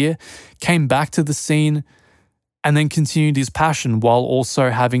every year, came back to the scene, and then continued his passion while also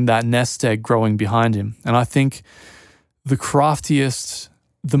having that nest egg growing behind him. And I think the craftiest,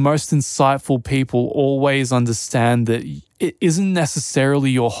 the most insightful people always understand that it isn't necessarily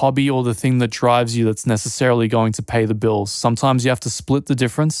your hobby or the thing that drives you that's necessarily going to pay the bills. Sometimes you have to split the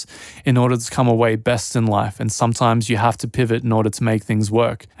difference in order to come away best in life. And sometimes you have to pivot in order to make things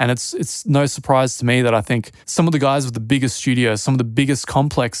work. And it's no surprise to me that I think some of the guys with the biggest studios, some of the biggest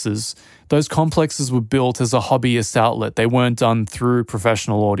complexes, those complexes were built as a hobbyist outlet. They weren't done through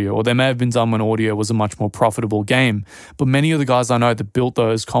professional audio, or they may have been done when audio was a much more profitable game. But many of the guys I know that built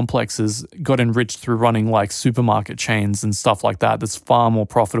those complexes got enriched through running like supermarket chains and stuff like that. That's far more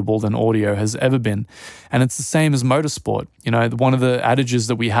profitable than audio has ever been. And it's the same as motorsport. You know, one of the adages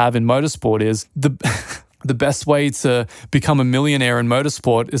that we have in motorsport is the best way to become a millionaire in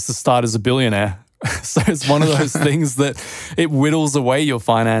motorsport is to start as a billionaire. So it's one of those things that it whittles away your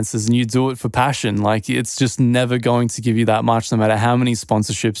finances and you do it for passion. Like it's just never going to give you that much, no matter how many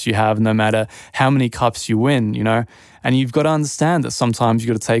sponsorships you have, no matter how many cups you win, you know? And you've got to understand that sometimes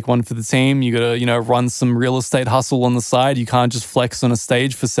you got to take one for the team. You got to, you know, run some real estate hustle on the side. You can't just flex on a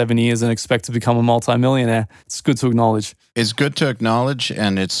stage for 7 years and expect to become a multimillionaire. It's good to acknowledge. It's good to acknowledge,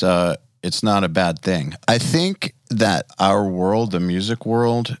 and it's not a bad thing. I think that our world, the music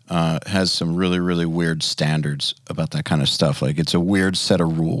world, has some really, really weird standards about that kind of stuff. Like it's a weird set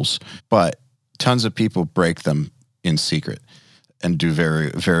of rules, but tons of people break them in secret and do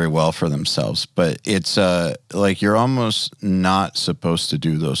very, very well for themselves. But it's like you're almost not supposed to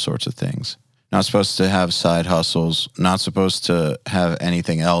do those sorts of things. Not supposed to have side hustles, not supposed to have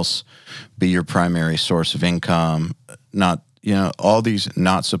anything else be your primary source of income, not, you know, all these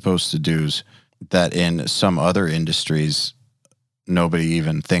not supposed to do's that in some other industries nobody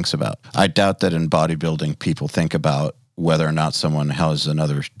even thinks about. I doubt that in bodybuilding people think about whether or not someone has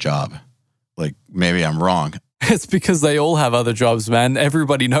another job. Like maybe I'm wrong. It's because they all have other jobs, man.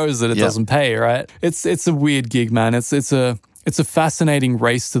 Everybody knows that it doesn't pay, right? It's a weird gig, man. It's a fascinating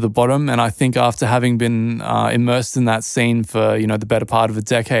race to the bottom. And I think after having been immersed in that scene for, you know, the better part of a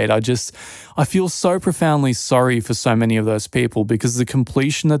decade, I feel so profoundly sorry for so many of those people, because the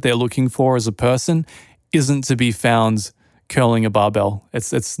completion that they're looking for as a person isn't to be found curling a barbell.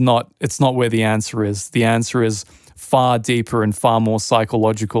 It's not where the answer is. The answer is far deeper and far more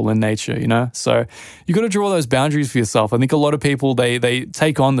psychological in nature, you know? So you got to draw those boundaries for yourself. I think a lot of people, they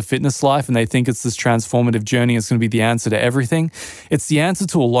take on the fitness life and they think it's this transformative journey. It's going to be the answer to everything. It's the answer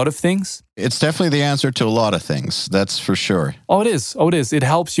to a lot of things. It's definitely the answer to a lot of things. That's for sure. Oh, it is. It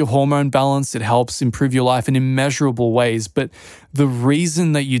helps your hormone balance. It helps improve your life in immeasurable ways. But the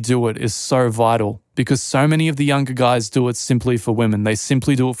reason that you do it is so vital, because so many of the younger guys do it simply for women. They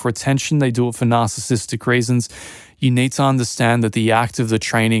simply do it for attention. They do it for narcissistic reasons. You need to understand that the act of the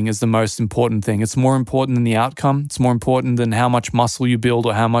training is the most important thing. It's more important than the outcome. It's more important than how much muscle you build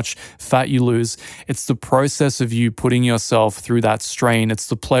or how much fat you lose. It's the process of you putting yourself through that strain. It's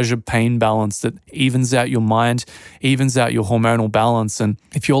the pleasure-pain balance that evens out your mind, evens out your hormonal balance. And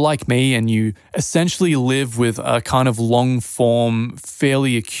if you're like me and you essentially live with a kind of long-form,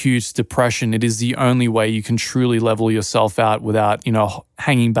 fairly acute depression, it is the only way you can truly level yourself out without, you know,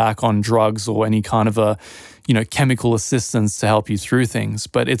 hanging back on drugs or any kind of a, you know, chemical assistance to help you through things.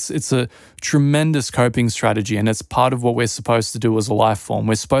 But it's a tremendous coping strategy, and it's part of what we're supposed to do as a life form.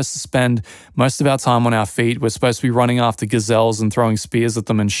 We're supposed to spend most of our time on our feet. We're supposed to be running after gazelles and throwing spears at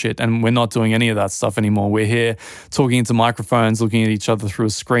them and shit, and we're not doing any of that stuff anymore. We're here talking into microphones, looking at each other through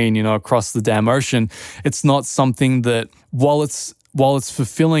a screen, you know, across the damn ocean. It's not something that, while it's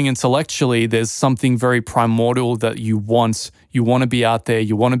fulfilling intellectually, there's something very primordial that you want. You want to be out there.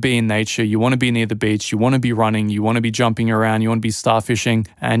 You want to be in nature. You want to be near the beach. You want to be running. You want to be jumping around. You want to be starfishing.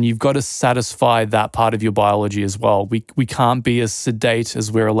 And you've got to satisfy that part of your biology as well. We can't be as sedate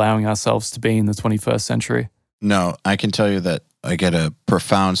as we're allowing ourselves to be in the 21st century. No, I can tell you that I get a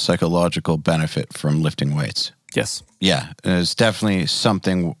profound psychological benefit from lifting weights. Yes. Yeah, it's definitely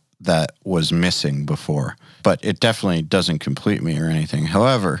something that was missing before, but it definitely doesn't complete me or anything.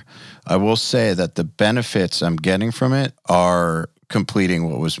 However, I will say that the benefits I'm getting from it are completing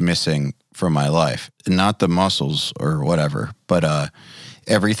what was missing from my life. Not the muscles or whatever, but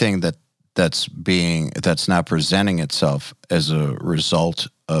everything that's now presenting itself as a result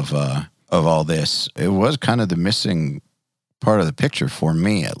of all this. It was kind of the missing part of the picture for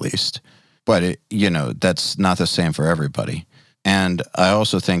me, at least. But it, you know, that's not the same for everybody. And I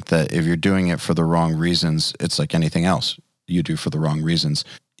also think that if you're doing it for the wrong reasons, it's like anything else you do for the wrong reasons.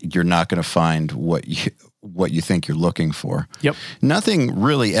 You're not going to find what you think you're looking for. Yep. Nothing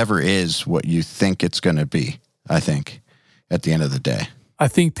really ever is what you think it's going to be, I think, at the end of the day. I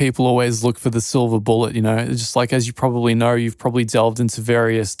think people always look for the silver bullet, you know, just like, as you probably know, you've probably delved into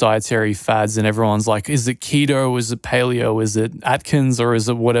various dietary fads and everyone's like, is it keto? Is it paleo? Is it Atkins? Or is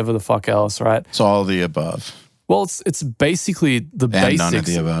it whatever the fuck else, right? It's all the above. Well, it's basically the And basics. none of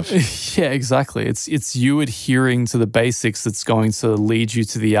the above. Yeah, exactly. It's you adhering to the basics that's going to lead you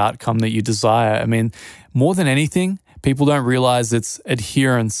to the outcome that you desire. I mean, more than anything, people don't realize it's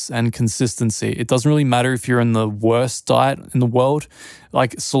adherence and consistency. It doesn't really matter if you're in the worst diet in the world.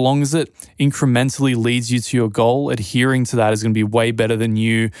 Like, so long as it incrementally leads you to your goal, adhering to that is going to be way better than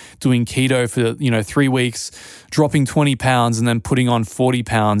you doing keto for, 3 weeks, dropping 20 pounds and then putting on 40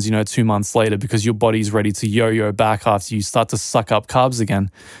 pounds, 2 months later because your body's ready to yo-yo back after you start to suck up carbs again.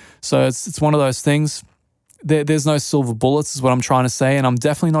 So it's one of those things. There's no silver bullets is what I'm trying to say. And I'm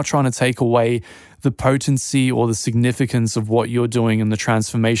definitely not trying to take away the potency or the significance of what you're doing and the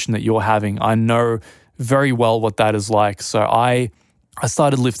transformation that you're having. I know very well what that is like. So I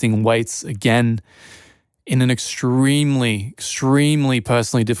started lifting weights again in an extremely, extremely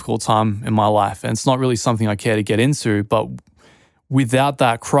personally difficult time in my life. And it's not really something I care to get into, but without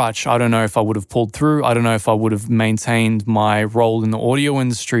that crutch, I don't know if I would have pulled through. I don't know if I would have maintained my role in the audio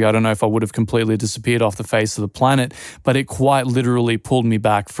industry. I don't know if I would have completely disappeared off the face of the planet, but it quite literally pulled me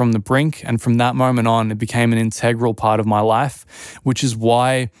back from the brink. And from that moment on, it became an integral part of my life, which is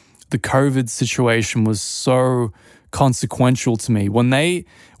why the COVID situation was so consequential to me. When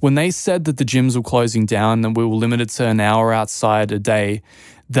they said that the gyms were closing down and we were limited to an hour outside a day,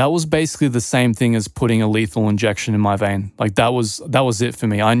 that was basically the same thing as putting a lethal injection in my vein. Like that was it for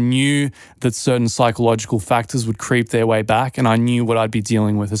me. I knew that certain psychological factors would creep their way back, and I knew what I'd be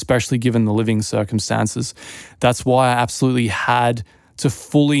dealing with, especially given the living circumstances. That's why I absolutely had to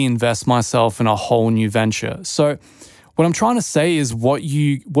fully invest myself in a whole new venture. So what I'm trying to say is what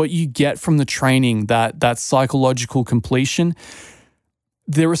you get from the training, that psychological completion,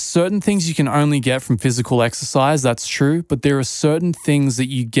 there are certain things you can only get from physical exercise, that's true, but there are certain things that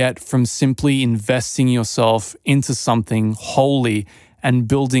you get from simply investing yourself into something wholly and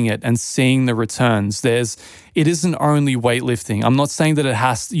building it and seeing the returns. It isn't only weightlifting. I'm not saying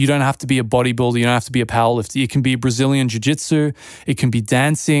that you don't have to be a bodybuilder, you don't have to be a powerlifter. It can be Brazilian jiu-jitsu, it can be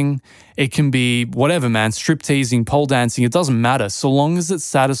dancing, it can be whatever, man, strip teasing, pole dancing, it doesn't matter. So long as it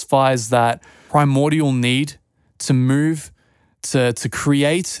satisfies that primordial need to move, to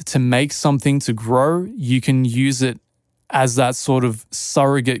create, to make something, to grow, you can use it as that sort of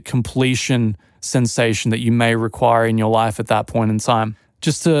surrogate completion sensation that you may require in your life at that point in time.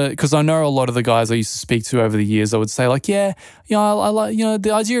 Just because I know a lot of the guys I used to speak to over the years, I would say like, I like,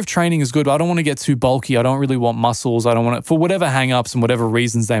 the idea of training is good, but I don't want to get too bulky. I don't really want muscles. I don't want to, for whatever hang-ups and whatever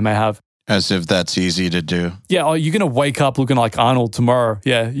reasons they may have. As if that's easy to do. Yeah, you're going to wake up looking like Arnold tomorrow.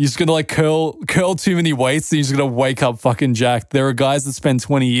 Yeah, you're just going to like curl too many weights and you're just going to wake up fucking jacked. There are guys that spend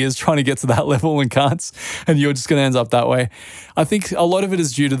 20 years trying to get to that level and can't, and you're just going to end up that way. I think a lot of it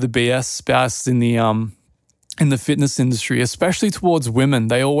is due to the BS spoused in the fitness industry, especially towards women.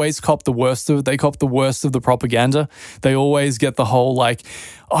 They always cop the worst of it. They cop the worst of the propaganda. They always get the whole like,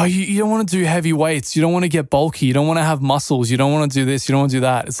 oh, you don't want to do heavy weights. You don't want to get bulky. You don't want to have muscles. You don't want to do this. You don't want to do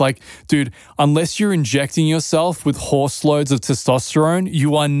that. It's like, dude, unless you're injecting yourself with horse loads of testosterone,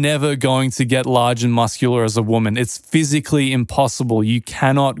 you are never going to get large and muscular as a woman. It's physically impossible. You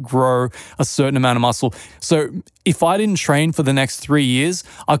cannot grow a certain amount of muscle. So if I didn't train for the next 3 years,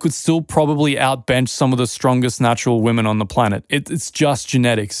 I could still probably outbench some of the strongest natural women on the planet. It's just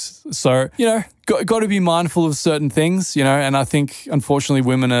genetics. So, got to be mindful of certain things, and I think, unfortunately,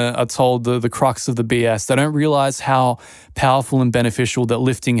 women are told the crux of the BS. They don't realize how powerful and beneficial that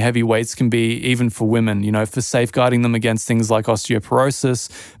lifting heavy weights can be, even for women, for safeguarding them against things like osteoporosis,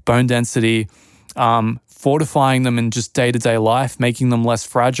 bone density, fortifying them in just day-to-day life, making them less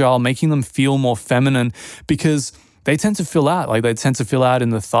fragile, making them feel more feminine, because they tend to fill out. Like they tend to fill out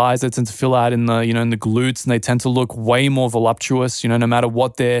in the thighs, they tend to fill out in the, in the glutes, and they tend to look way more voluptuous, no matter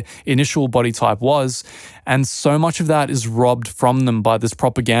what their initial body type was. And so much of that is robbed from them by this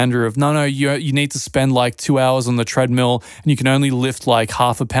propaganda of, no, you need to spend like 2 hours on the treadmill and you can only lift like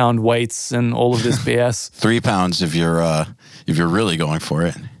half a pound weights and all of this BS. 3 pounds if you're really going for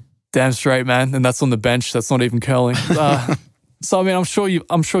it. Damn straight, man. And that's on the bench. That's not even curling. So I mean, I'm sure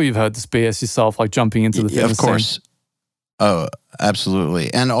you've heard this BS yourself, like jumping into the fitness scene. Of course. Scene. Oh,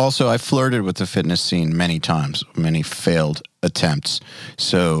 absolutely. And also I flirted with the fitness scene many times, many failed attempts.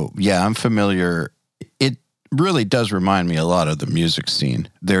 So yeah, I'm familiar. It really does remind me a lot of the music scene.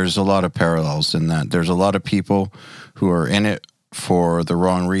 There's a lot of parallels in that. There's a lot of people who are in it for the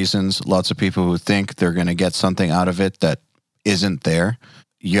wrong reasons. Lots of people who think they're going to get something out of it that isn't there.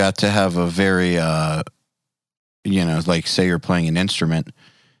 You have to have a very, like say you're playing an instrument.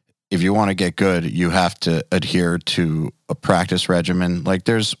 if you want to get good, you have to adhere to a practice regimen. Like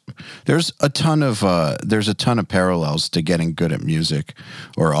there's a ton of parallels to getting good at music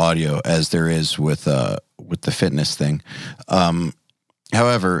or audio as there is with the fitness thing.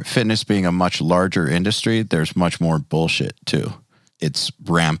 However, fitness being a much larger industry, there's much more bullshit too. It's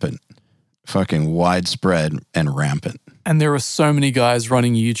rampant, fucking widespread and rampant. And there are so many guys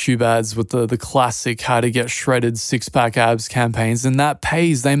running YouTube ads with the classic how to get shredded six-pack abs campaigns, and that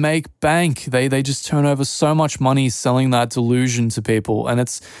pays. They make bank. They just turn over so much money selling that delusion to people. And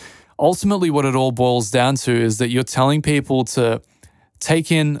it's ultimately what it all boils down to is that you're telling people to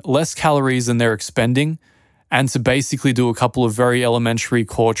take in less calories than they're expending and to basically do a couple of very elementary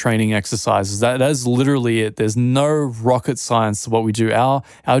core training exercises. That is literally it. There's no rocket science to what we do. Our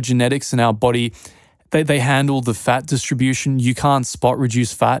genetics and our body, they handle the fat distribution. You can't spot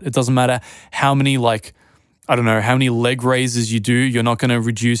reduce fat. It doesn't matter how many how many leg raises you do. You're not going to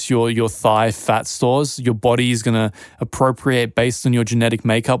reduce your thigh fat stores. Your body is going to appropriate based on your genetic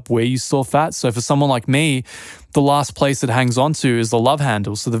makeup where you store fat. So for someone like me, the last place it hangs on to is the love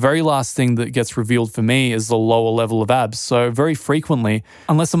handle. So the very last thing that gets revealed for me is the lower level of abs. So very frequently,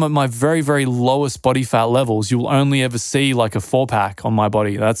 unless I'm at my very, very lowest body fat levels, you'll only ever see like a 4-pack on my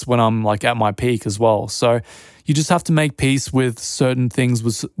body. That's when I'm like at my peak as well. So you just have to make peace with certain things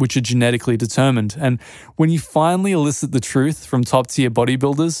which are genetically determined. And when you finally elicit the truth from top-tier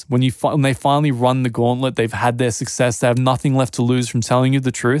bodybuilders, when they finally run the gauntlet, they've had their success, they have nothing left to lose from telling you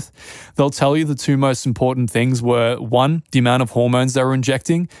the truth, they'll tell you the two most important things were, 1, the amount of hormones they were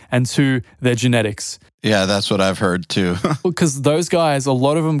injecting, and 2, their genetics. Yeah, that's what I've heard too. Because those guys, a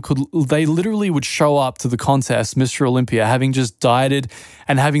lot of them they literally would show up to the contest, Mr. Olympia, having just dieted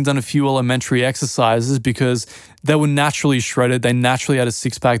and having done a few elementary exercises because they were naturally shredded. They naturally had a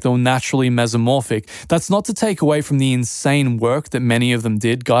six-pack. They were naturally mesomorphic. That's not to take away from the insane work that many of them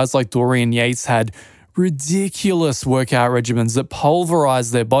did. Guys like Dorian Yates had ridiculous workout regimens that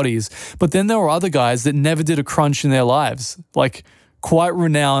pulverized their bodies. But then there were other guys that never did a crunch in their lives, like quite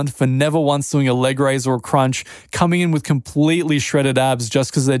renowned for never once doing a leg raise or a crunch, coming in with completely shredded abs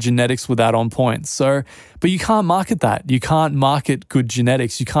just because their genetics were that on point. So, but you can't market that. You can't market good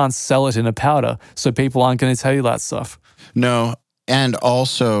genetics. You can't sell it in a powder. So people aren't going to tell you that stuff. No. And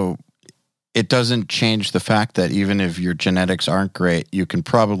also, it doesn't change the fact that even if your genetics aren't great, you can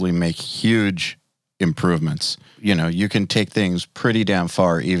probably make huge improvements. You know, you can take things pretty damn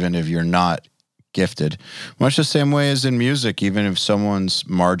far even if you're not gifted. Much the same way as in music, even if someone's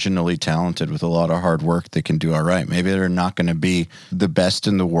marginally talented with a lot of hard work, they can do all right. Maybe they're not going to be the best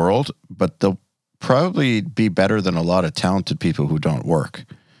in the world, but they'll probably be better than a lot of talented people who don't work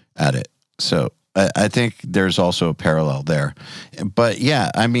at it. So I think there's also a parallel there. But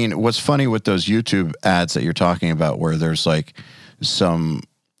yeah, I mean, what's funny with those YouTube ads that you're talking about where there's like some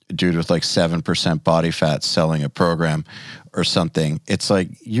dude with like 7% body fat selling a program or something, it's like,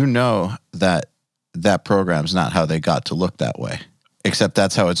 you know, that program's not how they got to look that way, except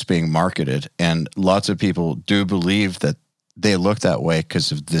that's how it's being marketed. And lots of people do believe that they look that way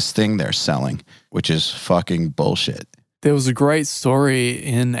because of this thing they're selling, which is fucking bullshit. There was a great story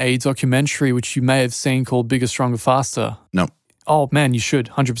in a documentary, which you may have seen, called Bigger, Stronger, Faster. No. Oh man, you should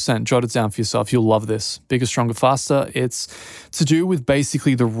 100% jot it down for yourself. You'll love this. Bigger, Stronger, Faster. It's to do with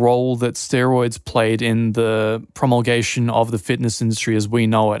basically the role that steroids played in the promulgation of the fitness industry as we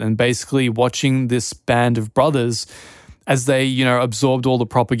know it. And basically watching this band of brothers as they, you know, absorbed all the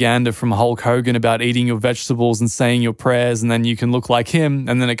propaganda from Hulk Hogan about eating your vegetables and saying your prayers, and then you can look like him.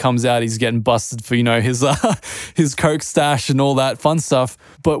 And then it comes out he's getting busted for, you know, his Coke stash and all that fun stuff.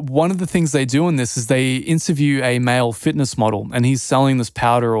 But one of the things they do in this is they interview a male fitness model, and he's selling this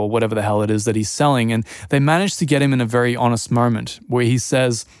powder or whatever the hell it is that he's selling. And they manage to get him in a very honest moment where he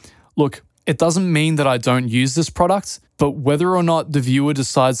says, look, it doesn't mean that I don't use this product, but whether or not the viewer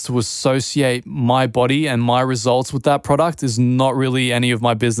decides to associate my body and my results with that product is not really any of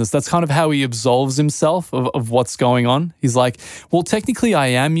my business. That's kind of how he absolves himself of what's going on. He's like, well, technically I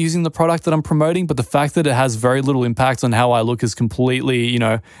am using the product that I'm promoting, but the fact that it has very little impact on how I look is completely, you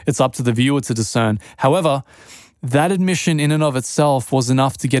know, it's up to the viewer to discern. However, that admission in and of itself was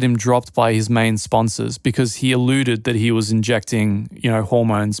enough to get him dropped by his main sponsors because he alluded that he was injecting, you know,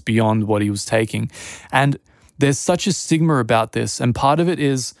 hormones beyond what he was taking. And there's such a stigma about this. And part of it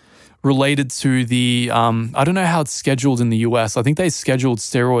is related to the, I don't know how it's scheduled in the US. I think they scheduled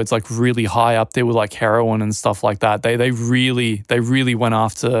steroids like really high up there with like heroin and stuff like that. They really went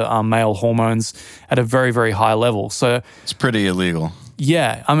after male hormones at a very, very high level. So it's pretty illegal.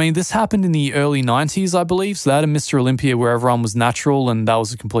 Yeah, I mean, this happened in the early 90s, I believe. So they had a Mr. Olympia where everyone was natural and that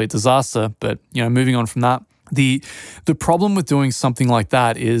was a complete disaster. But, you know, moving on from that, The problem with doing something like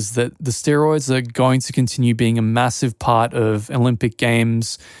that is that the steroids are going to continue being a massive part of Olympic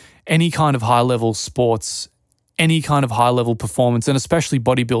Games, any kind of high-level sports, any kind of high-level performance, and especially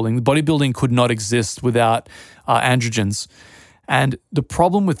bodybuilding. Bodybuilding could not exist without androgens. And the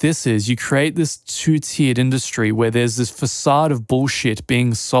problem with this is you create this two-tiered industry where there's this facade of bullshit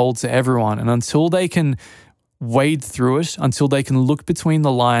being sold to everyone. And until they can wade through it, until they can look between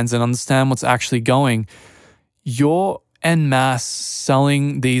the lines and understand what's actually going, you're en masse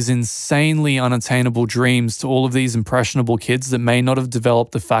selling these insanely unattainable dreams to all of these impressionable kids that may not have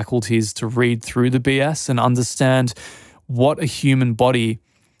developed the faculties to read through the BS and understand what a human body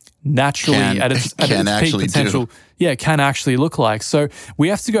naturally at its peak potential can actually look like. So we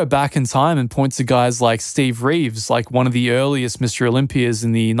have to go back in time and point to guys like Steve Reeves, like one of the earliest Mr. Olympias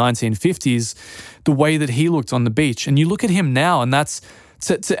in the 1950s, the way that he looked on the beach. And you look at him now, and that's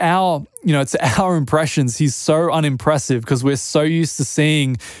to our impressions, he's so unimpressive because we're so used to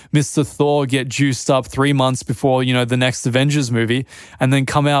seeing Mr. Thor get juiced up 3 months before, the next Avengers movie and then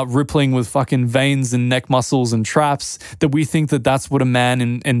come out rippling with fucking veins and neck muscles and traps that we think that that's what a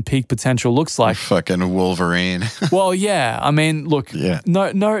man in peak potential looks like. Fucking Wolverine. Well, yeah. I mean, look,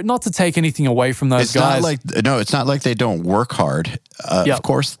 no, not to take anything away from those guys. It's not like they don't work hard. Of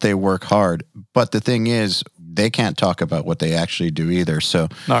course they work hard. But the thing is, they can't talk about what they actually do either. So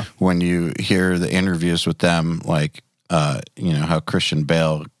when you hear the interviews with them, like, how Christian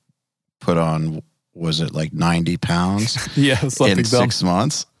Bale put on, was it like 90 pounds in 6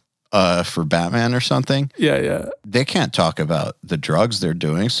 months for Batman or something? Yeah. They can't talk about the drugs they're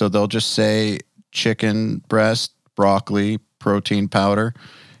doing. So they'll just say chicken breast, broccoli, protein powder,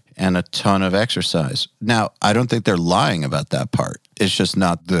 and a ton of exercise. Now, I don't think they're lying about that part. It's just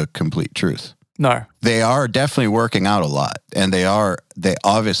not the complete truth. No. They are definitely working out a lot, and they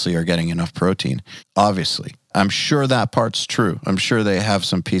obviously are getting enough protein. Obviously. I'm sure that part's true. I'm sure they have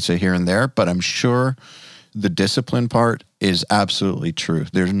some pizza here and there, but I'm sure the discipline part is absolutely true.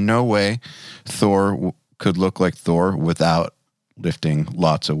 There's no way Thor could look like Thor without lifting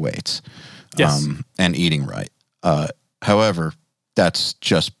lots of weights and eating right. However, that's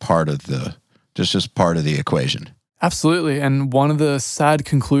just part of the equation. Absolutely. And one of the sad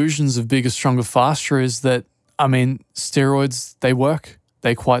conclusions of Bigger, Stronger, Faster is that, steroids, they work.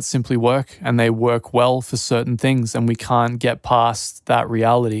 They quite simply work, and they work well for certain things. And we can't get past that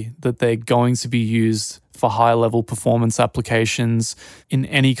reality that they're going to be used for high-level performance applications in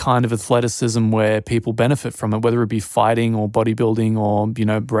any kind of athleticism where people benefit from it, whether it be fighting or bodybuilding or,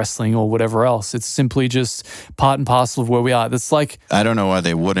 wrestling or whatever else. It's simply just part and parcel of where we are. That's like... I don't know why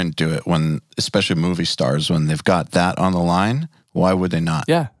they wouldn't do it especially movie stars, when they've got that on the line. Why would they not?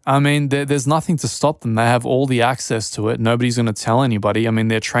 Yeah. There's nothing to stop them. They have all the access to it. Nobody's going to tell anybody.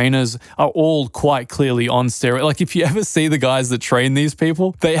 Their trainers are all quite clearly on steroids. Like, if you ever see the guys that train these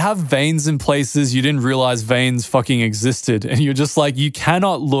people, they have veins in places you didn't realize veins fucking existed. And you're just like, you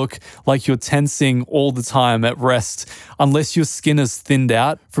cannot look like you're tensing all the time at rest unless your skin is thinned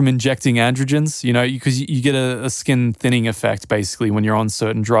out from injecting androgens, because you get a skin thinning effect, basically, when you're on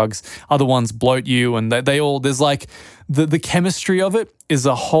certain drugs. Other ones bloat you, and there's like... The chemistry of it is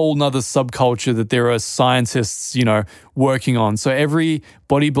a whole nother subculture that there are scientists, working on. So every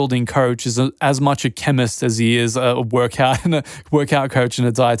bodybuilding coach is as much a chemist as he is a workout coach and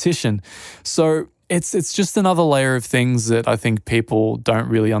a dietitian. So it's just another layer of things that I think people don't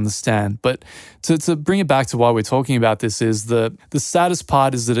really understand. But to bring it back to why we're talking about this is the saddest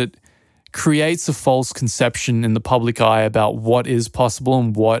part is that it creates a false conception in the public eye about what is possible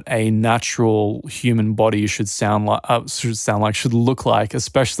and what a natural human body should look like,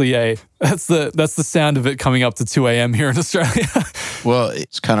 especially that's the sound of it coming up to 2 a.m. here in Australia. Well,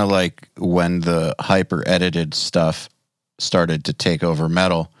 it's kind of like when the hyper edited stuff started to take over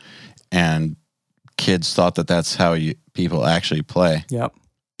metal and kids thought that that's how people actually play. Yep.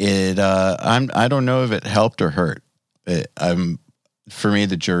 I don't know if it helped or hurt. For me,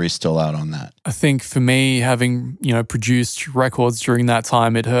 the jury's still out on that. I think for me, having, produced records during that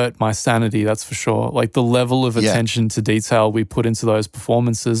time, it hurt my sanity, that's for sure. Like the level of attention to detail we put into those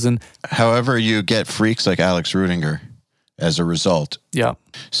performances. And however, you get freaks like Alex Rudinger as a result. Yeah.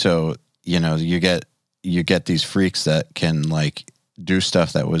 So, you get these freaks that can like do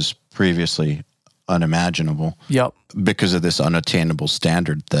stuff that was previously unimaginable. Yep. Because of this unattainable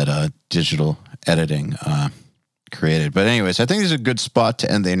standard that digital editing created. But anyways, I think this is a good spot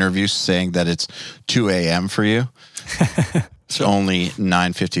to end the interview, saying that it's 2 a.m. for you. It's only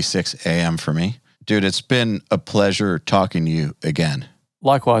 9:56 a.m. for me. Dude, it's been a pleasure talking to you again.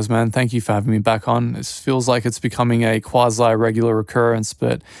 Likewise, man. Thank you for having me back on. It feels like it's becoming a quasi-regular occurrence,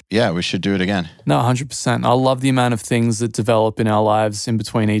 but... Yeah, we should do it again. No, 100%. I love the amount of things that develop in our lives in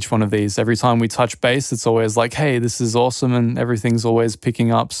between each one of these. Every time we touch base, it's always like, hey, this is awesome, and everything's always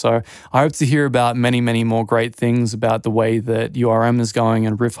picking up. So I hope to hear about many, many more great things about the way that URM is going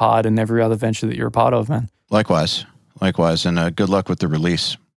and Riff Hard and every other venture that you're a part of, man. Likewise. And good luck with the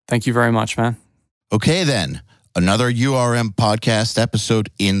release. Thank you very much, man. Okay, then. Another URM podcast episode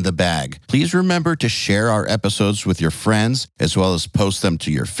in the bag. Please remember to share our episodes with your friends, as well as post them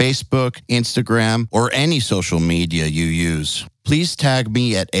to your Facebook, Instagram, or any social media you use. Please tag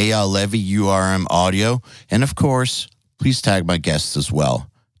me at Eyal Levi URM Audio, and of course, please tag my guests as well.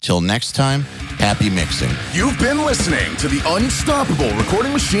 Till next time, happy mixing. You've been listening to the Unstoppable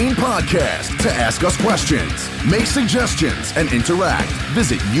Recording Machine podcast. To ask us questions, make suggestions, and interact,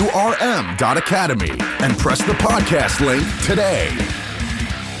 visit urm.academy and press the podcast link today.